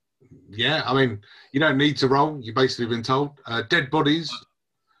 Yeah, I mean, you don't need to roll. You've basically been told. Dead bodies.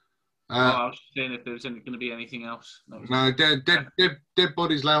 I was just seeing if there was going to be anything else. No, dead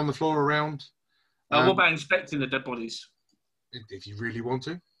bodies lay on the floor around. What about inspecting the dead bodies? If you really want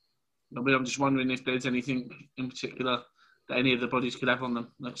to. I mean, I'm just wondering if there's anything in particular that any of the bodies could have on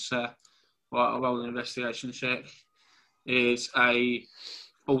them. Let's right, I'll roll an investigation check. It's a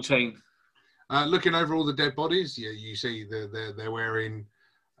 14. Looking over all the dead bodies, you see they're wearing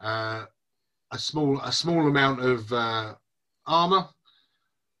a small amount of armour.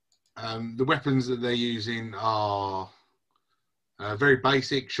 The weapons that they're using are very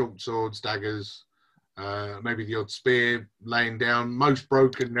basic: short swords, daggers. Maybe the odd spear laying down, most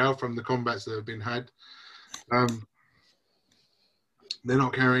broken now from the combats that have been had. They're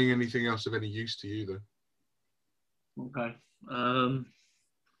not carrying anything else of any use to you, though. Okay.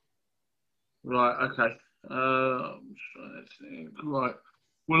 Right, okay. I'm trying to think. Right.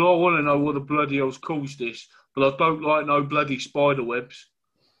 Well, I want to know what the bloody hell's caused this, but I don't like no bloody spider webs.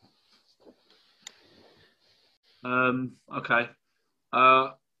 Okay.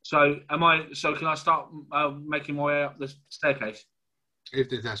 So can I start making my way up the staircase? If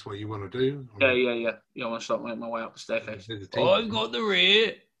that's what you want to do. Yeah. I want to start making my way up the staircase. I've got the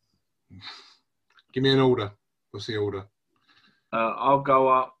rear. Give me an order. What's the order? I'll go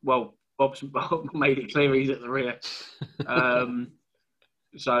up. Well, Bob's made it clear he's at the rear.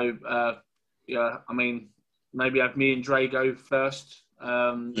 Yeah, I mean, maybe have me and Dre go first.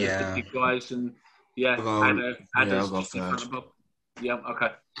 The big guys and I'll go first. Yeah, okay.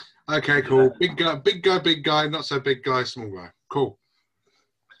 Okay, cool. Big guy, not so big guy, small guy. Cool.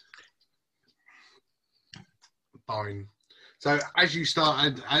 Fine. So as you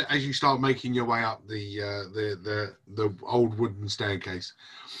start making your way up the old wooden staircase,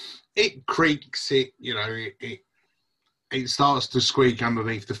 it creaks. It starts to squeak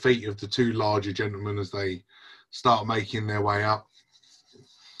underneath the feet of the two larger gentlemen as they start making their way up.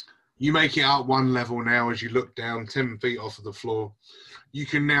 You make it up one level now as you look down 10 feet off of the floor. You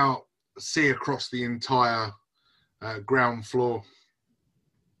can now see across the entire ground floor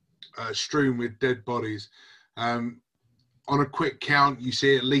strewn with dead bodies. On a quick count, you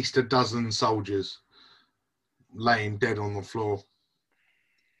see at least a dozen soldiers laying dead on the floor.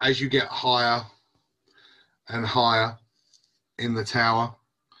 As you get higher and higher in the tower,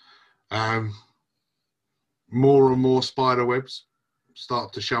 more and more spider webs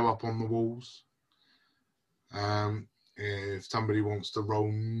start to show up on the walls. If somebody wants to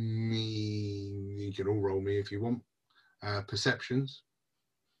roll me, you can all roll me if you want. Perceptions.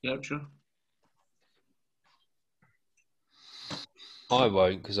 Yeah, sure. I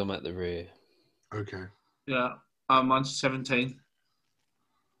won't because I'm at the rear. Okay. Yeah, mine's 17.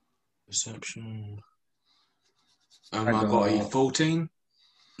 Perception. I got a 14.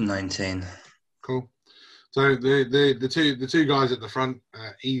 19. Cool. So the two guys at the front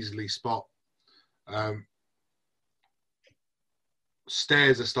easily spot.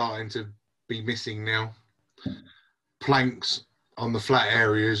 Stairs are starting to be missing now. Planks on the flat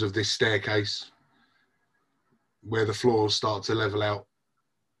areas of this staircase, where the floors start to level out,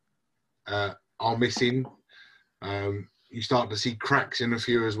 are missing. You start to see cracks in a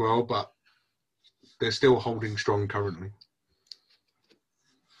few as well, but they're still holding strong currently.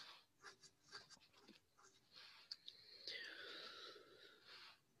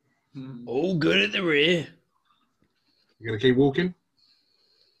 All good at the rear. You're going to keep walking?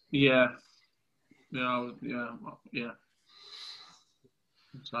 Yeah. Yeah.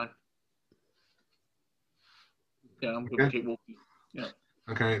 So. Yeah, I'm going to keep walking. Yeah.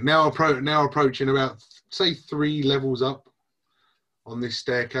 Okay. Now approaching about, say, 3 levels up on this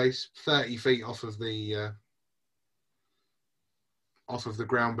staircase, 30 feet off of the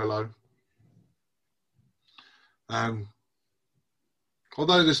ground below.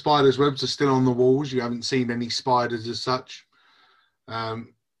 Although the spiders' webs are still on the walls, you haven't seen any spiders as such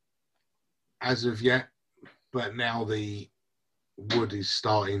as of yet. But now the wood is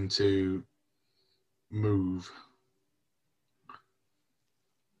starting to move.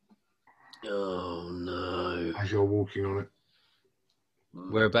 Oh no! As you're walking on it.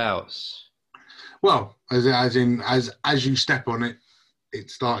 Whereabouts? Well, as you step on it,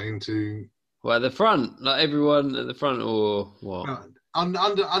 it's starting to. Well, at the front, like everyone at the front, or what?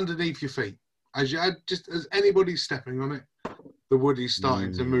 Underneath your feet, as anybody's stepping on it, the wood is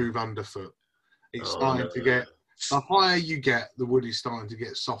starting to move underfoot. It's starting to get. The higher you get, the wood is starting to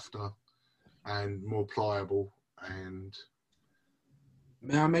get softer and more pliable. And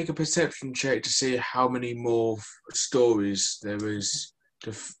may I make a perception check to see how many more stories there is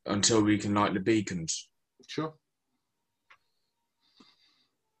until we can light the beacons? Sure.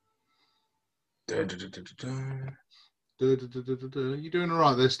 Da, da, da, da, da, da. You doing all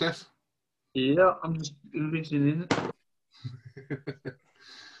right there, Steph? Yeah, I'm just listening.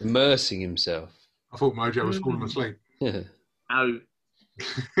 Immersing himself. I thought Mojo was falling asleep. No.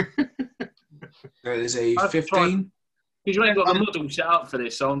 There's a 15. Because you ain't got the model set up for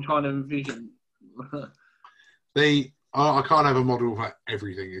this, so I'm trying to envision. I can't have a model for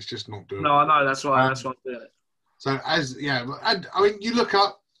everything. It's just not doing. No, I know. That's why. That's why I'm doing it. So and I mean, you look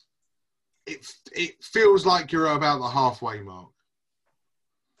up. It feels like you're about the halfway mark.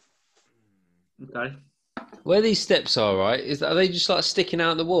 Okay. Where these steps are, right? Are they just like sticking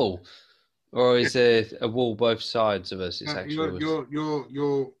out the wall, or is there a wall both sides of us? It's actually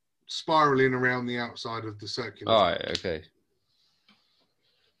you're spiraling around the outside of the circular. All right. Okay.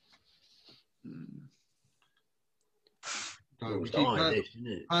 So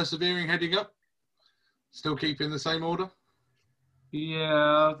keep persevering, heading up. Still keeping the same order.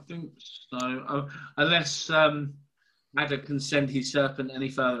 Yeah, I think so. Unless Ada can send his serpent any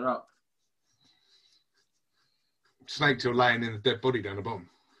further up. Snake's still laying in a dead body down the bottom.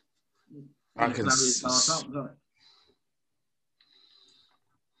 I can. I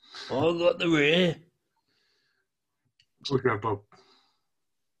got the rear. Look at Bob.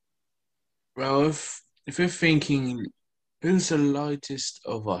 Well, if we're thinking, who's the lightest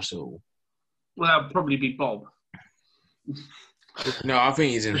of us all? Well, that'd probably be Bob. No, I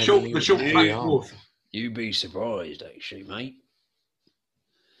think he's in the short fat dwarf. You'd be surprised, actually, mate.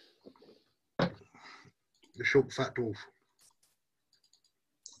 The short fat dwarf.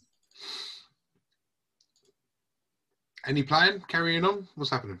 Any plan? Carrying on?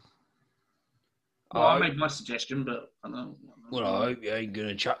 What's happening? Well, I made my suggestion, but I don't know. Well, I hope you ain't going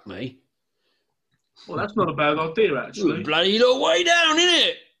to chuck me. Well, that's not a bad idea, actually. Bloody long way down, isn't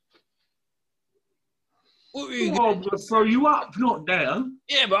it? What are you I'm going to throw you up, not down.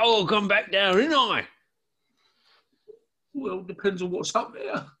 Yeah, but I'll come back down, ain't I? Well, depends on what's up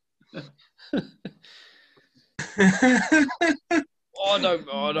there. I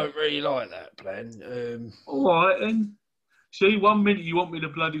don't really like that plan. All right, then. See, 1 minute you want me to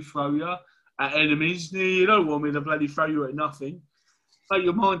bloody throw you at enemies, you don't want me to bloody throw you at nothing. Make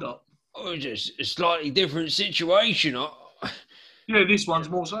your mind up. Oh, just a slightly different situation. Yeah, this one's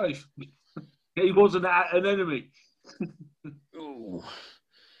more safe. He wasn't at an enemy.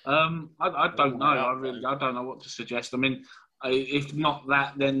 I don't know. I don't know what to suggest. I mean, if not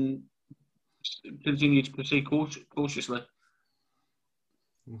that, then continue to proceed cautiously.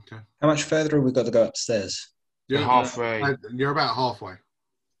 Okay. How much further have we got to go upstairs? You're halfway. You're about halfway.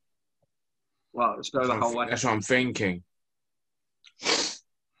 Well, let's go the whole way. That's what I'm thinking.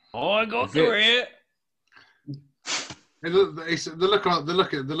 I got the rear. The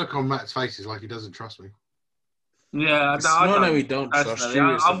look on Matt's face is like he doesn't trust me. Yeah, It's I not don't. that we don't trust Personally,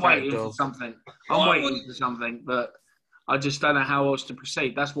 you. It's the I'm fact waiting for of something. Why I'm would- waiting for something, but I just don't know how else to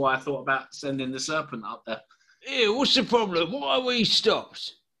proceed. That's why I thought about sending the serpent up there. Yeah, what's the problem? Why are we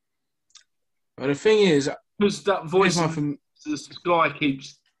stopped? But the thing is, Because that voice here's my in the sky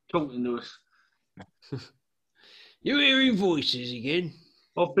keeps talking to us. You're hearing voices again.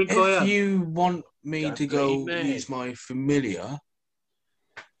 I think I if am. you want me Don't to play go mad. use my familiar,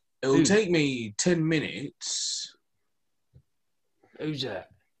 it'll Who? take me 10 minutes. Who's that?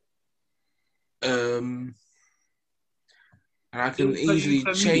 And I can It'll take you easily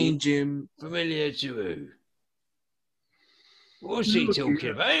 10 change him. Familiar to who? What's he Look, talking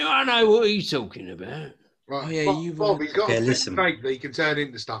yeah. about? I know what he's talking about. Right, Oh, yeah, Bob, you've Bob, he's got Okay, a listen. snake that he can turn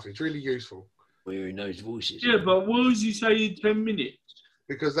into stuff. It's really useful We're hearing those voices. Yeah, but what was he saying? 10 minutes.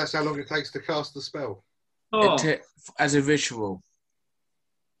 because that's how long it takes to cast the spell. Oh, As a ritual.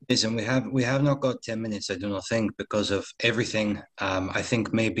 Listen, we have not got 10 minutes, I do not think, because of everything. I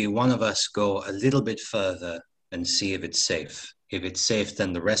think maybe one of us go a little bit further and see if it's safe. If it's safe,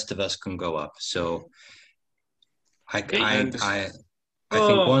 then the rest of us can go up. So I think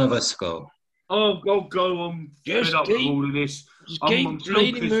one of us go. I'll go. I'm Just fed up with keep- all of this. Just I'm keep still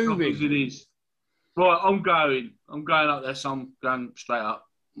bleeding pissed off moving. as it is. Right, I'm going. I'm going up there, so I'm going straight up.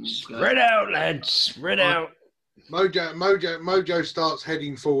 Spread out, lads. Spread Right. out. Mojo starts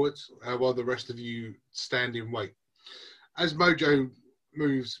heading forwards while the rest of you stand in wait. As Mojo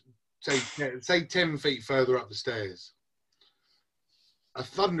moves, say 10 feet further up the stairs, a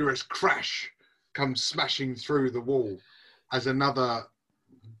thunderous crash comes smashing through the wall as another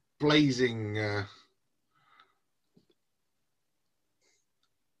blazing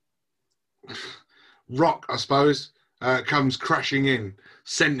rock, I suppose, comes crashing in,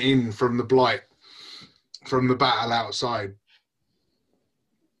 sent in from the blight, from the battle outside.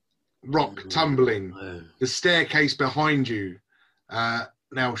 Rock tumbling, the staircase behind you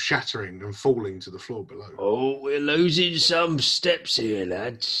now shattering and falling to the floor below. Oh, we're losing some steps here,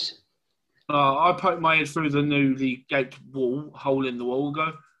 lads. I poke my head through the newly gaped hole in the wall, and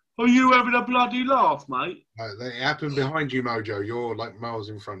go, "Are you having a bloody laugh, mate?" It happened behind you, Mojo. You're like miles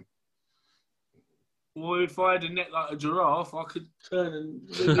in front. Well, if I had a neck like a giraffe, I could turn and.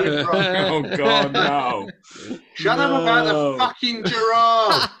 Oh, God, no. Shut up about No. the fucking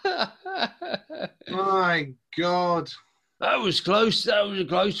giraffe! My God. That was close. That was a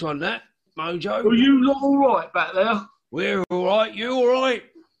close one, that, Mojo. Are you lot all right back there? We're all right. You all right?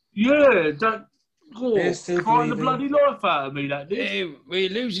 Yeah, don't. They're still Crying the breathing. bloody life out of me, that did. Yeah, we're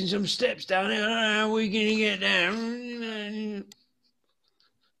losing some steps down here. How are we going to get down?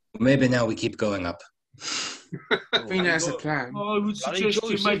 Maybe now we keep going up. I think that's the plan. I would Bloody suggest you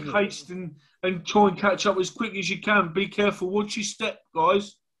choice, make isn't it? haste and try and catch up as quick as you can. Be careful. Watch your step,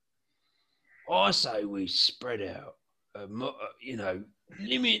 guys. I say we spread out.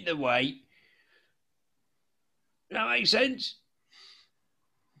 Limit the weight. That makes sense?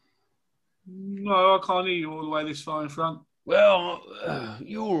 No, I can't hear you all the way this far in front. Well,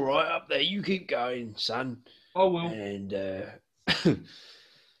 you're all right up there. You keep going, son. I will. And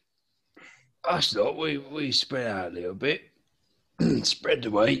us lot, we spread out a little bit. Spread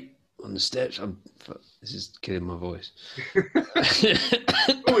the weight on the steps. This is killing my voice.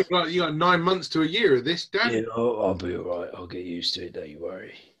 Oh, you got 9 months to a year of this, Dan. Yeah, I'll be all right. I'll get used to it. Don't you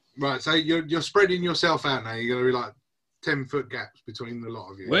worry. Right, so you're spreading yourself out now. You're going to be like 10-foot gaps between the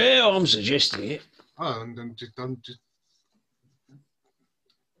lot of you. Well, I'm suggesting it. Oh, and I'm just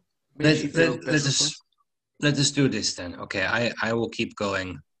Makes you feel better, Let us do this then. Okay, I will keep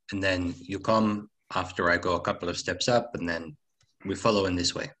going, and then you come after I go a couple of steps up, and then we follow in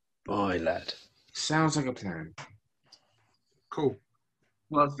this way. Bye, lad. Sounds like a plan. cool.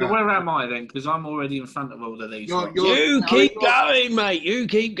 Well, so where am I then? Because I'm already in front of all of these. ones. You keep going, mate. You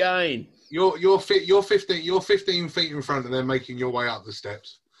keep going. You're 15 feet in front of them, making your way up the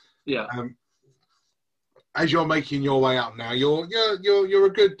steps. Yeah. As you're making your way up now, you're a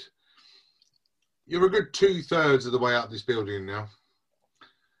good 2/3 of the way up this building now.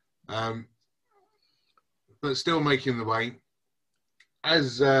 But still making the way.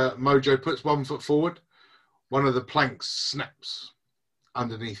 As Mojo puts 1 foot forward, one of the planks snaps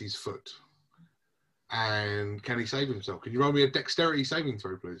underneath his foot. And can he save himself? Can you roll me a dexterity saving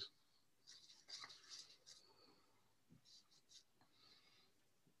throw, please?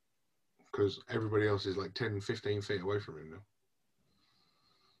 Because everybody else is like 10, 15 feet away from him now.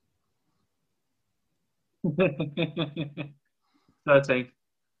 13.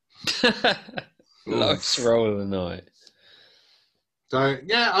 Lowest roll of the night. So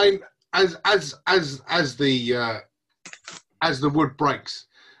yeah, as the wood breaks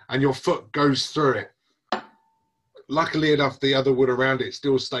and your foot goes through it, Luckily enough, the other wood around it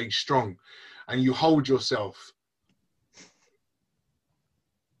still stays strong, and you hold yourself.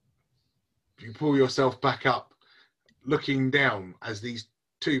 You pull yourself back up, looking down as these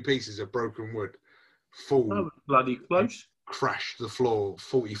 2 pieces of broken wood fall, That was bloody close. crash to the floor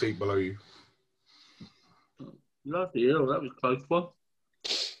 40 feet below you. Bloody hell, that was a close one.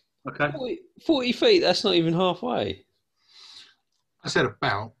 Okay. 40 feet, that's not even halfway. I said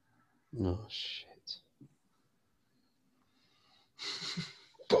about. Oh, shit.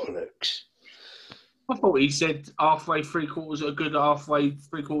 Bollocks. I thought he said halfway, 3/4, a good halfway,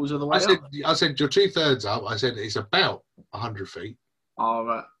 3/4 of the way up. I said you're 2/3 up. I said it's about 100 feet. All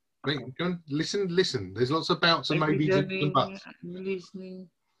right. Wait, go on, listen. There's lots of bouts and maybes and buts. Listening.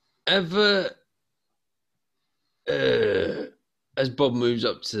 Ever, as Bob moves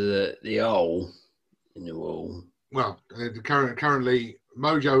up to the hole in the wall, Well, currently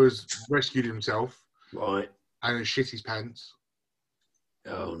Mojo has rescued himself right? and has shit his pants.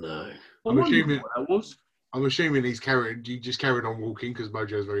 Oh no! I'm assuming- what that was. I'm assuming he just carried on walking because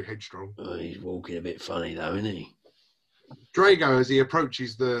Mojo's very headstrong. Oh, he's walking a bit funny though, isn't he? Drago, as he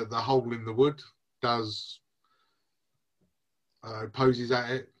approaches the hole in the wood, does poses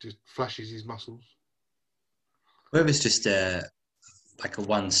at it, just flashes his muscles. Whether it's just like a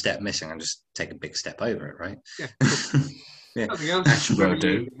 1 step missing and just take a big step over it, right? Yeah. Yeah. Nothing else.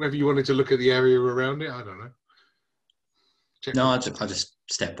 Actually, Whether you wanted to look at the area around it, I don't know. Check No, I'll just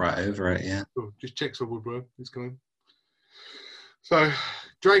step right over it. Yeah. Cool. Just check for woodwork. It's coming. So,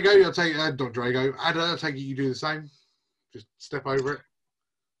 Drago, I'll take not Drago. Ada, I'll take it. You do the same. Just step over it.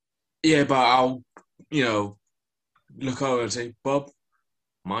 Yeah, but I'll, look over and say, Bob,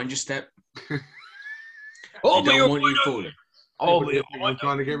 mind your step. Oh, I don't want you falling. Oh, I'm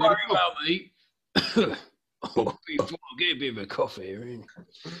trying to get rid worry of about me. Before I get a bit of a coffee here.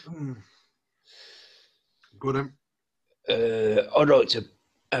 Bob. Got him. I'd like to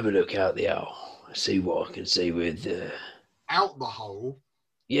have a look out the hole, see what I can see with. Out the hole.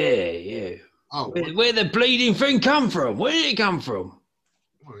 Yeah. Oh, Where the bleeding thing come from? Where did it come from?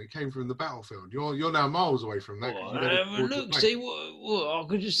 well, it came from the battlefield. You're now miles away from that. Oh, You better have a towards the look, place. see what I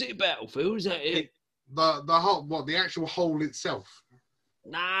could just see a battlefield. Is that it? The hole, the actual hole itself.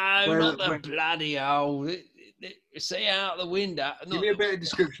 No, Where- not the where- bloody hole. See out the window. Give me a better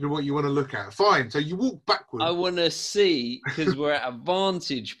description of what you want to look at. Fine. So you walk backwards. I want to see because we're at a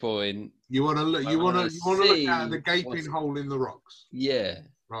vantage point. You want to look. I You want wanna to look see at the gaping what's- hole in the rocks. Yeah,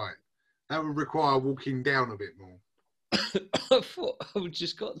 Right. That would require walking down a bit more. I thought I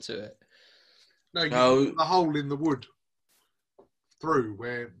just got to it. No, No. the hole in the wood through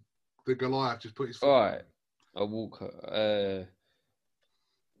where the Goliath just put his foot. All right, I walk.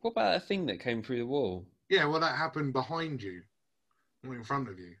 What about that thing that came through the wall? Yeah, well, that happened behind you, not in front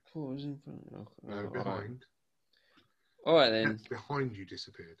of you. What was in front? No, all right. behind. All right then. That's behind you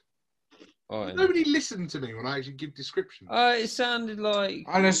disappeared. All right. Then. Nobody listened to me when I actually give descriptions. It sounded like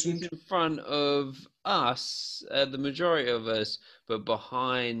I it was listened. in front of us, the majority of us, but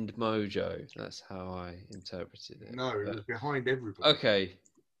behind Mojo. That's how I interpreted it. No, it But- was behind everybody. okay.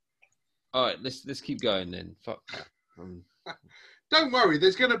 All right, let's keep going then. Fuck that. Don't worry,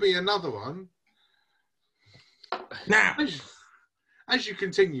 there's going to be another one. Now, As you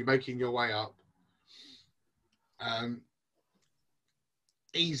continue making your way up,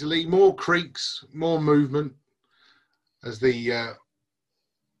 easily, more creaks, more movement, as the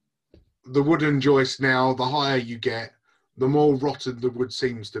wooden joist now, the higher you get, the more rotten the wood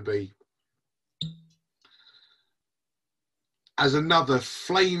seems to be. As another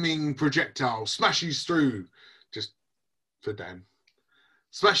flaming projectile smashes through, just for Dan,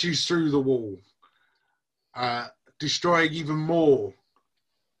 smashes through the wall, destroying even more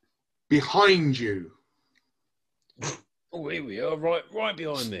behind you, Oh, here we are, right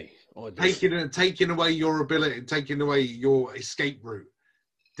behind me. I did. taking away your ability, taking away your escape route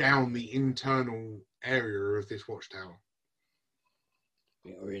down the internal area of this watchtower. I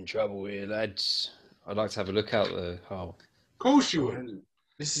think we're in trouble here, lads. I'd like to have a look out the hole. Of course you would.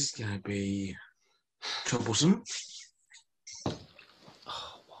 this is going to be troublesome. Oh,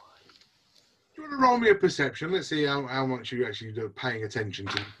 why? Do you want to roll me a perception? Let's see how much you actually do paying attention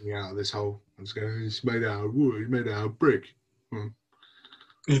to looking out of this hole. I'm just going, it's made out of wood, it's made out of brick.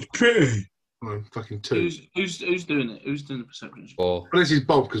 It's pretty. Well, fucking 2. Who's doing it? Who's doing the perceptions? 4. Well, this is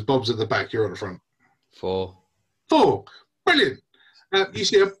Bob, because Bob's at the back, you're at the front. 4. 4. Brilliant. You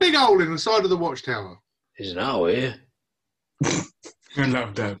see a big hole in the side of the watchtower. There's an hole here. I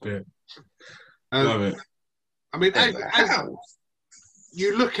love that bit. Um, Love it. I mean, as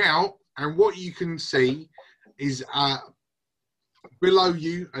you look out, and what you can see is below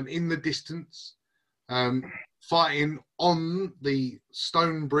you and in the distance, fighting on the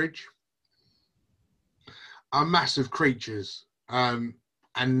stone bridge are massive creatures and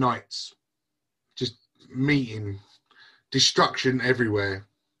knights just meeting, destruction everywhere.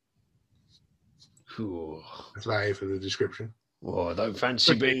 Ooh. That's about it for the description. Well, I don't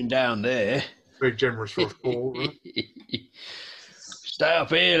fancy being down there. Very generous for a 4, right? Stay up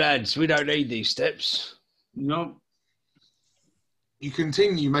here, lads. We don't need these steps. No. You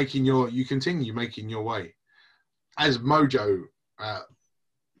continue making your way as Mojo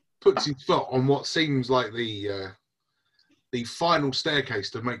puts his foot on what seems like the final staircase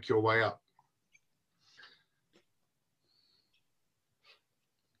to make your way up.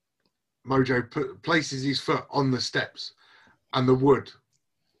 Mojo places his foot on the steps, and the wood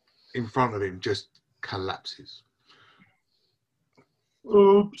in front of him just collapses,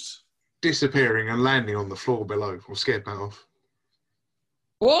 Oops. disappearing and landing on the floor below. Or scared that off.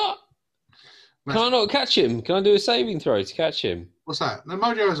 What? Can I not catch him? Can I do a saving throw to catch him? What's that? No,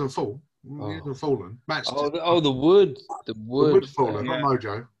 Mojo hasn't fallen. Oh. He hasn't fallen. Matt's The wood. The the wood. wood's fallen, Yeah. not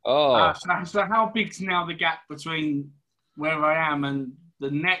Mojo. Oh, So how big's now the gap between where I am and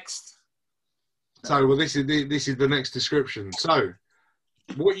the next? So, well, this is the next description. So,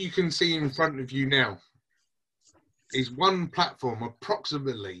 what you can see in front of you now is one platform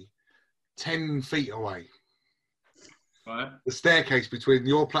approximately 10 feet away. Right. The staircase between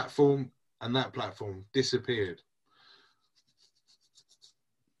your platform and that platform disappeared.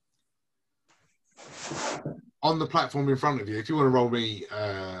 On the platform in front of you, if you want to roll me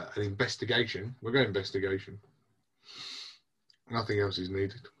an investigation, we'll go investigation. Nothing else is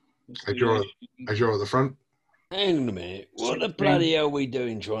needed. As you're at the front. Hang on a minute. What the bloody hell are we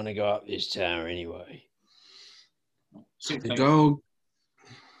doing trying to go up this tower anyway?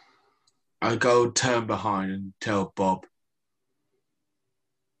 I go turn behind and tell Bob.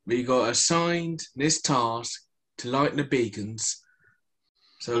 We got assigned this task to light the beacons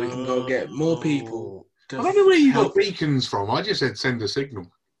so we can go get more people to I don't know where you help. got beacons from. I just said send a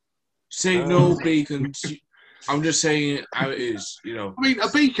signal. Signal beacons. I'm just saying it how it is, you know. I mean, a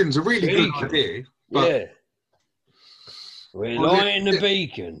beacon's a really good Beacon. idea. But Yeah. We're Well, lighting the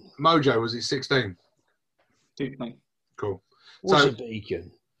beacon. Mojo, was it 16? Cool. What's So- a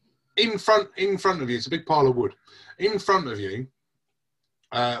beacon? In front of you, it's a big pile of wood. In front of you,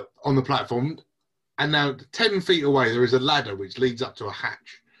 on the platform, and now 10 feet away, there is a ladder which leads up to a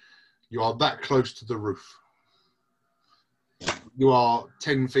hatch. You are that close to the roof. You are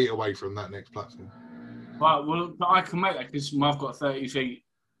 10 feet away from that next platform. Right, well, I can make that because I've got 30 feet.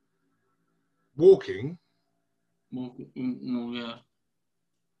 Walking, More, no, yeah.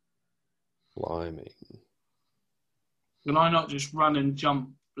 blimey. Can I not just run and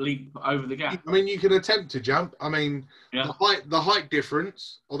jump, leap over the gap? I mean, you can attempt to jump. I mean, Yeah. the height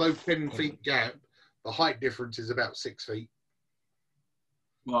difference, although 10 feet gap, the height difference is about 6 feet.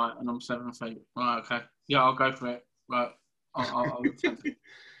 Right, and I'm 7 feet. Right, okay. Yeah, I'll go for it. Right. I'll attempt it.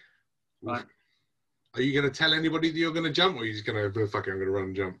 Right. Are you going to tell anybody that you're going to jump, or are you just going to, fuck it, I'm going to run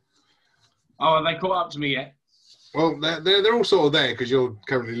and jump? Oh, have they caught up to me yet? Well, they're all sort of there because you're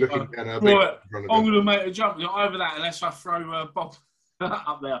currently looking down a bit Right, in front I'm of them. going to make a jump over that unless I throw Bob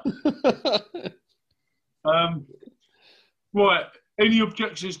up there. Right. Any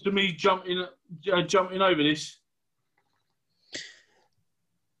objections to me jumping over this?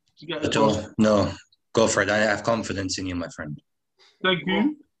 To get across? No, go for it. I have confidence in you, my friend. Thank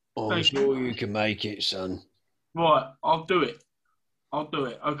you. I'm Thank sure you can make it, son. Right, I'll do it.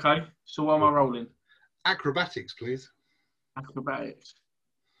 Okay. So what am I rolling? Acrobatics, please. Acrobatics.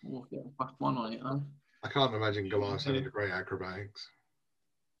 Oh, get a +1 on it, though. I can't imagine Goliath having a great acrobatics.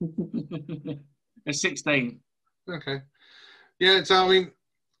 A 16. Okay. Yeah, so I mean,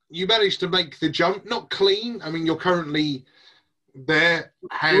 you managed to make the jump, not clean. I mean, you're currently there,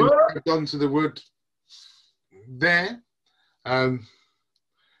 hand grabbed onto the wood there.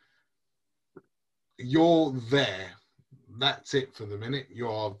 You're there. That's it for the minute.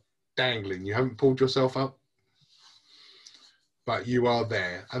 You're dangling. You haven't pulled yourself up, but you are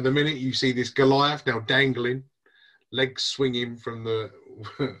there. And the minute you see this Goliath now dangling, legs swinging from the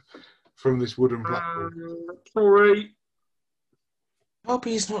from this wooden platform. Sorry. Hope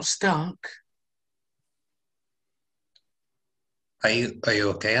he's not stuck. Are you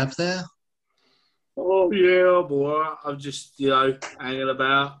okay up there? Oh, yeah, boy. I'm just, hanging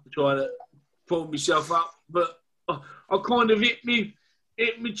about, trying to pull myself up. But I kind of hit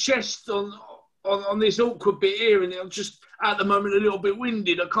my chest on this awkward bit here, and I'm just, at the moment, a little bit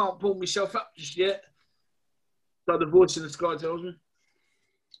winded. I can't pull myself up just yet. Like the voice in the sky tells me.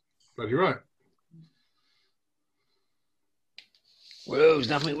 Bloody right. Well, there's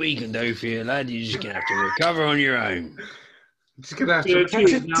nothing we can do for you, lad. You're just going to have to recover on your own. Just gonna have Yeah, to.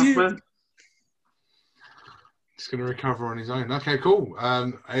 cheers, Nuffman. Just gonna recover on his own. Okay, cool.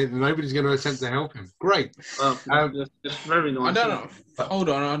 Nobody's going to attempt to help him. Great. That's very nice. I don't know. But- Hold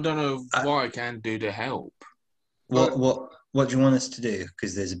on, I don't know what I can do to help. What do you want us to do?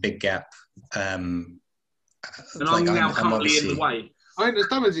 Because there's a big gap. And I'm now currently in the way. I mean, as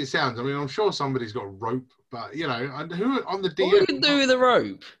dumb as it sounds, I mean, I'm sure somebody's got a rope, but you know, who on the What do DM? you do with a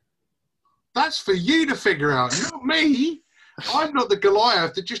rope? That's for you to figure out, not me. I'm not the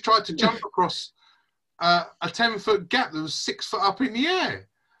Goliath that just tried to jump across a 10-foot gap that was 6 foot up in the air.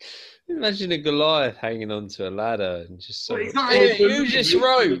 Imagine a Goliath hanging onto a ladder and just Well, saying, he's not- "Here, use this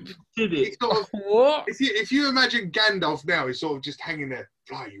rope." Did It's it? sort of, What? if you imagine Gandalf now, he's sort of just hanging there.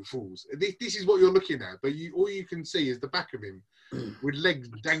 Fly, you fools! This is what you're looking at, but all you can see is the back of him with legs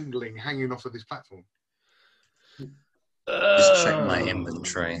dangling, hanging off of this platform. Just check my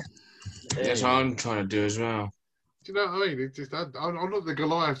inventory. That's what I'm trying to do as well. Do you know what I mean? It's just I'm not the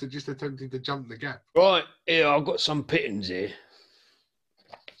Goliath that just attempted to jump the gap. Right, here, I've got some pittance here.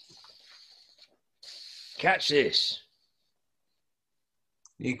 Catch this.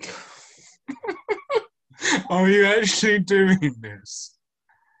 You Are you actually doing this?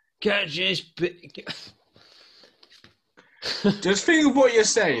 Catch this. Just think of what you're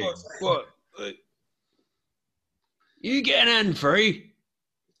saying. What? You get an hand free.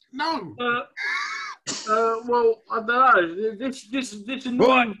 No. Well, I don't know. This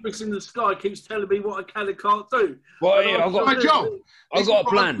annoying voice in the sky keeps telling me what I can and can't do. Right, And here, I've got My job. I've got a This is what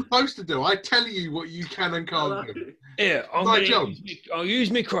plan. I'm supposed to do. I tell you what you can and can't do. Here, My job. I'll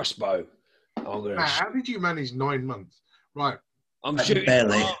use my crossbow. I'm gonna. Matt, how did you manage 9 months? Right. I'm shooting.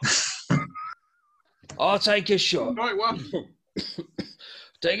 Barely. I'll take a shot. Right one.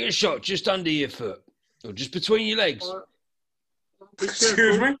 Take a shot just under your foot, or just between your legs.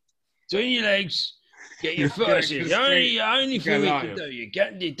 Excuse me? Between your legs. Get your foot. Yeah, It's the only thing we Yeah, can do.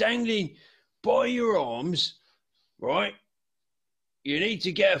 You're dangling by your arms, right? You need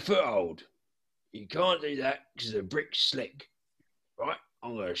to get a foothold. You can't do that because the brick's slick, right?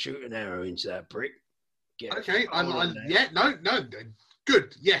 I'm going to shoot an arrow into that brick. Get a Okay. foothold on that. Yeah. No.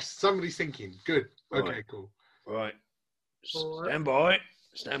 Good. Yes. Somebody's thinking. Good. Okay. Right. Cool. Right. All right. Stand by.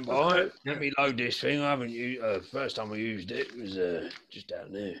 Stand by. Okay. Let me load this thing. I haven't used. First time I used it was just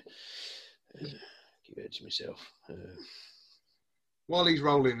down there. Give it to myself. While he's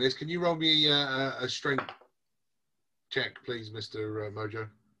rolling this, can you roll me a strength check, please, Mr. Mojo?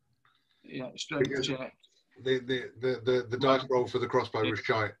 Yeah, strength check. The dice roll for the crossbow was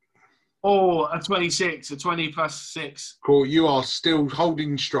shite. Oh, a 26, a 20 plus 6. Cool. You are still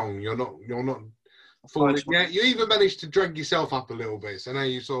holding strong. You're not falling. Yeah. You even managed to drag yourself up a little bit. So now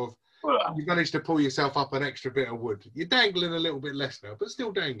you managed to pull yourself up an extra bit of wood. You're dangling a little bit less now, but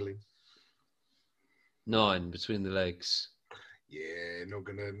still dangling. 9 between the legs. Yeah, not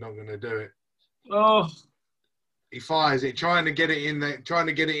gonna do it. Oh, He fires it, trying to get it in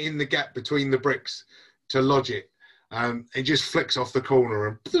the gap between the bricks to lodge it. It just flicks off the corner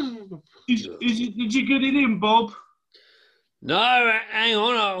and did you get it in, Bob? No, hang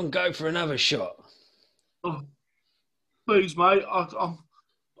on. I'll go for another shot. Oh, please, mate.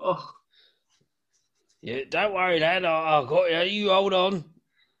 Yeah, don't worry, lad. I got you. You hold on.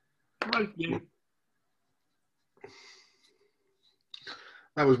 Thank you.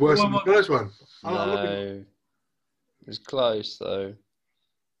 that was worse than the first one. No. It was close, though.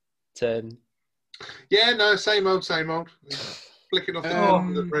 10. Yeah, no, same old. Flicking off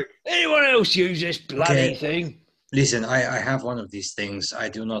the brick. Anyone else use this bloody Okay. thing? Listen, I have one of these things. I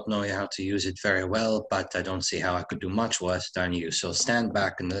do not know how to use it very well, but I don't see how I could do much worse than you. So stand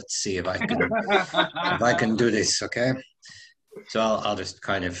back and let's see if I can do this. Okay. So I'll just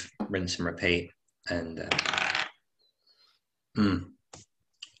kind of rinse and repeat and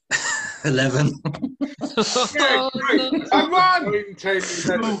 11. Yeah, great. Come on! 9, 10,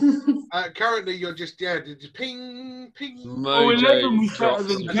 11. Currently, you're just ping. Oh, 11 was better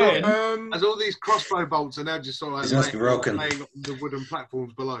than 10. As all these crossbow bolts are now just sort of It's must be broken. laying on the wooden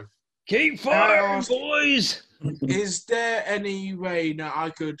platforms below. Keep firing, boys. Is there any way that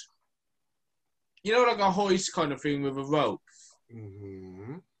I could, like a hoist kind of thing with a rope?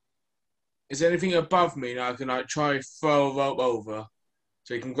 Mm-hmm. Is there anything above me that I can try throw a rope over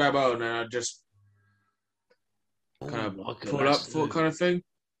so you can grab on and I just kind of Like a pull up last foot kind of thing?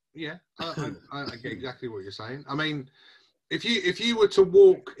 Yeah, I get exactly what you're saying. I mean, if you were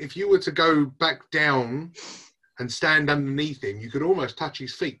to go back down and stand underneath him, you could almost touch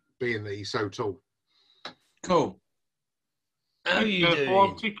his feet, being that he's so tall. Cool. How you I'm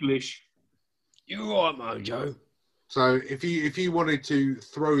doing? ticklish. You all right, Mojo? So if you wanted to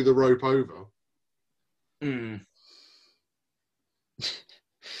throw the rope over,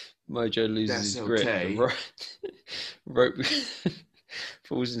 Mojo loses That's his grip. okay. The rope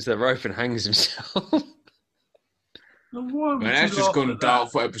falls into the rope and hangs himself. Now, why would Man, you that's just laugh gone at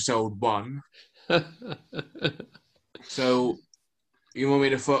dark for episode 1. So you want me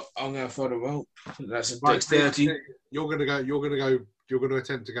to? I'm going to throw the rope. That's a right, dexterity. you're going to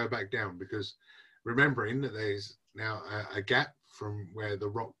attempt to go back down, because remembering that there's now a gap from where the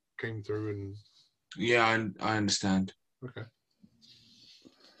rock came through and. Yeah, I understand. Okay.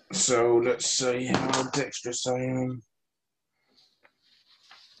 So let's see how dexterous I am.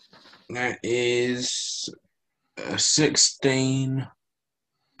 That is 16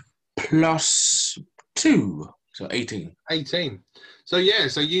 plus 2, so 18. 18. So yeah,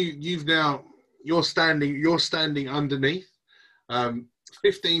 so you're standing underneath,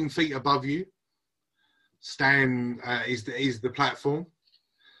 15 feet above you. Is the platform.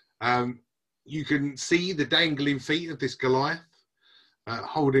 You can see the dangling feet of this Goliath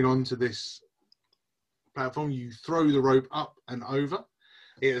holding on to this platform. You throw the rope up and over.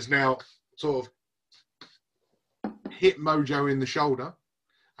 It has now sort of hit Mojo in the shoulder,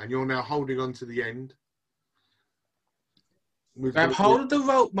 and you're now holding on to the end. Grab hold of the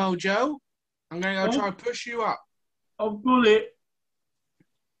rope, Mojo. I'm going to go try and push you up. I've got it.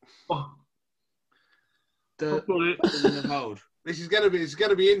 Oh, The I've got it. hold. This is it's going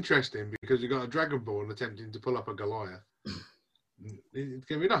to be interesting, because you've got a Dragonborn attempting to pull up a Goliath. It's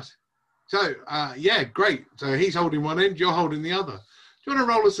going to be nice. So, yeah, great. So he's holding one end, you're holding the other. Do you want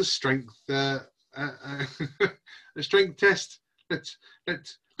to roll us a strength, a strength test? Let's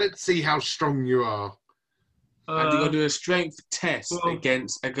see how strong you are. And you're going to do a strength test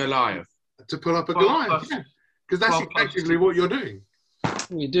against a Goliath. To pull up a Goliath, yeah. Because that's effectively what you're doing.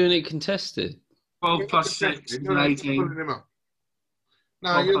 You're doing it contested. 12 plus 6 is an 18. Pulling him up.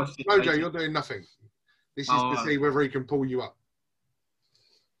 No, 12 plus 6, Mojo, 18. you're doing nothing. This is to see whether he can pull you up.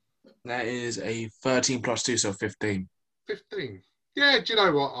 That is a 13 plus 2, so 15. 15. Yeah, do you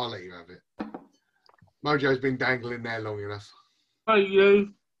know what? I'll let you have it. Mojo's been dangling there long enough. Thank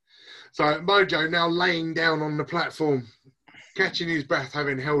you. So Mojo now laying down on the platform, catching his breath,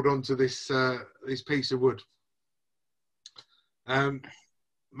 having held on to this piece of wood.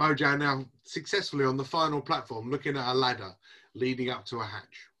 Mojo now successfully on the final platform, looking at a ladder leading up to a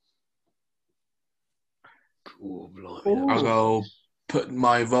hatch. Cool, blimey. I'll go put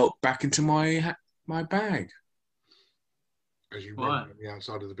my rope back into my bag. As you run around the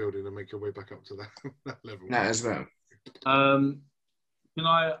outside of the building and make your way back up to that level. That as well. Can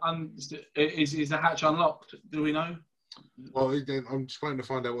I? Is the hatch unlocked? Do we know? Well, I'm just waiting to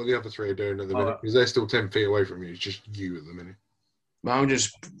find out what the other three are doing at the minute, because they're still 10 feet away from you. It's just you at the minute. But I'm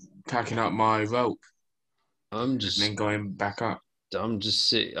just packing up my rope. I'm just and then going back up. I'm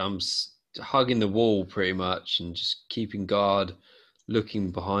hugging the wall pretty much and just keeping guard, looking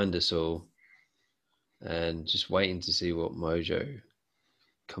behind us all, and just waiting to see what Mojo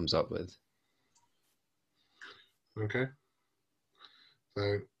comes up with. Okay.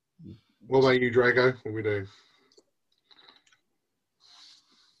 So, what about you, Drago? What are we doing?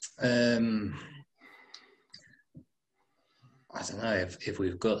 I don't know if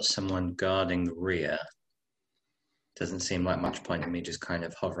we've got someone guarding the rear. Doesn't seem like much point in me just kind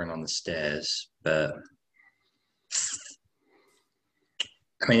of hovering on the stairs. But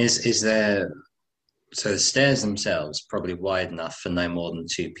I mean, is there? So the stairs themselves probably wide enough for no more than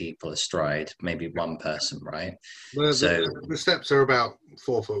 2 people astride, maybe one person, right? The steps are about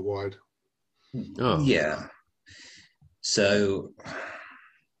 4 foot wide. Oh. Yeah. So,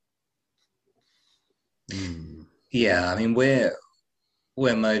 yeah, I mean, where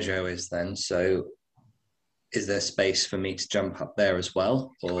Mojo is then, so is there space for me to jump up there as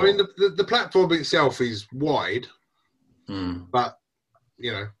well? Or? I mean, the platform itself is wide, but,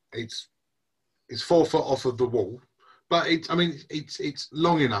 you know, it's 4 foot off of the wall. But it's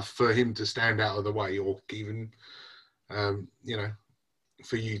long enough for him to stand out of the way, or even, you know,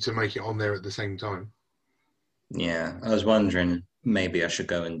 for you to make it on there at the same time. Yeah, I was wondering maybe I should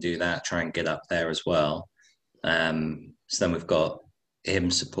go and do that, try and get up there as well. So then we've got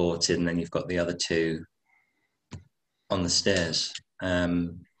him supported, and then you've got the other 2 on the stairs.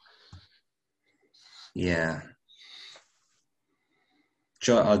 Yeah.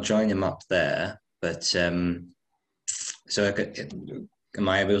 I'll join him up there, but so am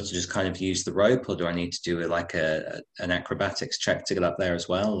I able to just kind of use the rope, or do I need to do like an acrobatics check to get up there as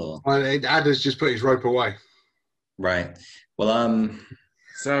well? Or Adder's just put his rope away. Right. Well,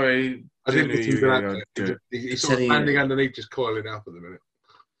 Sorry. I didn't listen to that. He's sort of standing underneath, just coiling up at the minute.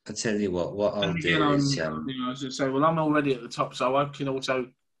 I'll tell you what I'll And again, do I'm, is you know, as I say, well, I'm already at the top, so I can also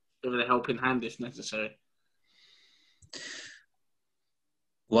give it a helping hand if necessary.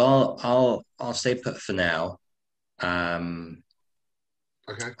 well, I'll stay put for now. Um,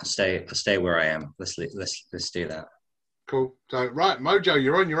 Okay, I'll stay where I am. Let's do that. cool. So, right, Mojo,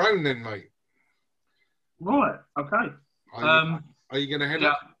 you're on your own then, mate. Right. Okay. Are you going to head Yeah.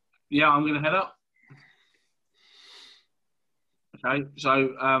 up? Yeah, I'm going to head up. Okay.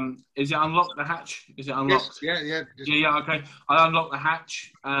 So, is it unlocked, the hatch? Is it unlocked? Yes, yeah. Yeah, okay. I unlock the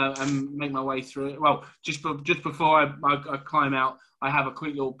hatch and make my way through it. Well, just before I climb out, I have a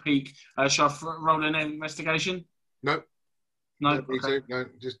quick little peek. Shall I roll an investigation? No. No. Don't need Okay. to. No,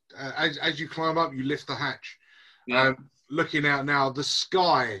 just as you climb up, you lift the hatch. Yeah. Looking out now, the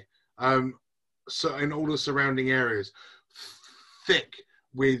sky, so in all the surrounding areas, thick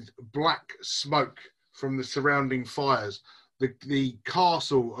with black smoke from the surrounding fires. The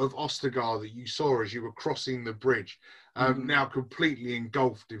castle of Ostergar that you saw as you were crossing the bridge, now completely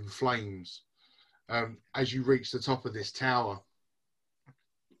engulfed in flames as you reach the top of this tower.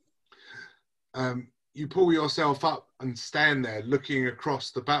 You pull yourself up and stand there looking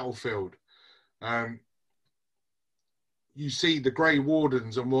across the battlefield. You see the Grey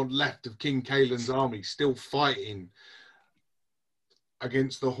Wardens on one left of King Kaelin's army still fighting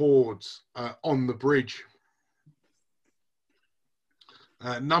against the hordes on the bridge.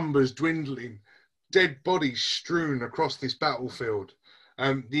 Numbers dwindling, dead bodies strewn across this battlefield.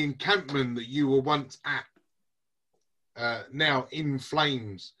 The encampment that you were once at, now in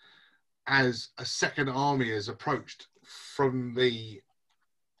flames as a second army has approached from the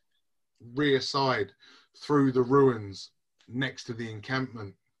rear side through the ruins next to the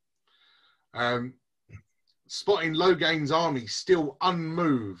encampment. Spotting Loghain's army still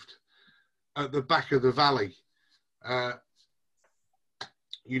unmoved at the back of the valley.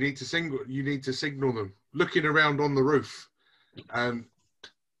 You need to signal them. Looking around on the roof,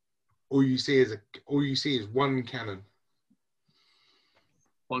 all you see is one cannon.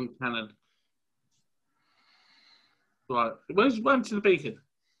 One cannon. Right. Where's to the beacon?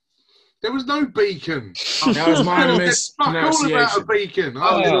 There was no beacon. That was my Fuck all about a mispronunciation. beacon.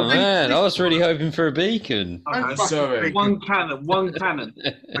 Oh man, I was really hoping for a beacon. Okay. Sorry. One cannon. One cannon.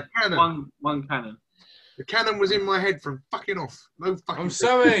 A cannon. One cannon. The cannon was in my head from fucking off. No fucking. I'm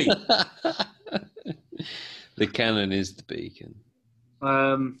sorry. The cannon is the beacon.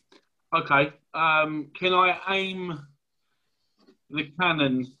 Okay. Can I aim the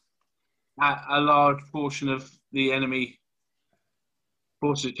cannon at a large portion of the enemy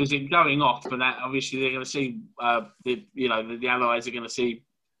forces? Because it's going off, but that obviously they're going to see. The allies are going to see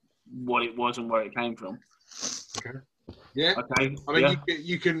what it was and where it came from. Okay. Yeah. Okay. I mean, yeah.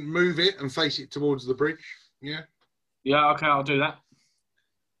 you can move it and face it towards the bridge. Yeah. Yeah. Okay. I'll do that.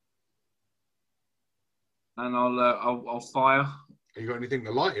 And I'll fire. You got anything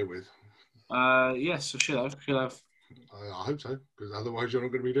to light it with? Yes, I should have. I hope so, because otherwise you're not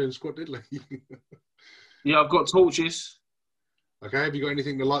going to be doing squat diddly. Yeah, I've got torches. Okay, have you got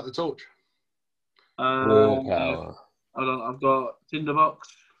anything to light the torch? Raw power. I've got tinderbox.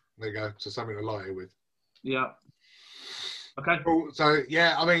 There you go, so something to light it with. Yeah. Okay. Cool. So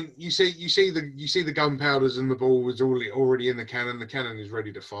yeah, I mean, you see the gunpowders and the ball was already in the cannon. The cannon is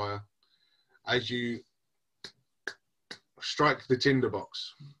ready to fire. As you strike the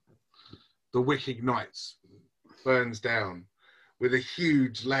tinderbox, the wick ignites, burns down with a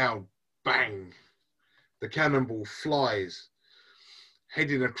huge, loud bang. The cannonball flies,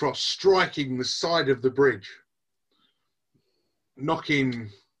 heading across, striking the side of the bridge, knocking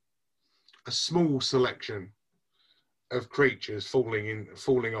a small selection of creatures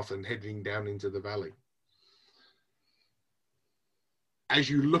falling off and heading down into the valley. As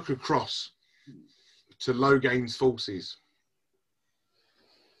you look across to Loghain's forces,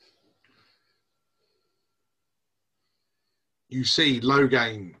 you see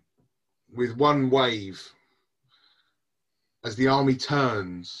Loghain with one wave as the army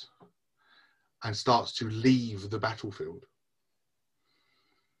turns and starts to leave the battlefield.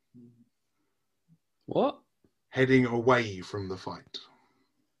 What? Heading away from the fight.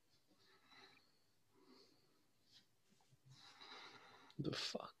 The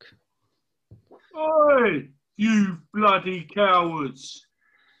fuck? Oi! You bloody cowards!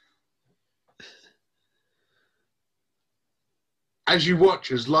 As you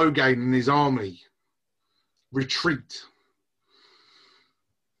watch as Loghain and his army retreat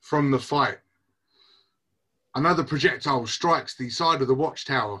from the fight, another projectile strikes the side of the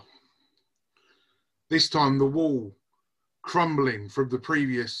watchtower. This time the wall crumbling from the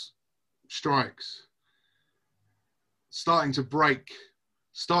previous strikes, starting to break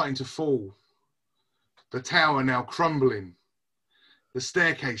starting to fall. The tower now crumbling. The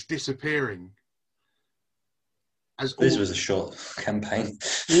staircase disappearing. As This all was a short campaign.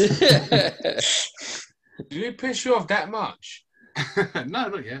 Did it piss you off that much? no,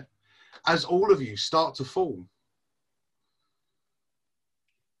 not yet. As all of you start to fall.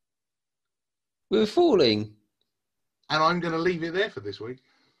 We're falling. And I'm going to leave it there for this week.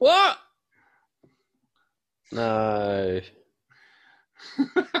 What? No.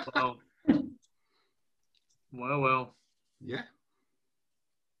 Well, well. Yeah.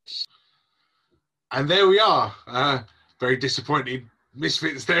 And there we are. Very disappointed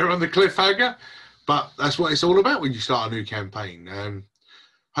misfits there on the cliffhanger. But that's what it's all about when you start a new campaign.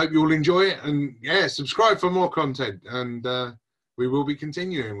 Hope you all enjoy it. And yeah, subscribe for more content. And we will be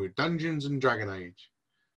continuing with Dungeons and Dragon Age.